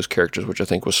treated those characters, which I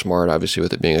think was smart, obviously,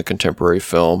 with it being a contemporary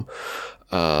film.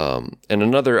 And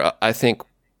another, I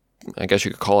guess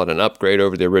you could call it an upgrade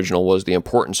over the original, was the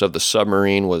importance of the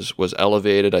submarine was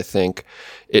elevated. I think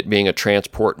it being a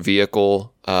transport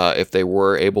vehicle, if they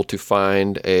were able to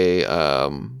find a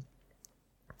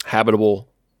habitable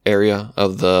area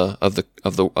of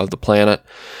the planet,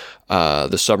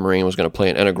 the submarine was going to play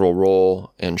an integral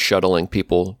role in shuttling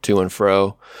people to and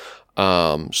fro.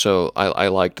 So I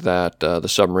liked that. The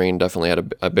submarine definitely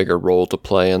had a bigger role to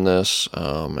play in this,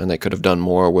 and they could have done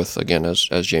more with, again, as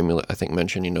Jamie I think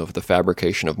mentioned, the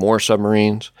fabrication of more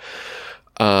submarines.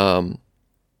 But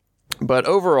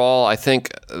overall, I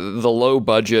think the low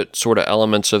budget sort of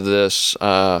elements of this,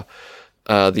 some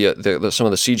of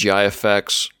the CGI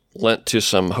effects lent to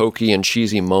some hokey and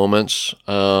cheesy moments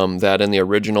that in the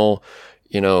original,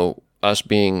 us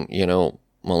being,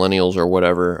 millennials or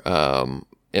whatever,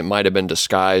 it might have been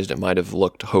disguised. It might have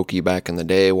looked hokey back in the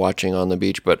day watching On the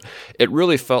Beach, but it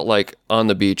really felt like On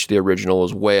the Beach, the original,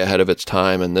 was way ahead of its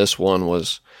time, and this one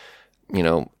was,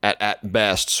 at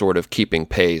best sort of keeping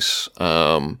pace.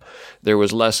 There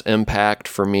was less impact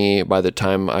for me by the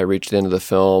time I reached the end of the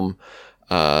film,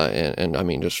 and I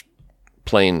mean, just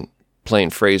plain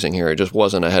phrasing here, it just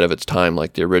wasn't ahead of its time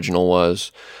like the original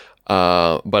was.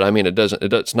 But I mean,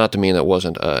 it's not to mean it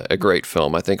wasn't a great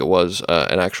film. I think it was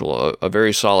a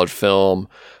very solid film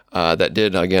that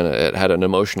did, again, it had an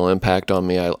emotional impact on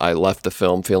me. I left the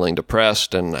film feeling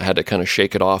depressed, and I had to kind of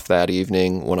shake it off that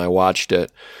evening when I watched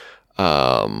it,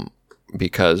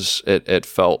 because it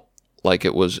felt like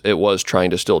it was trying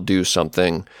to still do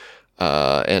something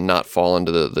and not fall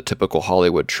into the typical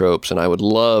Hollywood tropes. And I would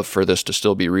love for this to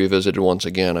still be revisited once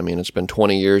again. I mean, it's been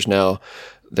 20 years now.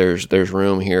 There's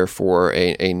room here for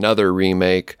another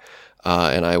remake,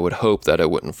 and I would hope that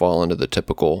it wouldn't fall into the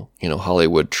typical,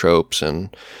 Hollywood tropes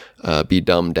and be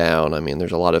dumbed down. I mean,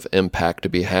 there's a lot of impact to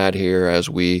be had here as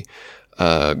we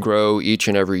grow each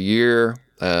and every year.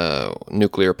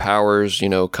 Nuclear powers,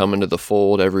 come into the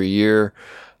fold every year.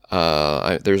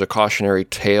 There's a cautionary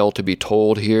tale to be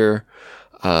told here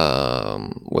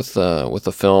with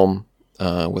the film,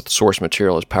 with source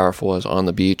material as powerful as On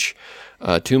the Beach.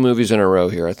 2 movies in a row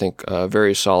here. I think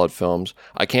very solid films.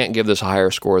 I can't give this a higher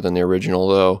score than the original,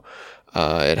 though.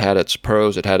 It had its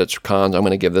pros, it had its cons. I'm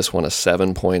going to give this one a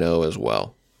 7.0 as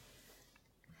well.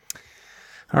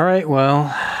 All right,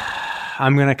 well,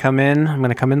 I'm gonna come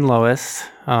in lowest,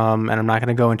 and I'm not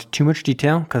gonna go into too much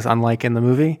detail because, unlike in the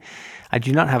movie, I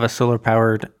do not have a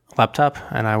solar-powered laptop,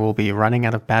 and I will be running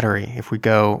out of battery if we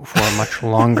go for much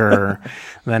longer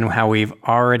than how we've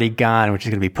already gone, which is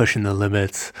gonna be pushing the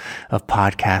limits of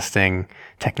podcasting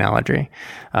technology.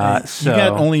 So you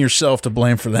got only yourself to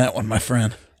blame for that one, my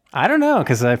friend. I don't know,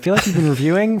 because I feel like you've been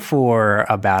reviewing for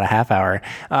about a half hour,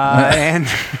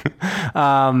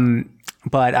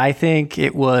 but I think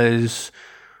it was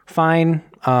fine.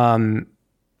 I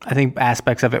think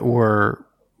aspects of it were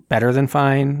better than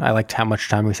fine. I liked how much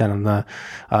time we spent on the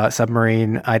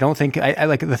submarine. I don't think I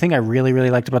like the thing I really, really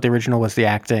liked about the original was the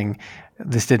acting.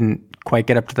 This didn't quite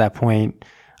get up to that point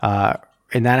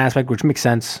in that aspect, which makes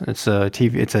sense. It's a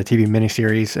TV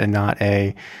miniseries and not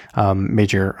a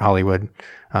major Hollywood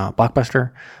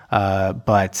blockbuster.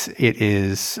 But it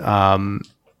is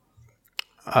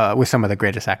with some of the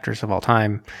greatest actors of all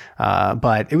time.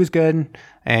 But it was good,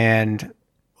 and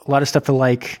a lot of stuff to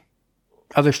like.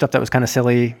 Other stuff that was kind of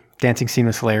silly. Dancing scene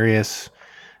was hilarious.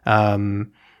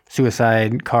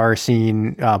 Suicide car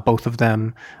scene, both of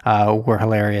them were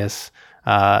hilarious.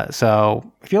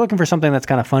 So if you're looking for something that's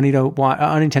kind of funny to watch,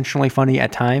 unintentionally funny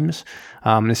at times,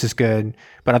 this is good.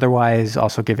 But otherwise,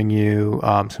 also giving you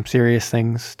some serious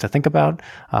things to think about,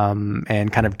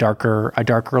 and kind of a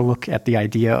darker look at the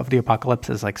idea of the apocalypse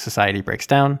as like society breaks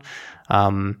down.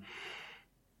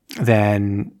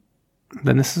 Then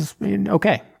this is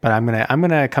okay. But I'm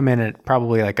gonna come in at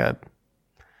probably like I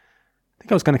think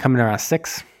I was gonna come in around a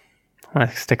 6. I'm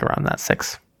gonna stick around that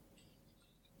 6. I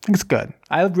think it's good.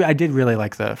 I did really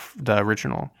like the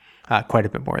original quite a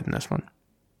bit more than this one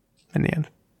in the end.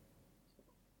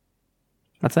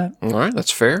 That's that. All right,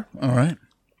 that's fair. All right.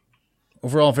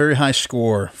 Overall, very high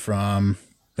score from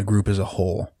the group as a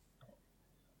whole.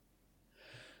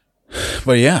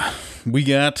 But yeah, we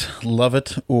got love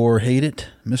it or hate it,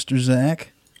 Mr.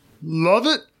 Zach. Love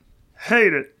it,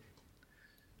 hate it.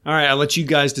 All right, I'll let you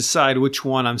guys decide which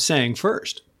one I'm saying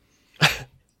first.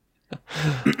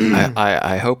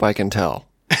 I hope I can tell.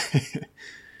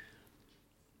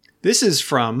 This is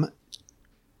from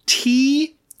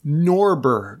T.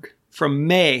 Norberg from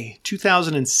May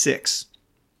 2006.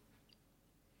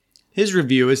 His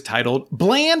review is titled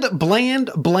Bland, Bland,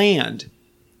 Bland.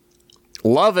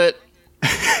 Love it.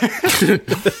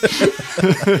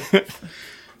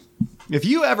 If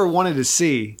you ever wanted to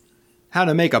see how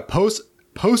to make a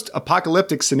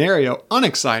post-apocalyptic scenario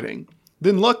unexciting,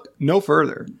 then look no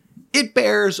further. It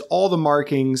bears all the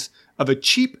markings of a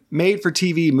cheap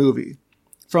made-for-TV movie.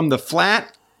 From the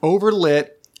flat,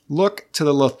 overlit look to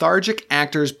the lethargic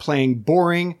actors playing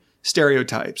boring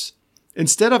stereotypes.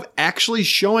 Instead of actually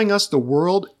showing us the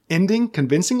world ending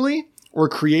convincingly or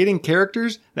creating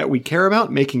characters that we care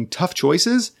about making tough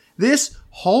choices, this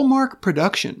Hallmark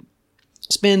production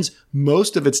spends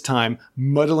most of its time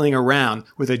muddling around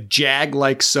with a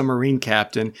jag-like submarine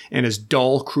captain and his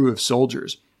dull crew of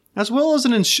soldiers, as well as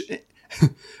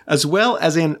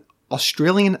an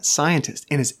Australian scientist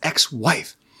and his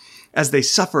ex-wife, as they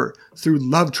suffer through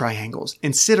love triangles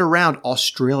and sit around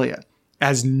Australia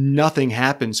as nothing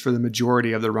happens for the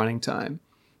majority of the running time.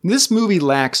 This movie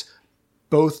lacks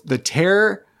both the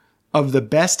terror of the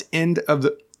best end of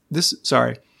the...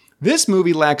 This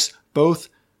movie lacks both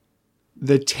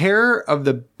the terror of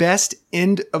the best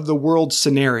end of the world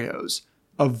scenarios.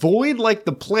 Avoid like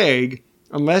the plague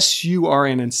unless you are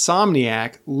an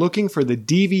insomniac looking for the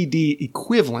DVD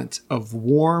equivalent of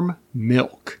warm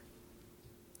milk.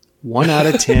 1 out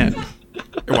of 10.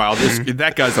 Wow,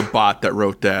 that guy's a bot that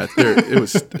wrote that.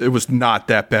 It was not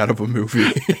that bad of a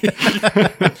movie.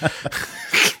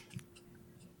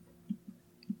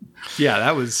 Yeah,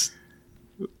 that was...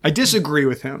 I disagree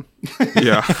with him.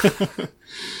 Yeah.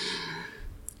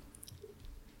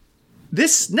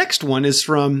 This next one is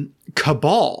from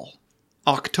Cabal,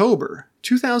 October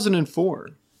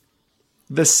 2004.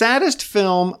 The saddest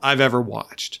film I've ever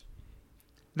watched.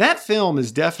 That film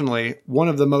is definitely one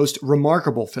of the most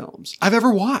remarkable films I've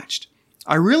ever watched.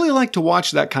 I really like to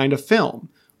watch that kind of film.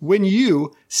 When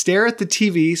you stare at the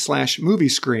TV/movie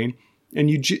screen and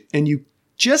you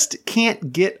just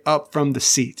can't get up from the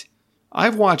seat.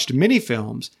 I've watched many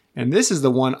films, and this is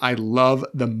the one I love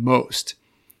the most.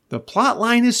 The plot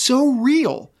line is so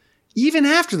real. Even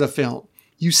after the film,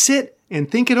 you sit and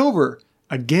think it over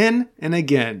again and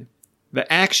again.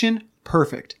 The action,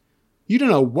 perfect. You don't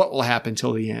know what will happen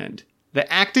till the end.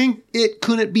 The acting, it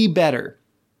couldn't be better.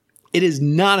 It is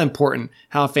not important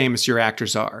how famous your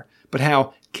actors are, but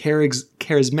how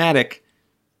charismatic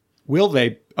will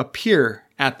they appear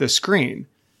at the screen.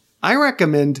 I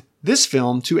recommend this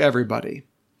film to everybody.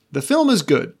 The film is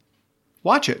good.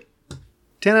 Watch it.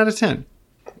 10 out of 10.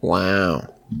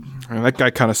 Wow. I mean, that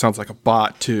guy kind of sounds like a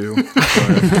bot too.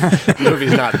 The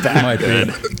movie's not that Might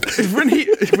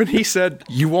be. when he said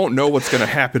you won't know what's going to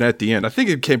happen at the end, I think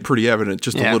it became pretty evident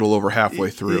just a little over halfway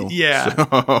through. Yeah.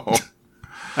 So,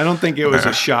 I don't think it was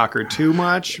a shocker too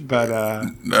much, but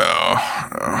no.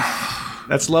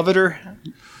 that's love it or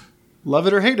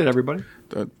hate it, everybody.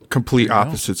 The complete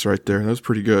opposites right there. That was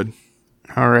pretty good.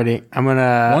 Alrighty, I'm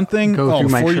gonna One thing, go through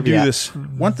my before you do trivia. this,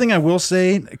 one thing I will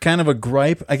say, kind of a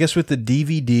gripe, I guess, with the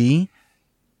DVD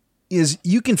is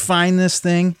you can find this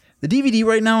thing. The DVD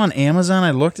right now on Amazon,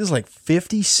 I looked, is like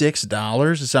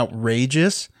 $56. It's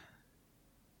outrageous.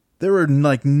 There are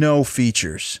like no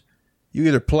features. You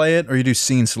either play it or you do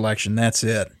scene selection. That's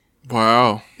it.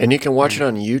 Wow. And you can watch it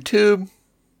on YouTube?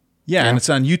 Yeah, and it's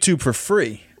on YouTube for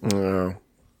free.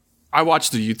 I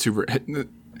watched the YouTuber.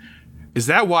 Is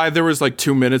that why there was like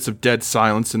 2 minutes of dead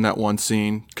silence in that one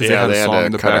scene? Because Yeah, they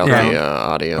had to cut out the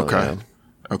audio. Okay. Yeah.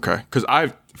 Okay. Because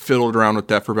I've fiddled around with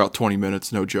that for about 20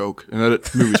 minutes, no joke. And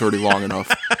that movie's already long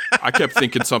enough. I kept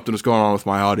thinking something was going on with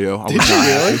my audio. I was not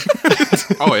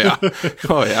happy. Oh, yeah.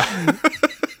 Oh, yeah.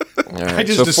 All right. I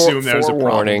just So assumed there was a problem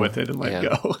forewarning, with it and let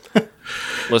yeah. go.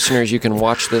 Listeners, you can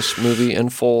watch this movie in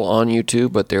full on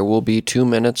YouTube, but there will be 2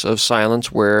 minutes of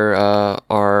silence where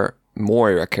our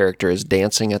Moira character is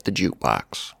dancing at the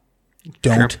jukebox.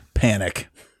 Don't panic.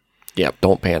 Yep,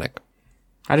 don't panic.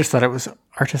 I just thought it was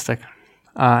artistic,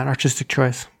 an artistic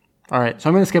choice. All right, so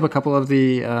I'm going to skip a couple of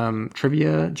the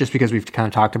trivia just because we've kind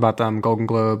of talked about them, Golden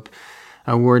Globe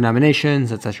Award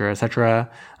nominations, et cetera,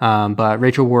 but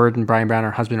Rachel Ward and Brian Brown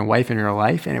are husband and wife in real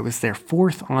life, and it was their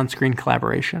fourth on-screen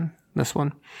collaboration, this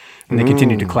one. And they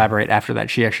continued to collaborate after that.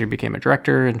 She actually became a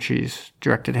director, and she's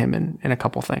directed him in a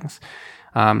couple things.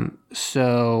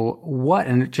 So what,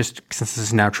 and just since this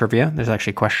is now trivia, there's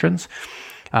actually questions.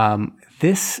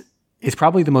 This is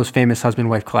probably the most famous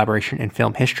husband-wife collaboration in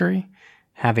film history,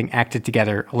 having acted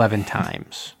together 11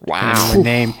 times. Wow.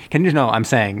 I'm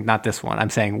saying not this one. I'm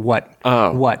saying what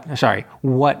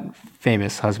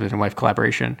famous husband and wife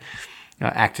collaboration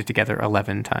acted together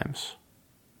 11 times?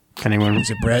 Can anyone Is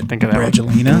it Brad, think of that one?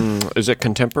 Brangelina? Is it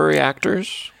contemporary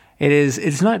actors?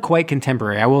 It's not quite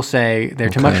contemporary. I will say their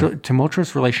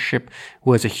tumultuous relationship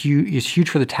is huge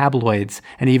for the tabloids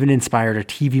and even inspired a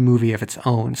TV movie of its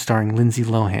own starring Lindsay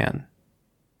Lohan.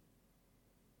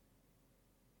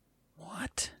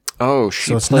 What? Oh,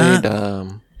 she So it's played.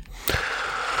 not-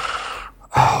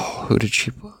 Who did she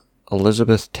play?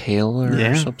 Elizabeth Taylor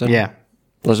or something? Yeah.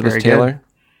 Elizabeth Very Taylor? good.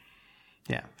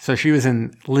 Yeah. So she was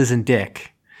in Liz and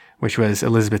Dick, which was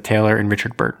Elizabeth Taylor and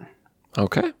Richard Burton.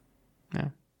 Okay. Yeah.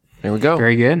 There we go.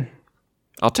 Very good.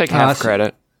 I'll take half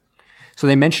credit. So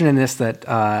they mentioned in this that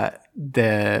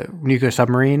the nuclear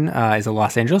submarine is a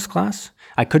Los Angeles class.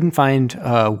 I couldn't find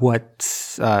what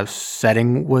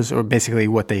setting was, or basically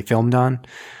what they filmed on,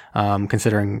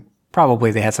 considering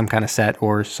probably they had some kind of set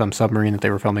or some submarine that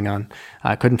they were filming on.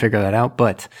 I couldn't figure that out,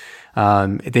 but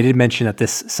they did mention that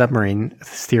this submarine,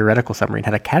 this theoretical submarine,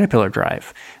 had a Caterpillar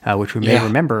drive, which we may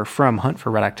remember from Hunt for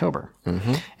Red October.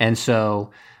 Mm-hmm. And so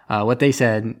what they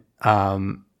said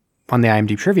on the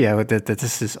IMDb trivia that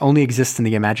this only exists in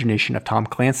the imagination of Tom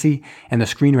Clancy and the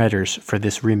screenwriters for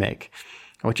this remake,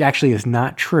 which actually is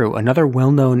not true. Another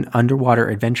well-known underwater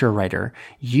adventure writer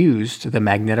used the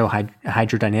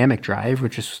magnetohydrodynamic drive,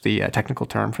 which is the technical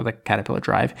term for the Caterpillar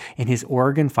drive, in his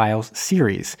Oregon Files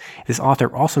series. This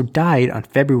author also died in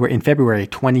February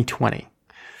 2020.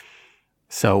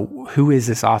 So who is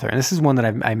this author? And this is one that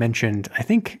I mentioned, I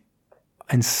think,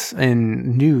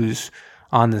 in news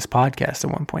on this podcast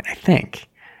at one point. I think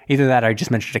either that or I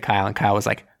just mentioned it to Kyle, and Kyle was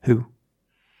like, "Who?"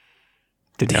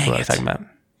 Didn't know who I was talking about.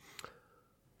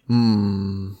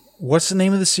 What's the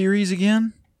name of the series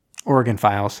again? Oregon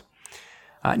Files.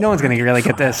 No one's going to really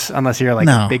get this unless you're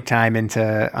big time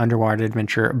into underwater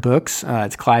adventure books.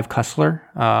 It's Clive Cussler,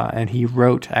 and he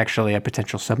wrote actually a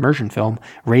potential submersion film,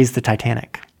 Raise the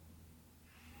Titanic.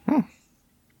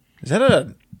 Is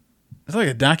that like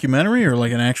a documentary or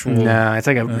like an actual? No, it's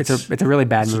like it's a really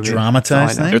bad movie. A dramatized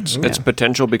That's all I thing? know. It's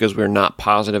potential because we're not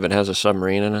positive it has a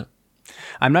submarine in it.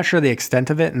 I'm not sure the extent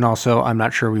of it, and also I'm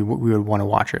not sure we would want to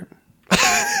watch it.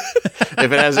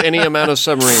 If it has any amount of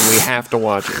submarine, we have to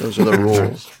watch it. Those are the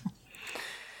rules.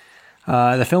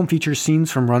 The film features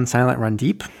scenes from Run Silent, Run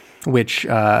Deep, which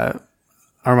Armand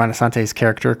Asante's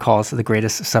character calls the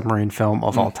greatest submarine film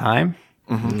of all time.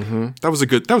 Mm-hmm. That was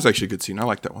actually a good scene. I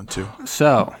like that one too.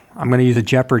 So I'm going to use a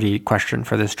Jeopardy question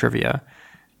for this trivia.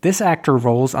 This actor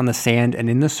rolls on the sand and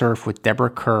in the surf with Deborah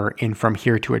Kerr in From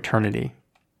Here to Eternity.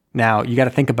 Now, you got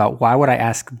to think about, why would I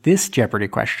ask this Jeopardy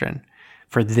question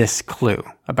for this clue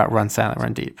about Run Silent,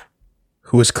 Run Deep?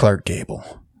 Who is Clark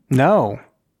Gable? No.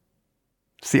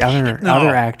 It's the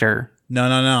other actor.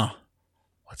 No.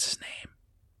 What's his name?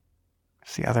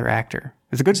 It's the other actor.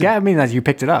 It's a good guy. I mean, you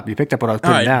picked it up. You picked up what I was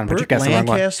putting down, but you guessed the wrong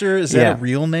one. Lancaster? Is that a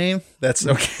real name? That's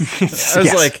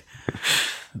okay.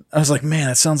 I was like, man,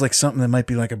 that sounds like something that might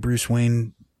be like a Bruce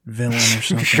Wayne villain or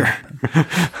something. Sure.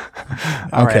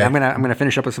 All right, I'm gonna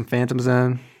finish up with some Phantom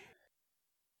Zone.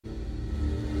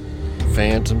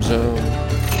 Phantom Zone.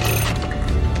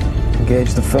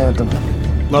 Engage the Phantom.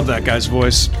 Love that guy's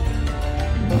voice.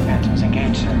 Phantom's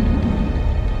engaged, sir.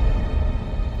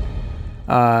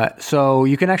 So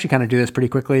you can actually kind of do this pretty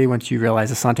quickly once you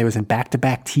realize Asante was in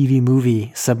back-to-back TV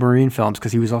movie submarine films,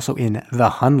 because he was also in The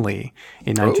Hunley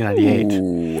in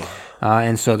 1998.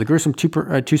 And so the gruesome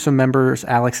twosome members,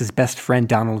 Alex's best friend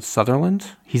Donald Sutherland,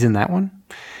 he's in that one.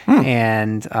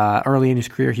 And early in his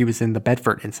career, he was in the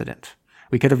Bedford Incident.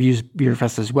 We could have used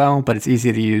Beerfest as well, but it's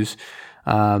easy to use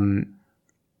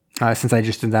since I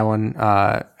just did that one.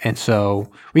 And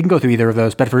so we can go through either of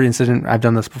those. Bedford Incident, I've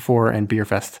done this before, and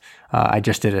Beerfest, I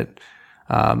just did it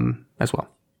as well.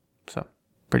 So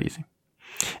pretty easy.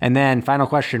 And then final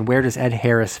question, where does Ed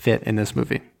Harris fit in this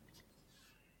movie?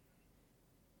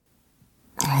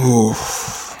 I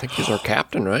think he's our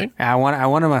captain, right? I want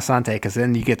him Asante, because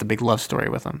then you get the big love story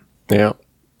with him. Yeah.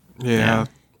 Yeah.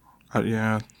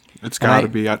 It's got to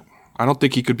be. I don't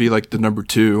think he could be like the number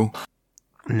 2.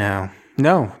 No,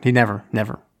 he never.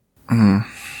 I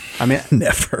mean,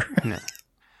 Never. No.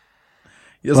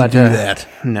 He doesn't do that.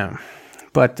 No.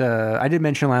 But I did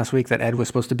mention last week that Ed was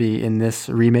supposed to be in this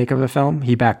remake of the film.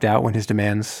 He backed out when his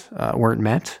demands weren't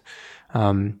met.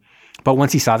 But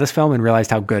once he saw this film and realized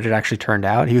how good it actually turned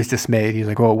out, he was dismayed. He was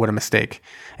like, oh, what a mistake.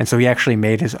 And so he actually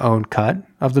made his own cut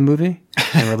of the movie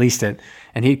and released it.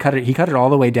 And he cut it all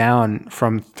the way down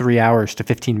from 3 hours to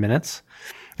 15 minutes.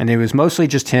 And it was mostly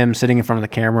just him sitting in front of the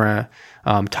camera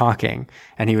talking.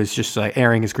 And he was just like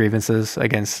airing his grievances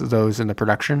against those in the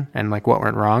production and like what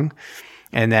went wrong.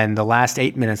 And then the last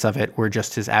 8 minutes of it were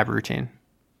just his ab routine.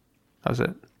 That was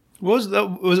it.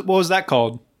 What was that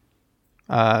called?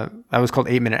 That was called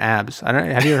 8 Minute Abs.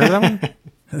 Have you ever heard of that one?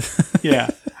 Yeah.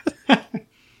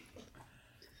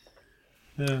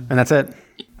 And that's it.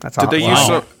 That's all.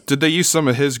 Did they use some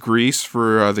of his grease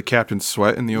for the captain's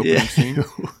sweat in the opening scene?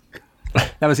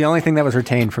 That was the only thing that was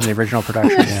retained from the original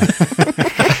production.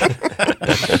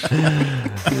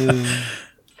 Yeah.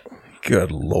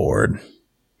 Good Lord.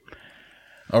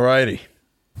 Alrighty.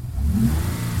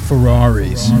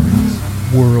 Ferraris.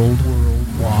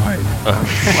 Worldwide.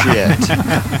 Shit.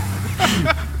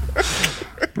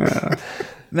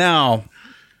 Now,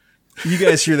 you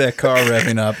guys hear that car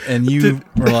revving up, and you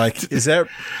were like, is that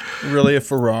really a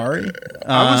Ferrari?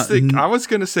 I was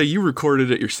going to say you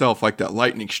recorded it yourself, like that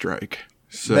lightning strike.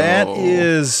 So That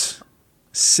is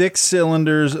 6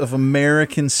 cylinders of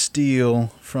American steel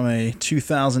from a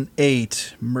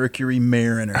 2008 Mercury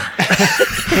Mariner.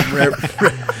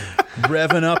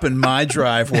 Revving up in my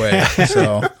driveway.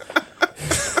 So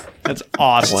That's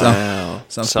awesome. Wow.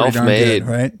 sounds pretty darn Self-made. good,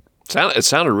 right? It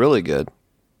sounded really good.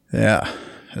 Yeah.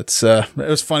 It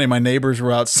was funny. My neighbors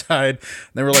were outside.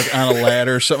 They were like on a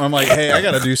ladder or something. I'm like, hey, I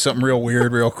got to do something real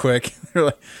weird real quick. They're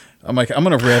like, I'm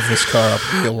going to rev this car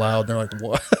up real loud. They're like,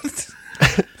 what?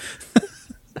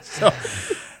 So,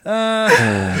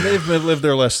 they've lived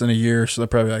there less than a year, so they're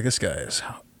probably like, this guy is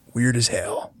weird as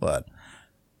hell, but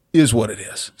is what it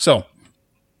is. So,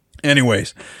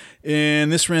 anyways, in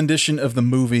this rendition of the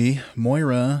movie,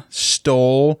 Moira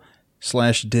stole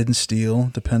 / didn't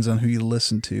steal, depends on who you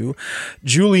listen to,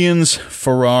 Julian's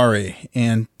Ferrari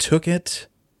and took it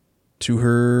to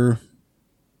her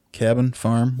cabin,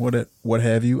 farm, what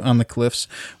have you, on the cliffs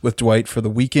with Dwight for the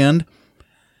weekend.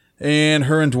 And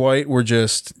her and Dwight were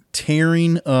just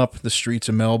tearing up the streets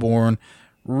of Melbourne,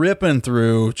 ripping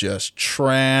through just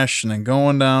trash and then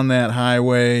going down that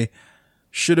highway.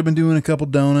 Should have been doing a couple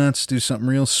donuts, do something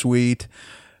real sweet.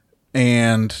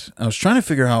 And I was trying to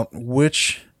figure out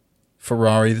which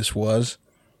Ferrari this was.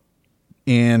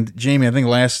 And Jamie, I think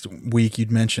last week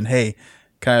you'd mentioned, hey,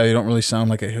 Kyle, you don't really sound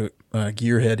like a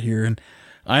gearhead here. And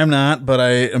I am not, but I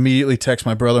immediately text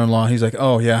my brother-in-law. He's like,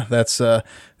 oh, yeah, that's a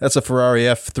Ferrari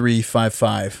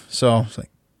F355. So I was like,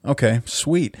 okay,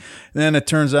 sweet. And then it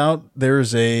turns out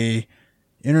there's a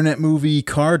Internet Movie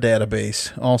car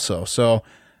database also. So I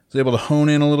was able to hone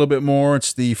in a little bit more.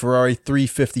 It's the Ferrari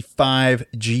 355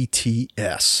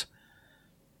 GTS.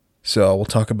 So we'll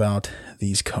talk about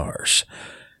these cars.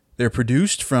 They're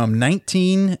produced from now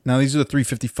these are the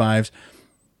 355s.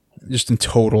 Just in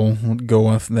total, we'll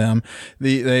go with them.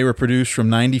 They were produced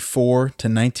from 94 to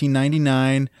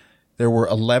 1999. There were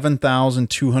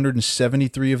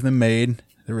 11,273 of them made.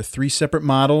 There were 3 separate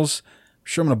models,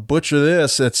 sure I'm going to butcher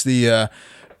this. That's the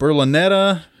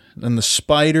Berlinetta, and the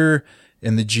Spider,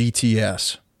 and the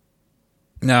GTS.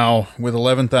 Now, with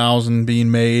 11,000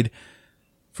 being made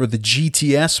for the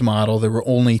GTS model, there were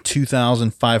only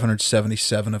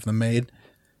 2,577 of them made.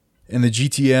 And the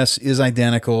GTS is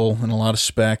identical in a lot of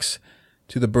specs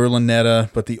to the Berlinetta,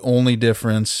 but the only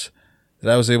difference that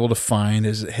I was able to find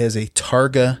is it has a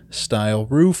Targa-style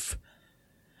roof.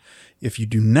 If you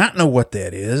do not know what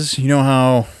that is, you know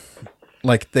how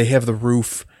like they have the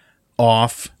roof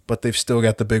off, but they've still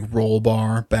got the big roll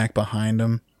bar back behind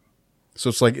them. So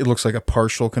it's like it looks like a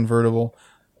partial convertible.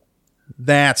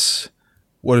 That's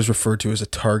what is referred to as a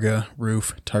Targa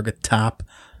roof, Targa top,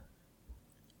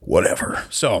 whatever.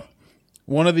 So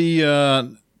one of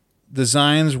the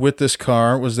designs with this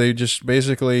car was they just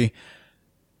basically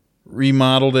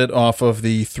remodeled it off of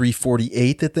the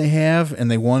 348 that they have, and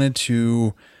they wanted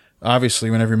to, obviously,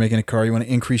 whenever you're making a car, you want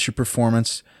to increase your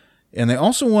performance, and they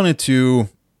also wanted to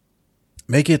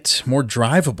make it more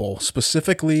drivable,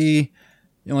 specifically,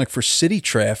 like for city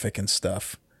traffic and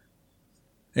stuff.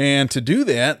 And to do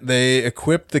that, they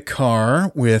equipped the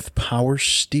car with power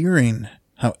steering.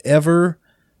 However,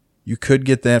 you could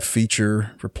get that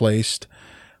feature replaced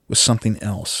with something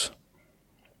else.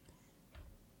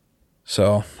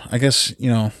 So I guess,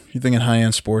 you're thinking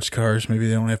high-end sports cars, maybe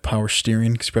they don't have power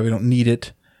steering because you probably don't need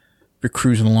it. You're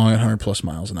cruising along at 100 plus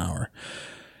miles an hour.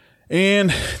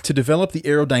 And to develop the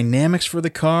aerodynamics for the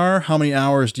car, how many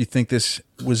hours do you think this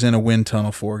was in a wind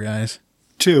tunnel for, guys?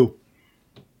 2.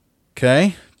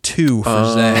 Okay. 2 for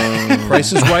Zach.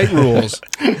 Price is Right rules.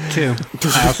 2.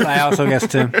 I also guess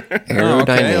 2. Aerodynamics.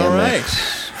 Okay, all right.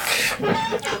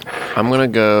 I'm going to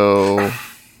go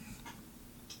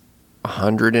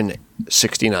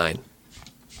 169.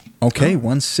 Okay,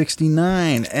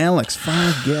 169. Alex,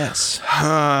 final guess.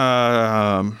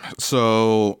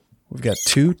 So We've got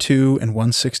 2, 2, and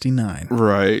 169.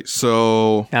 right.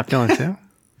 So Not feeling 2.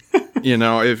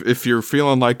 if you're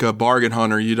feeling like a bargain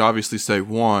hunter, you'd obviously say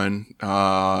 1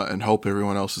 and hope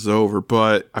everyone else is over.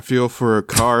 But I feel for a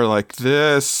car like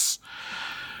this,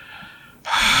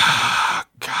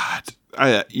 God,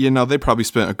 they probably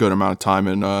spent a good amount of time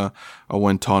in a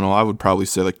wind tunnel. I would probably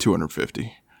say like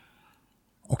 250.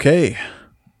 Okay.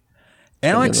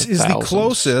 Alex is the thousands.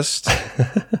 closest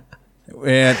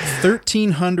at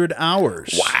 1,300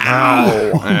 hours.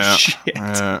 Wow. Shit.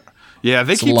 Yeah,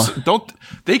 they lot.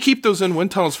 they keep those in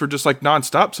wind tunnels for just like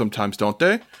nonstop sometimes, don't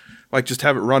they? Like just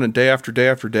have it running day after day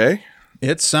after day.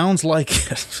 It sounds like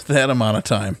that amount of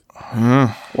time.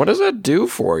 What does that do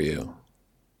for you?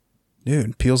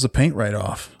 Dude, peels the paint right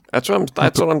off. That's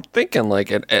what I'm thinking.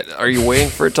 Like, are you waiting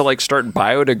for it to like start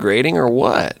biodegrading or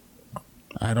what?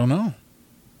 I don't know.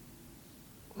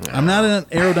 I'm not an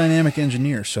aerodynamic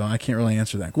engineer, so I can't really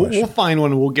answer that question. We'll find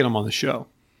one and we'll get them on the show.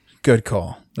 Good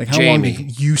call. Like, how Jamie, long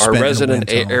did you our spend resident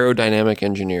in a wind tunnel? aerodynamic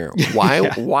engineer,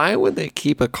 why would they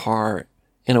keep a car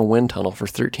in a wind tunnel for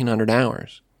 1,300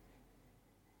 hours?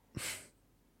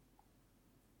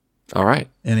 All right.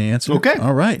 Any answer? Okay.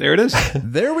 All right. There it is.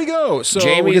 There we go. So we'll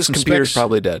get Jamie's some computer's specs.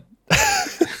 probably dead.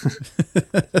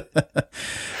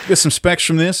 Get some specs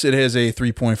from this. It has a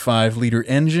 3.5 liter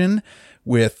engine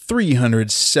with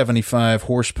 375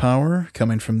 horsepower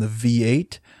coming from the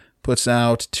V8. Puts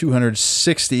out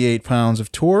 268 pounds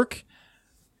of torque.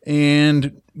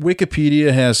 And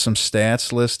Wikipedia has some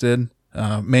stats listed.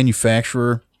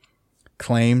 Manufacturer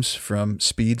claims from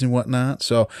speeds and whatnot.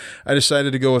 So I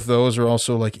decided to go with those, or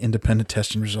also like independent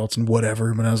testing results and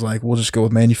whatever. But I was like, we'll just go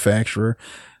with manufacturer.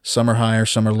 Some are higher,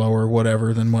 some are lower,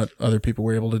 whatever, than what other people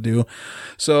were able to do.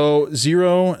 So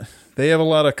 0, they have a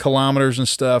lot of kilometers and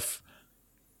stuff.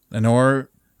 I know our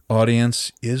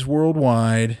audience is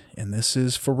worldwide, and this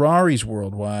is Ferrari's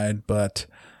worldwide, but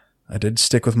I did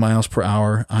stick with miles per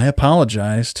hour. I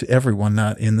apologize to everyone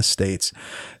not in the States.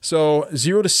 So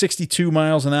 0 to 62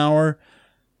 miles an hour,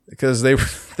 because they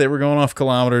were going off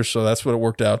kilometers, so that's what it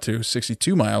worked out to.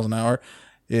 62 miles an hour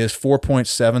is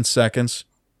 4.7 seconds.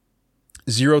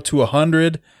 0 to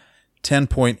 100,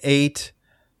 10.8.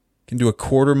 Can do a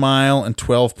quarter mile in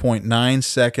 12.9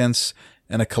 seconds,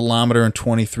 and a kilometer in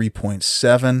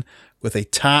 23.7, with a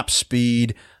top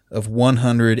speed of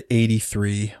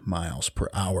 183 miles per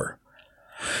hour.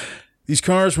 These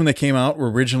cars, when they came out,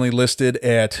 were originally listed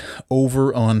at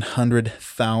over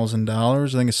 $100,000.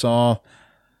 I think I saw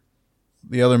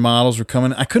the other models were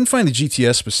coming. I couldn't find the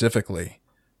GTS specifically.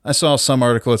 I saw some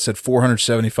article that said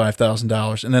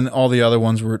 $475,000, and then all the other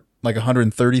ones were like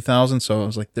 $130,000. So I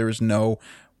was like, there is no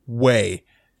way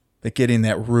that getting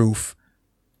that roof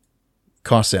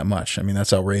costs that much. I mean,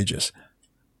 that's outrageous.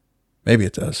 Maybe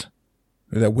it does.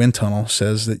 that wind tunnel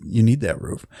says that you need that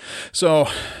roof. So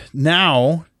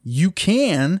now you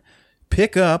can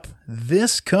pick up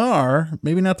this car,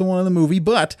 maybe not the one in the movie,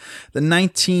 but the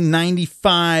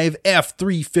 1995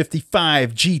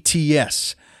 F355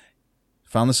 GTS.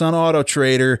 Found this on Auto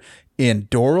Trader in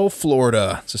Doral,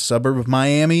 Florida. It's a suburb of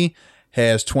Miami.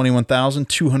 Has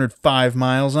 21,205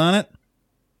 miles on it.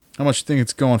 How much do you think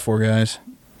it's going for, guys?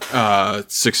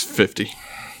 $650.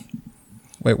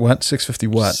 Wait, what? 650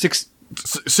 what?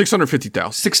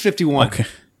 650,000. 651. Okay.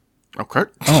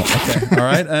 Oh, okay. All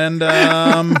right. And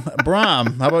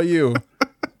Brom, how about you?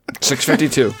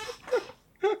 652.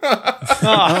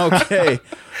 Okay.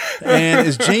 And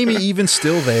is Jamie even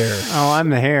still there? Oh, I'm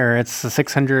there. It's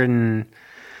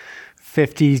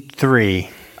 653.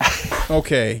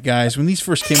 Okay, guys. When these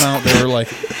first came out, they were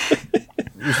like, we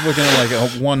was looking at like a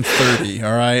 130.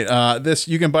 All right. This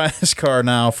you can buy this car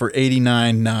now for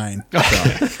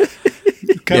 $89,900. So,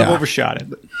 Kind of overshot it.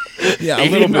 yeah, a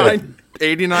little bit.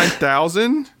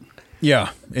 89,000? Yeah,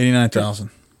 89,000.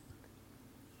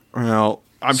 Well,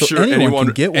 I'm So sure anyone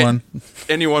can get one.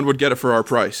 Anyone would get it for our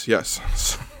price. Yes.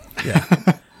 Yeah.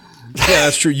 Yeah,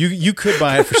 that's true. You could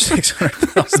buy it for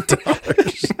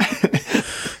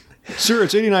 $600,000. Sir,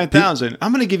 it's 89,000.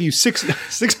 I'm going to give you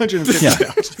 650,000.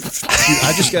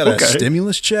 I just got a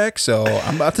stimulus check, so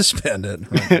I'm about to spend it.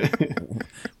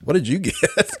 What did you get?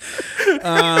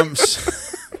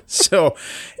 So,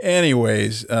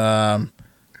 anyways, one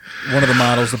of the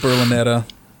models, the Berlinetta,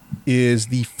 is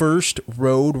the first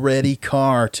road-ready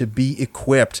car to be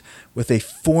equipped with a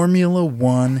Formula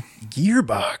One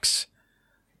gearbox.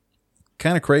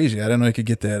 Kind of crazy. I didn't know you could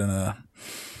get that in a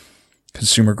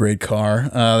consumer-grade car.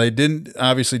 They didn't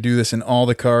obviously do this in all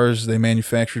the cars they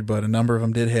manufactured, but a number of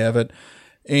them did have it.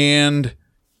 And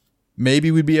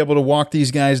maybe we'd be able to walk these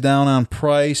guys down on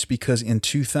price because in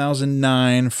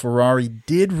 2009, Ferrari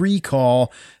did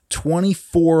recall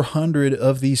 2,400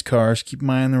 of these cars. Keep in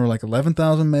mind, there were like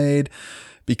 11,000 made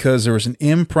because there was an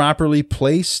improperly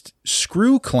placed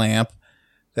screw clamp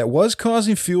that was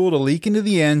causing fuel to leak into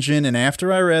the engine. And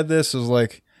after I read this, I was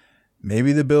like,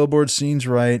 maybe the billboard scene's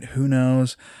right. Who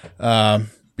knows?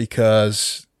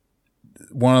 Because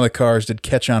one of the cars did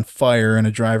catch on fire and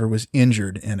a driver was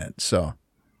injured in it. So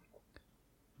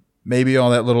maybe all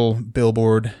that little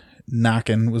billboard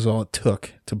knocking was all it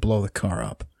took to blow the car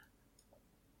up.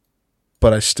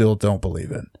 But I still don't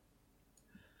believe it.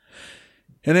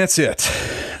 And that's it.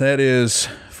 That is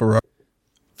Ferrari.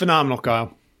 Phenomenal,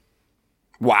 Kyle.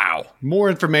 Wow.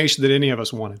 More information than any of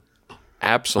us wanted.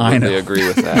 Absolutely agree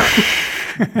with that.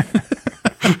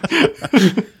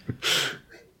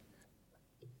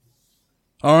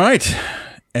 All right.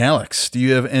 Alex, do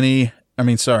you have any,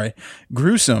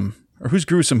 Gruesome, or who's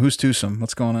Gruesome, who's Twosome?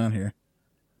 What's going on here?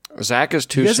 Zach is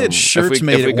too. You guys had shirts if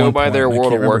made we at go one by point. their I World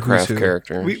can't of remember Warcraft who's who.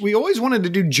 character, We always wanted to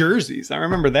do jerseys. I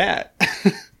remember that.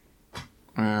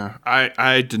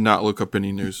 I did not look up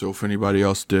any news, so if anybody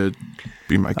else did,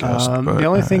 be my guest. But, the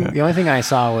only thing I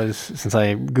saw was, since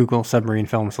I Google submarine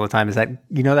films all the time, is that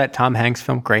that Tom Hanks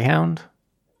film Greyhound?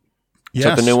 is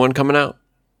that the new one coming out?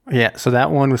 Yeah, so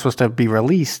that one was supposed to be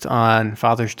released on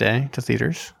Father's Day to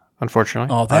theaters.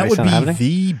 Unfortunately, Oh, that would Obviously not be happening.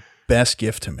 the best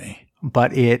gift to me.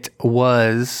 But it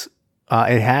was.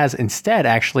 It has instead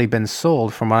actually been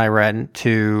sold, from what I read,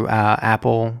 to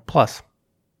Apple Plus.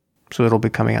 So it'll be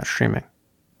coming out streaming.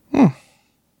 Oh,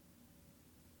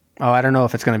 I don't know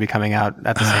if it's going to be coming out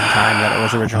at the same time that it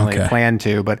was originally planned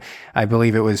to, but I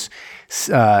believe it was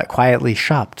quietly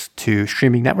shopped to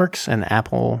streaming networks, and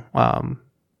Apple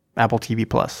TV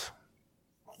Plus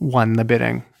won the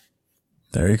bidding.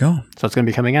 There you go. So it's going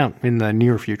to be coming out in the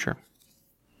near future.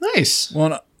 Nice.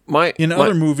 Well,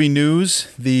 other movie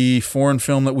news, the foreign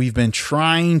film that we've been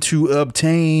trying to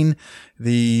obtain,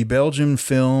 the Belgian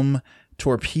film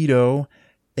Torpedo,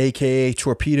 a.k.a.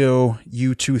 Torpedo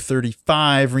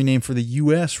U-235, renamed for the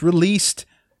U.S., released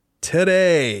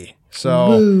today.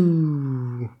 So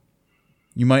you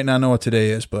might not know what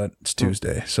today is, but it's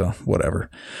Tuesday, so whatever.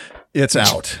 It's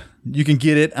out. You can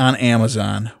get it on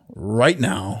Amazon right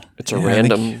now. It's a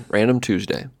random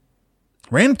Tuesday.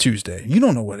 Random Tuesday. You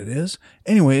don't know what it is.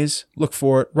 Anyways, look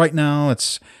for it. Right now,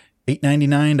 it's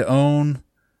 $8.99 to own,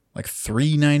 like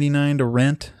 $3.99 to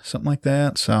rent, something like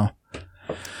that. So,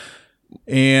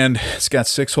 and it's got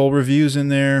 6 whole reviews in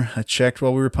there. I checked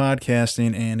while we were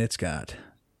podcasting, and it's got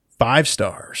 5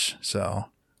 stars. So,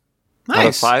 Nice. Out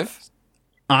of 5?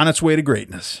 on its way to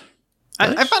greatness.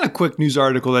 I found a quick news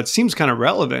article that seems kind of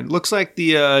relevant. Looks like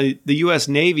the U.S.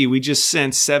 Navy, we just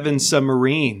sent 7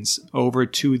 submarines over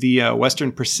to the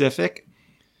Western Pacific,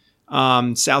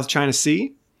 South China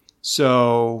Sea.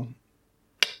 So,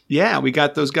 yeah, we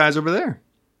got those guys over there.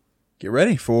 get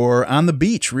ready for On the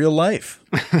Beach, real life.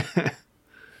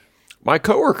 My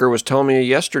coworker was telling me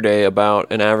yesterday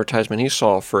about an advertisement he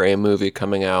saw for a movie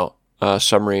coming out, a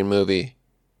submarine movie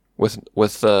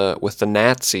with the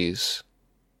Nazis.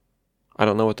 I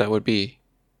don't know what that would be.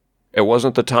 It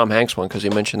wasn't the Tom Hanks one because he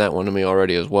mentioned that one to me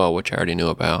already as well, which I already knew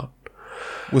about.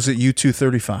 Was it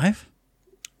U-235?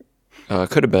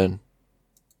 Could have been.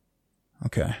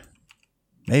 Okay.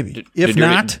 Maybe.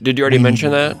 Did you already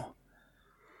mention that?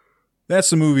 That's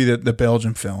the movie, the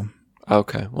Belgian film.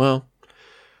 Okay. Well,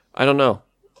 I don't know.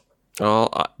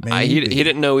 He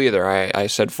didn't know either. I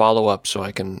said follow up so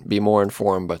I can be more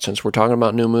informed. But since we're talking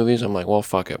about new movies, I'm like, well,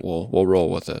 fuck it. We'll roll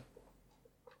with it.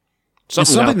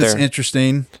 Something out there. That's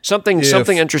interesting. Something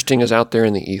interesting is out there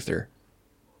in the ether.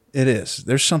 It is.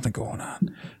 There's something going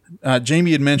on.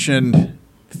 Jamie had mentioned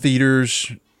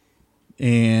theaters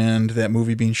and that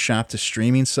movie being shopped to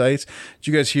streaming sites.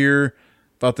 Did you guys hear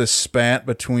about this spat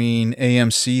between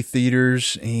AMC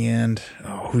theaters and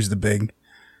who is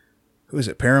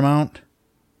it, Paramount?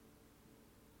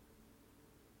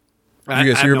 Did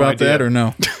you guys hear about that or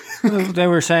no? They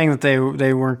were saying that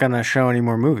they weren't going to show any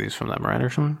more movies from them, right, or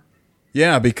something?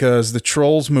 Yeah, because the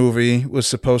Trolls movie was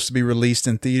supposed to be released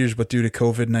in theaters, but due to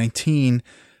COVID-19,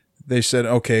 they said,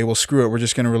 okay, well, screw it. We're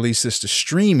just going to release this to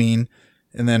streaming.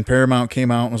 And then Paramount came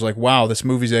out and was like, wow, this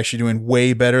movie's actually doing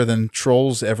way better than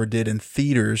Trolls ever did in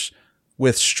theaters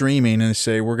with streaming. And they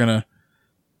say, we're going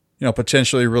to,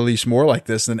 potentially release more like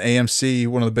this. Than AMC,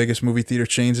 one of the biggest movie theater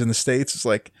chains in the States. It's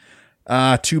like,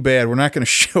 too bad. We're not going to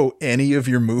show any of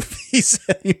your movies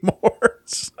anymore.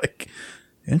 It's like,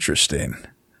 interesting.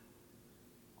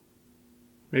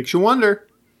 Makes you wonder.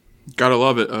 Gotta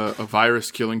love it. A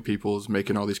virus killing people is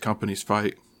making all these companies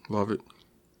fight. Love it.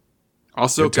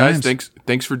 Also, Good guys, times.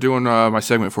 thanks for doing my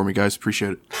segment for me, guys.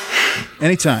 Appreciate it.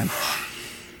 Anytime.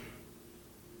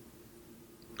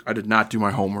 I did not do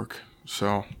my homework,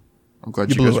 so I'm glad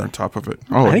You you guys blew are it. on top of it.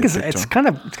 I think big it's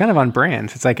time. kind of on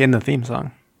brand. It's like in the theme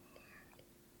song.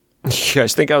 You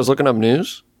guys think I was looking up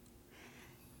news?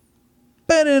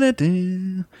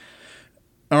 Ba-da-da-da.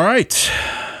 All right.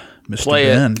 Mr. Play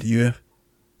it. Ben, do you have...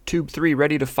 Tube 3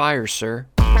 ready to fire, sir.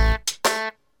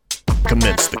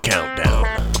 Commence the countdown.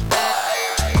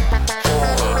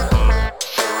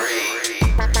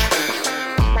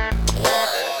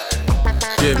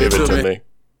 Give Give it to me.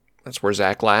 That's where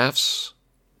Zach laughs.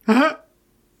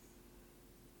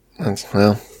 That's,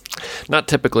 well, not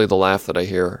typically the laugh that I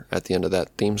hear at the end of that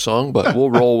theme song, but we'll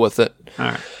roll with it. All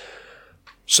right.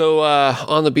 So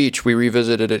On the Beach, we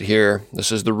revisited it here.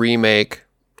 This is the remake,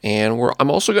 and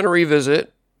I'm also going to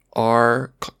revisit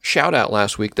our shout out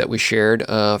last week that we shared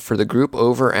for the group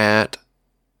over at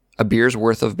A Beer's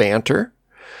Worth of Banter.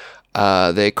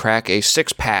 They crack a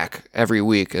 6-pack every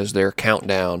week as their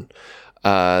countdown.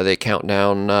 They count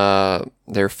down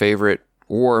their favorite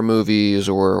war movies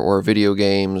or video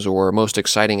games or most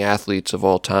exciting athletes of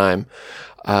all time.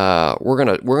 We're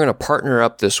gonna partner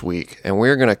up this week, and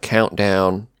we're gonna count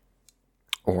down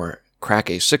or crack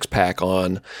a 6-pack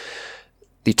on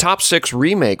the top 6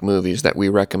 remake movies that we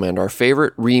recommend, our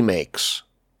favorite remakes.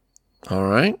 All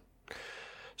right.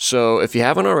 So if you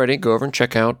haven't already, go over and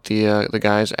check out the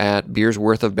guys at Beer's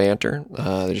Worth of Banter.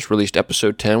 They just released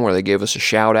episode 10 where they gave us a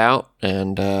shout out,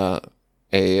 and a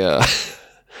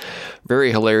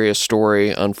very hilarious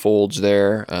story unfolds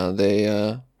there.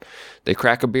 They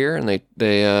crack a beer and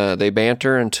they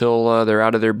banter until they're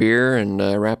out of their beer and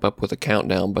wrap up with a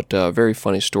countdown. But very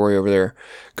funny story over there.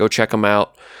 Go check them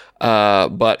out.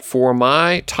 But for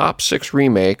my top 6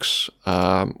 remakes,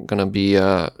 I'm gonna be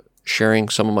sharing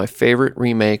some of my favorite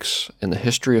remakes in the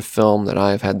history of film that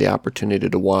I've had the opportunity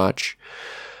to watch.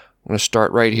 I'm going to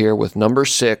start right here with number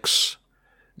 6.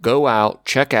 Go out,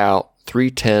 check out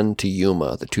 3:10 to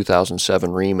Yuma, the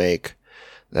 2007 remake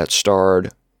that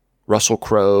starred Russell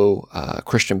Crowe.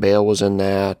 Christian Bale was in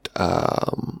that.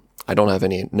 I don't have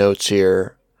any notes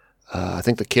here. I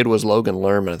think the kid was Logan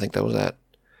Lerman. I think that was that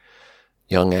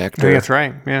young actor. I think that's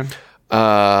right, yeah.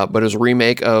 But it was a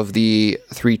remake of the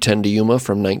 3:10 to Yuma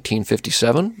from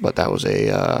 1957. But that was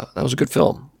a good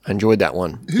film. I enjoyed that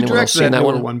one. Who Anyone else directed seen that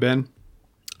one, Ben?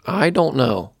 I don't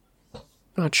know.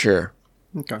 Not sure.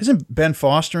 Okay. Isn't Ben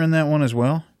Foster in that one as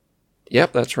well?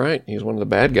 Yep, that's right. He's one of the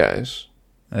bad guys.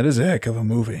 That is a heck of a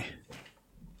movie.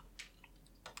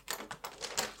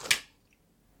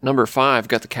 Number 5,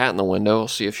 got the cat in the window. I'll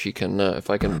see if she can, if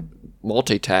I can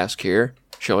multitask here.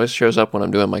 She always shows up when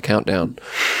I'm doing my countdown.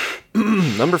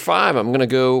 Number 5, I'm going to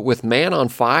go with Man on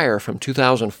Fire from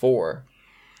 2004.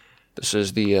 This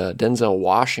is the Denzel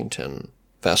Washington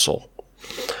vessel.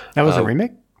 That was a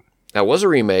remake? That was a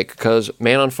remake because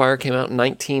Man on Fire came out in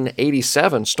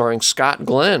 1987, starring Scott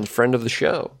Glenn, friend of the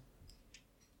show.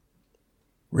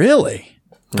 Really?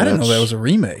 I didn't know that was a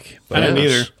remake. I didn't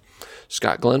either.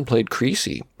 Scott Glenn played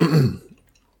Creasy.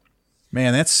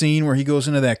 Man, that scene where he goes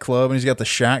into that club and he's got the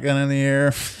shotgun in the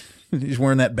air. He's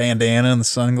wearing that bandana and the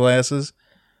sunglasses.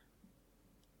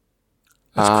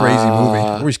 That's a crazy movie.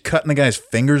 Where he's cutting the guy's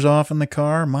fingers off in the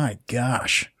car. My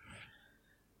gosh.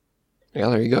 Yeah,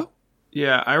 there you go.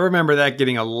 Yeah, I remember that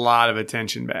getting a lot of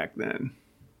attention back then.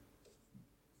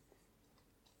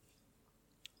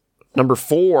 Number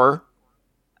 4,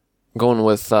 going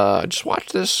with, just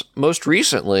watched this most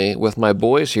recently with my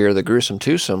boys here, the Gruesome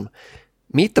Twosome,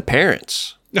 Meet the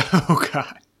Parents. Oh,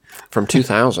 God. From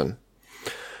 2000.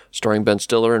 Starring Ben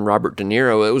Stiller and Robert De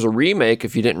Niro. It was a remake,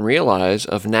 if you didn't realize,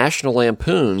 of National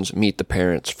Lampoon's Meet the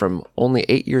Parents from only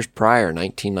 8 years prior,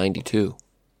 1992.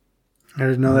 I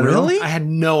didn't know that at all. I had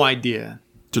no idea.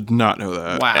 Did not know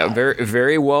that. Wow. A very,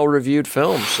 very well-reviewed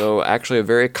film. So actually a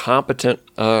very competent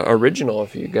original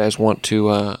if you guys want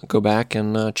to go back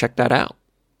and check that out.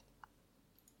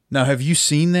 Now, have you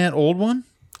seen that old one?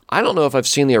 I don't know if I've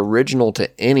seen the original to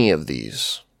any of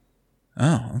these,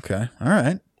 Oh, okay. All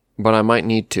right. but I might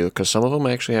need to because some of them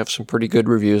actually have some pretty good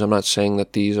reviews. I'm not saying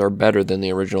that these are better than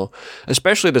the original,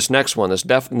 especially this next one.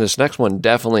 This next one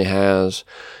definitely has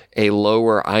a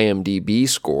lower IMDb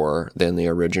score than the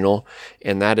original,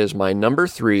 and that is my number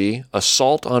 3,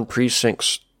 Assault on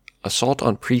Precinct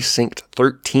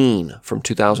 13 from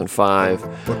 2005.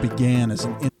 What began as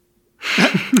an...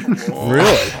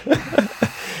 Really?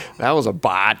 That was a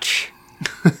botch.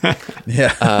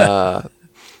 Yeah.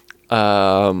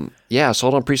 Yeah,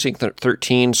 Assault on Precinct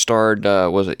 13 starred,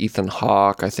 was it Ethan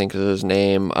Hawke, I think is his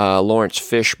name, Lawrence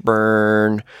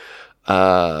Fishburne,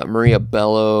 Maria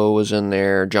Bello was in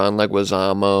there, John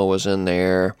Leguizamo was in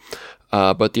there,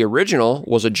 but the original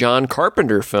was a John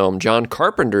Carpenter film, John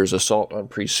Carpenter's Assault on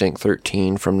Precinct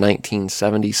 13 from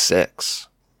 1976.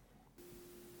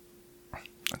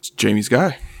 That's Jamie's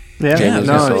guy. Yeah, Jamie's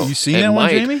no, gonna So say, you seen it that one,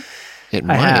 might- Jamie? It I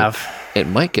might. have, It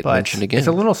might get but mentioned again. it's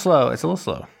a little slow. That's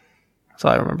all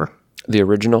I remember. The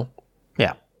original.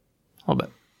 Yeah, a little bit.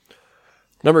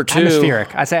 Number 2.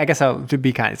 Atmospheric. I guess to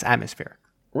be kind, it's atmospheric.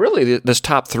 Really, this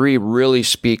top 3 really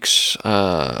speaks,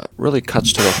 really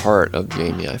cuts to the heart of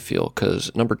Jamie, I feel,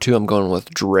 because number 2, I'm going with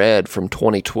Dredd from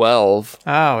 2012,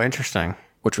 Oh, interesting.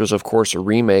 which was, of course, a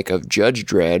remake of Judge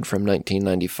Dredd from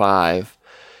 1995.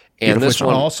 And Which this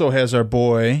one, also has our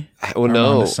boy, oh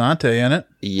no, Sante in it.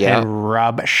 yeah, And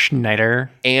Rob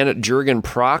Schneider. and Jürgen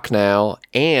Prochnow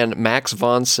and Max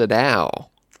von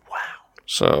Sydow. Wow.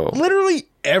 So Literally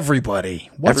everybody.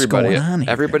 What's going on here?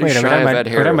 everybody's Wait, are we shy talking of about,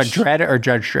 Ed we're talking about Harris. Dredd or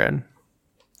Judge Dredd?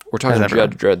 We're talking How's that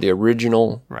Judge Dredd, the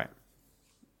original Right.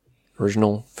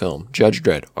 film. Judge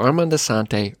Dredd. Armand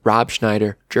Asante, Rob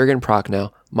Schneider, Jürgen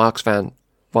Prochnow, Max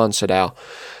von Sydow.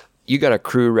 You got a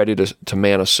crew ready to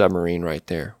man a submarine right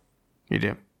there. You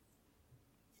do.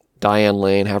 Diane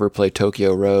Lane, have her play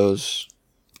Tokyo Rose.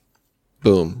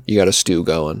 Boom, you got a stew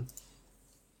going.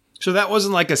 So that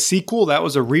wasn't like a sequel. That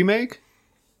was a remake.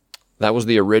 That was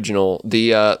the original.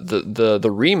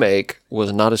 The remake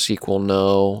was not a sequel.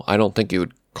 No, I don't think you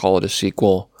would call it a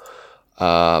sequel.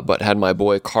 But had my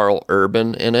boy Carl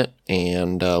Urban in it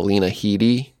and Lena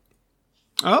Headey.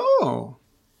 Oh,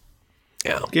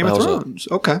 Yeah, Game of that was Thrones.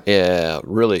 Okay. Yeah,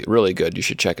 really, really good. You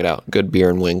should check it out. Good beer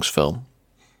and wings film.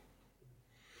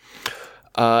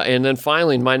 And then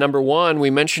finally, my number 1, we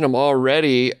mentioned him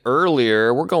already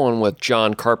earlier. We're going with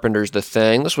John Carpenter's The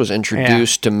Thing. This was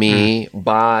introduced to me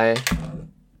by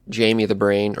Jamie the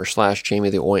Brain or / Jamie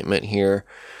the Ointment here.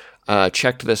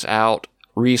 Checked this out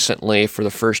recently for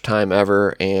the first time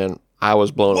ever, and I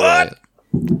was blown away.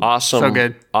 Awesome, So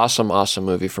good. awesome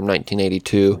movie from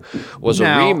 1982. Was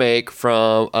Now- a remake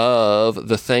of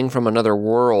The Thing from Another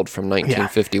World from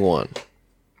 1951.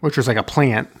 Which was like a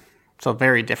plant. So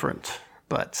very different.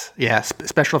 But yeah,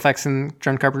 special effects in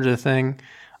John Carpenter's Thing,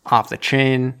 off the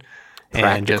chain. And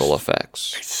Practical just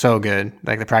effects. so good.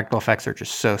 Like the practical effects are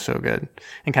just so good.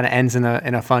 And kind of ends in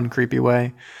a fun, creepy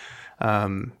way.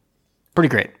 Pretty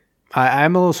great.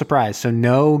 I'm a little surprised. So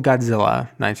no Godzilla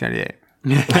 1998.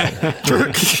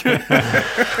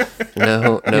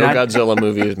 No not- Godzilla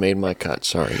movie has made my cut.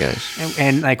 Sorry, guys.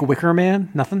 And like Wicker Man,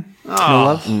 nothing? No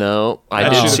love? No, I That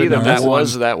did should've see been that. number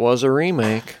That was a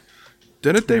remake.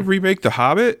 Didn't they remake The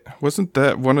Hobbit? Wasn't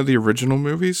that one of the original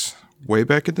movies way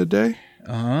back in the day?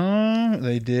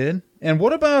 They did. And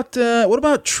what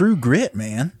about True Grit,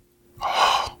 man?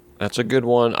 That's a good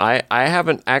one. I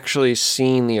haven't actually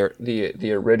seen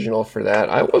the original for that.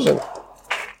 I wasn't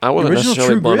Original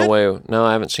necessarily True blown Grit? away. No,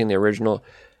 I haven't seen the original.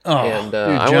 and Dude,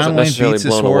 I John wasn't Wayne necessarily beats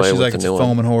his blown horse. away He's with like, the it's a new one.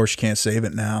 foaming horse. Can't save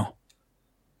it now.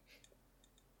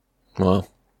 Well,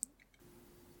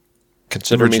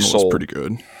 consider me Original was sold. pretty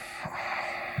good.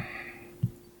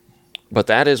 But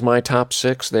that is my top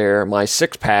 6 there. My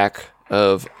 6-pack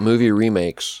of movie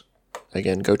remakes.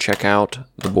 Again, go check out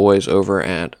the boys over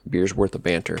at Beer's Worth of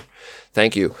Banter.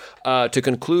 Thank you. To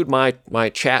conclude my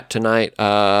chat tonight,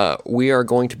 we are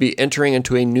going to be entering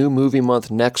into a new movie month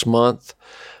next month,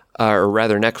 or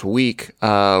rather next week.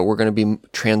 We're going to be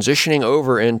transitioning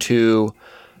over into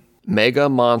Mega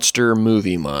Monster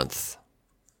Movie Month.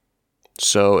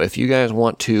 So if you guys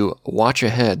want to watch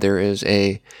ahead, there is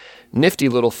a nifty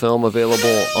little film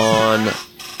available on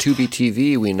Tubi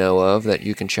TV we know of that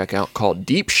you can check out called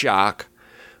Deep Shock,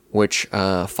 which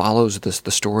follows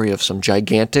the story of some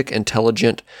gigantic,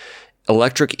 intelligent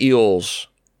electric eels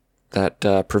that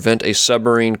prevent a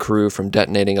submarine crew from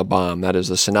detonating a bomb. That is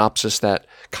the synopsis that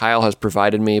Kyle has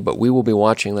provided me, but we will be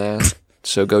watching that,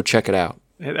 so go check it out.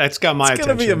 That's got my It's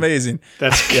attention. gonna be amazing.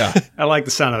 That's Yeah. I like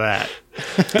the sound of that.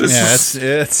 Yeah,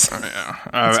 it's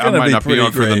I gonna might be not be pretty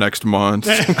on for the great. next month.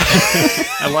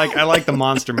 I like the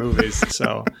monster movies,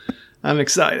 so I'm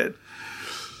excited.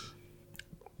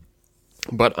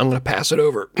 But I'm going to pass it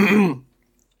over.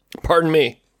 Pardon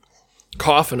me.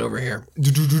 Coughing over here.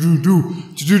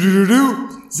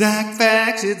 Zach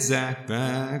Facts, it's Zach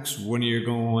Facts. When you're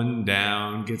going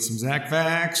down, get some Zach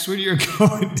Facts when you're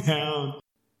going down.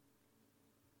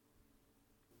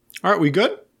 All right, we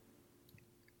good?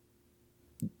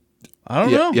 I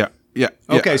don't know. Yeah.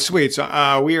 Okay, sweet.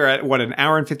 So we are at, an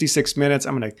hour and 56 minutes.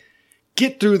 I'm going to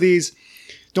get through these.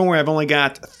 Don't worry, I've only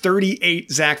got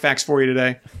 38 Zach Facts for you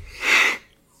today.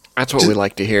 That's what we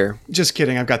like to hear. Just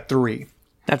kidding, I've got 3.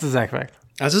 That's a Zach fact.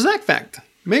 That's a Zach Fact.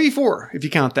 Maybe 4, if you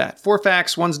count that. 4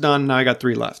 facts, 1's done, now I got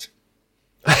 3 left.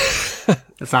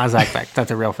 That's not a Zach fact. That's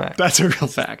a real fact. That's a real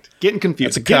fact. Getting confused.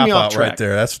 It's a Getting cop me off out track. right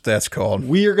there. That's what that's called.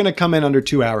 We are going to come in under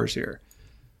 2 hours here.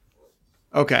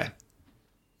 Okay.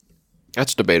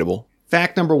 That's debatable.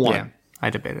 Fact number 1. Yeah,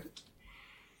 I debate it.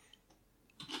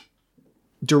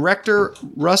 Director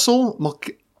Russell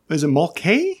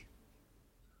Mulcahy?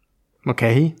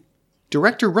 Mulcahy?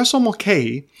 Director Russell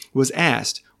Mulcahy was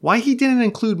asked why he didn't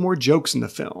include more jokes in the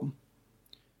film.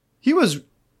 He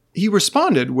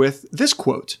responded with this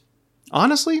quote,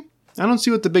 "Honestly, I don't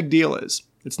see what the big deal is.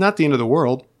 It's not the end of the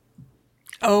world."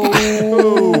 Okay,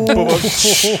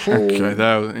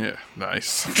 that was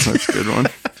nice. That's a good one.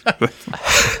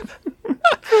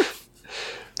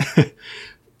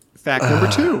 Fact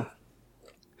number 2.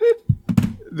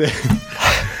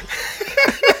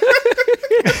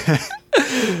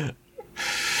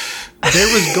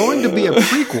 There was going to be a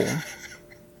prequel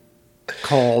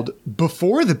called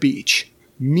Before the Beach,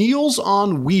 Meals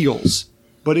on Wheels,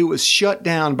 but it was shut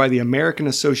down by the American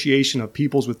Association of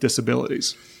Peoples with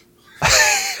Disabilities.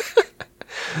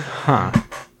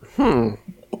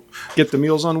 Get the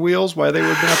Meals on Wheels, why they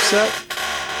would have been upset?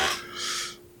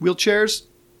 Wheelchairs?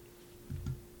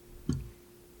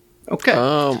 Okay.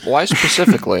 Why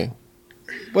specifically?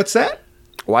 What's that?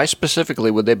 Why specifically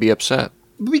would they be upset?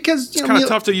 Because It's kind of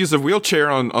tough to use a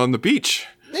wheelchair on the beach.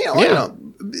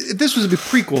 This was a big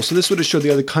prequel, so this would have showed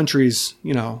the other countries,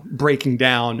 breaking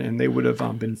down, and they would have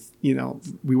been,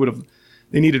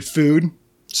 they needed food.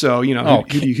 So, who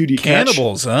do you catch?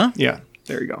 Cannibals, huh? Yeah,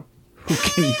 there you go. Who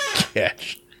can you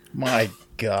catch? My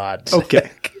God. Okay.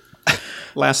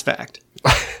 Last fact.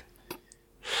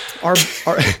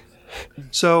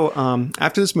 So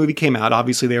after this movie came out,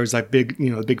 obviously there was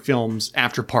big films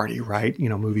after party, right?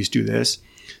 Movies do this.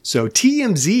 So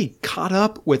TMZ caught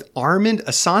up with Armand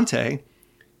Assante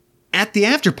at the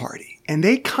after party, and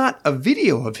they caught a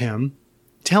video of him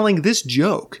telling this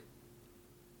joke.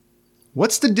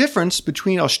 What's the difference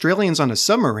between Australians on a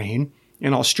submarine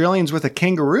and Australians with a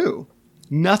kangaroo?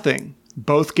 Nothing.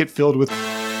 Both get filled with...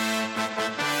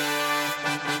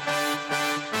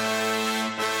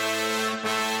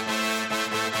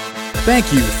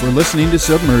 Thank you for listening to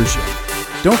Submersion.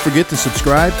 Don't forget to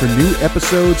subscribe for new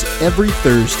episodes every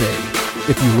Thursday.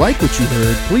 If you like what you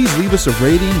heard, please leave us a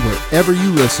rating wherever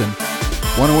you listen.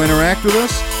 Want to interact with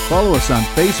us? Follow us on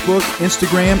Facebook,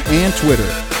 Instagram, and Twitter.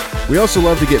 We also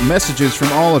love to get messages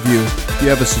from all of you. If you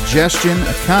have a suggestion,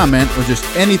 a comment, or just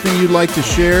anything you'd like to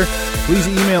share, please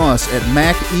email us at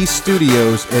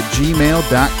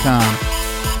macestudios@gmail.com.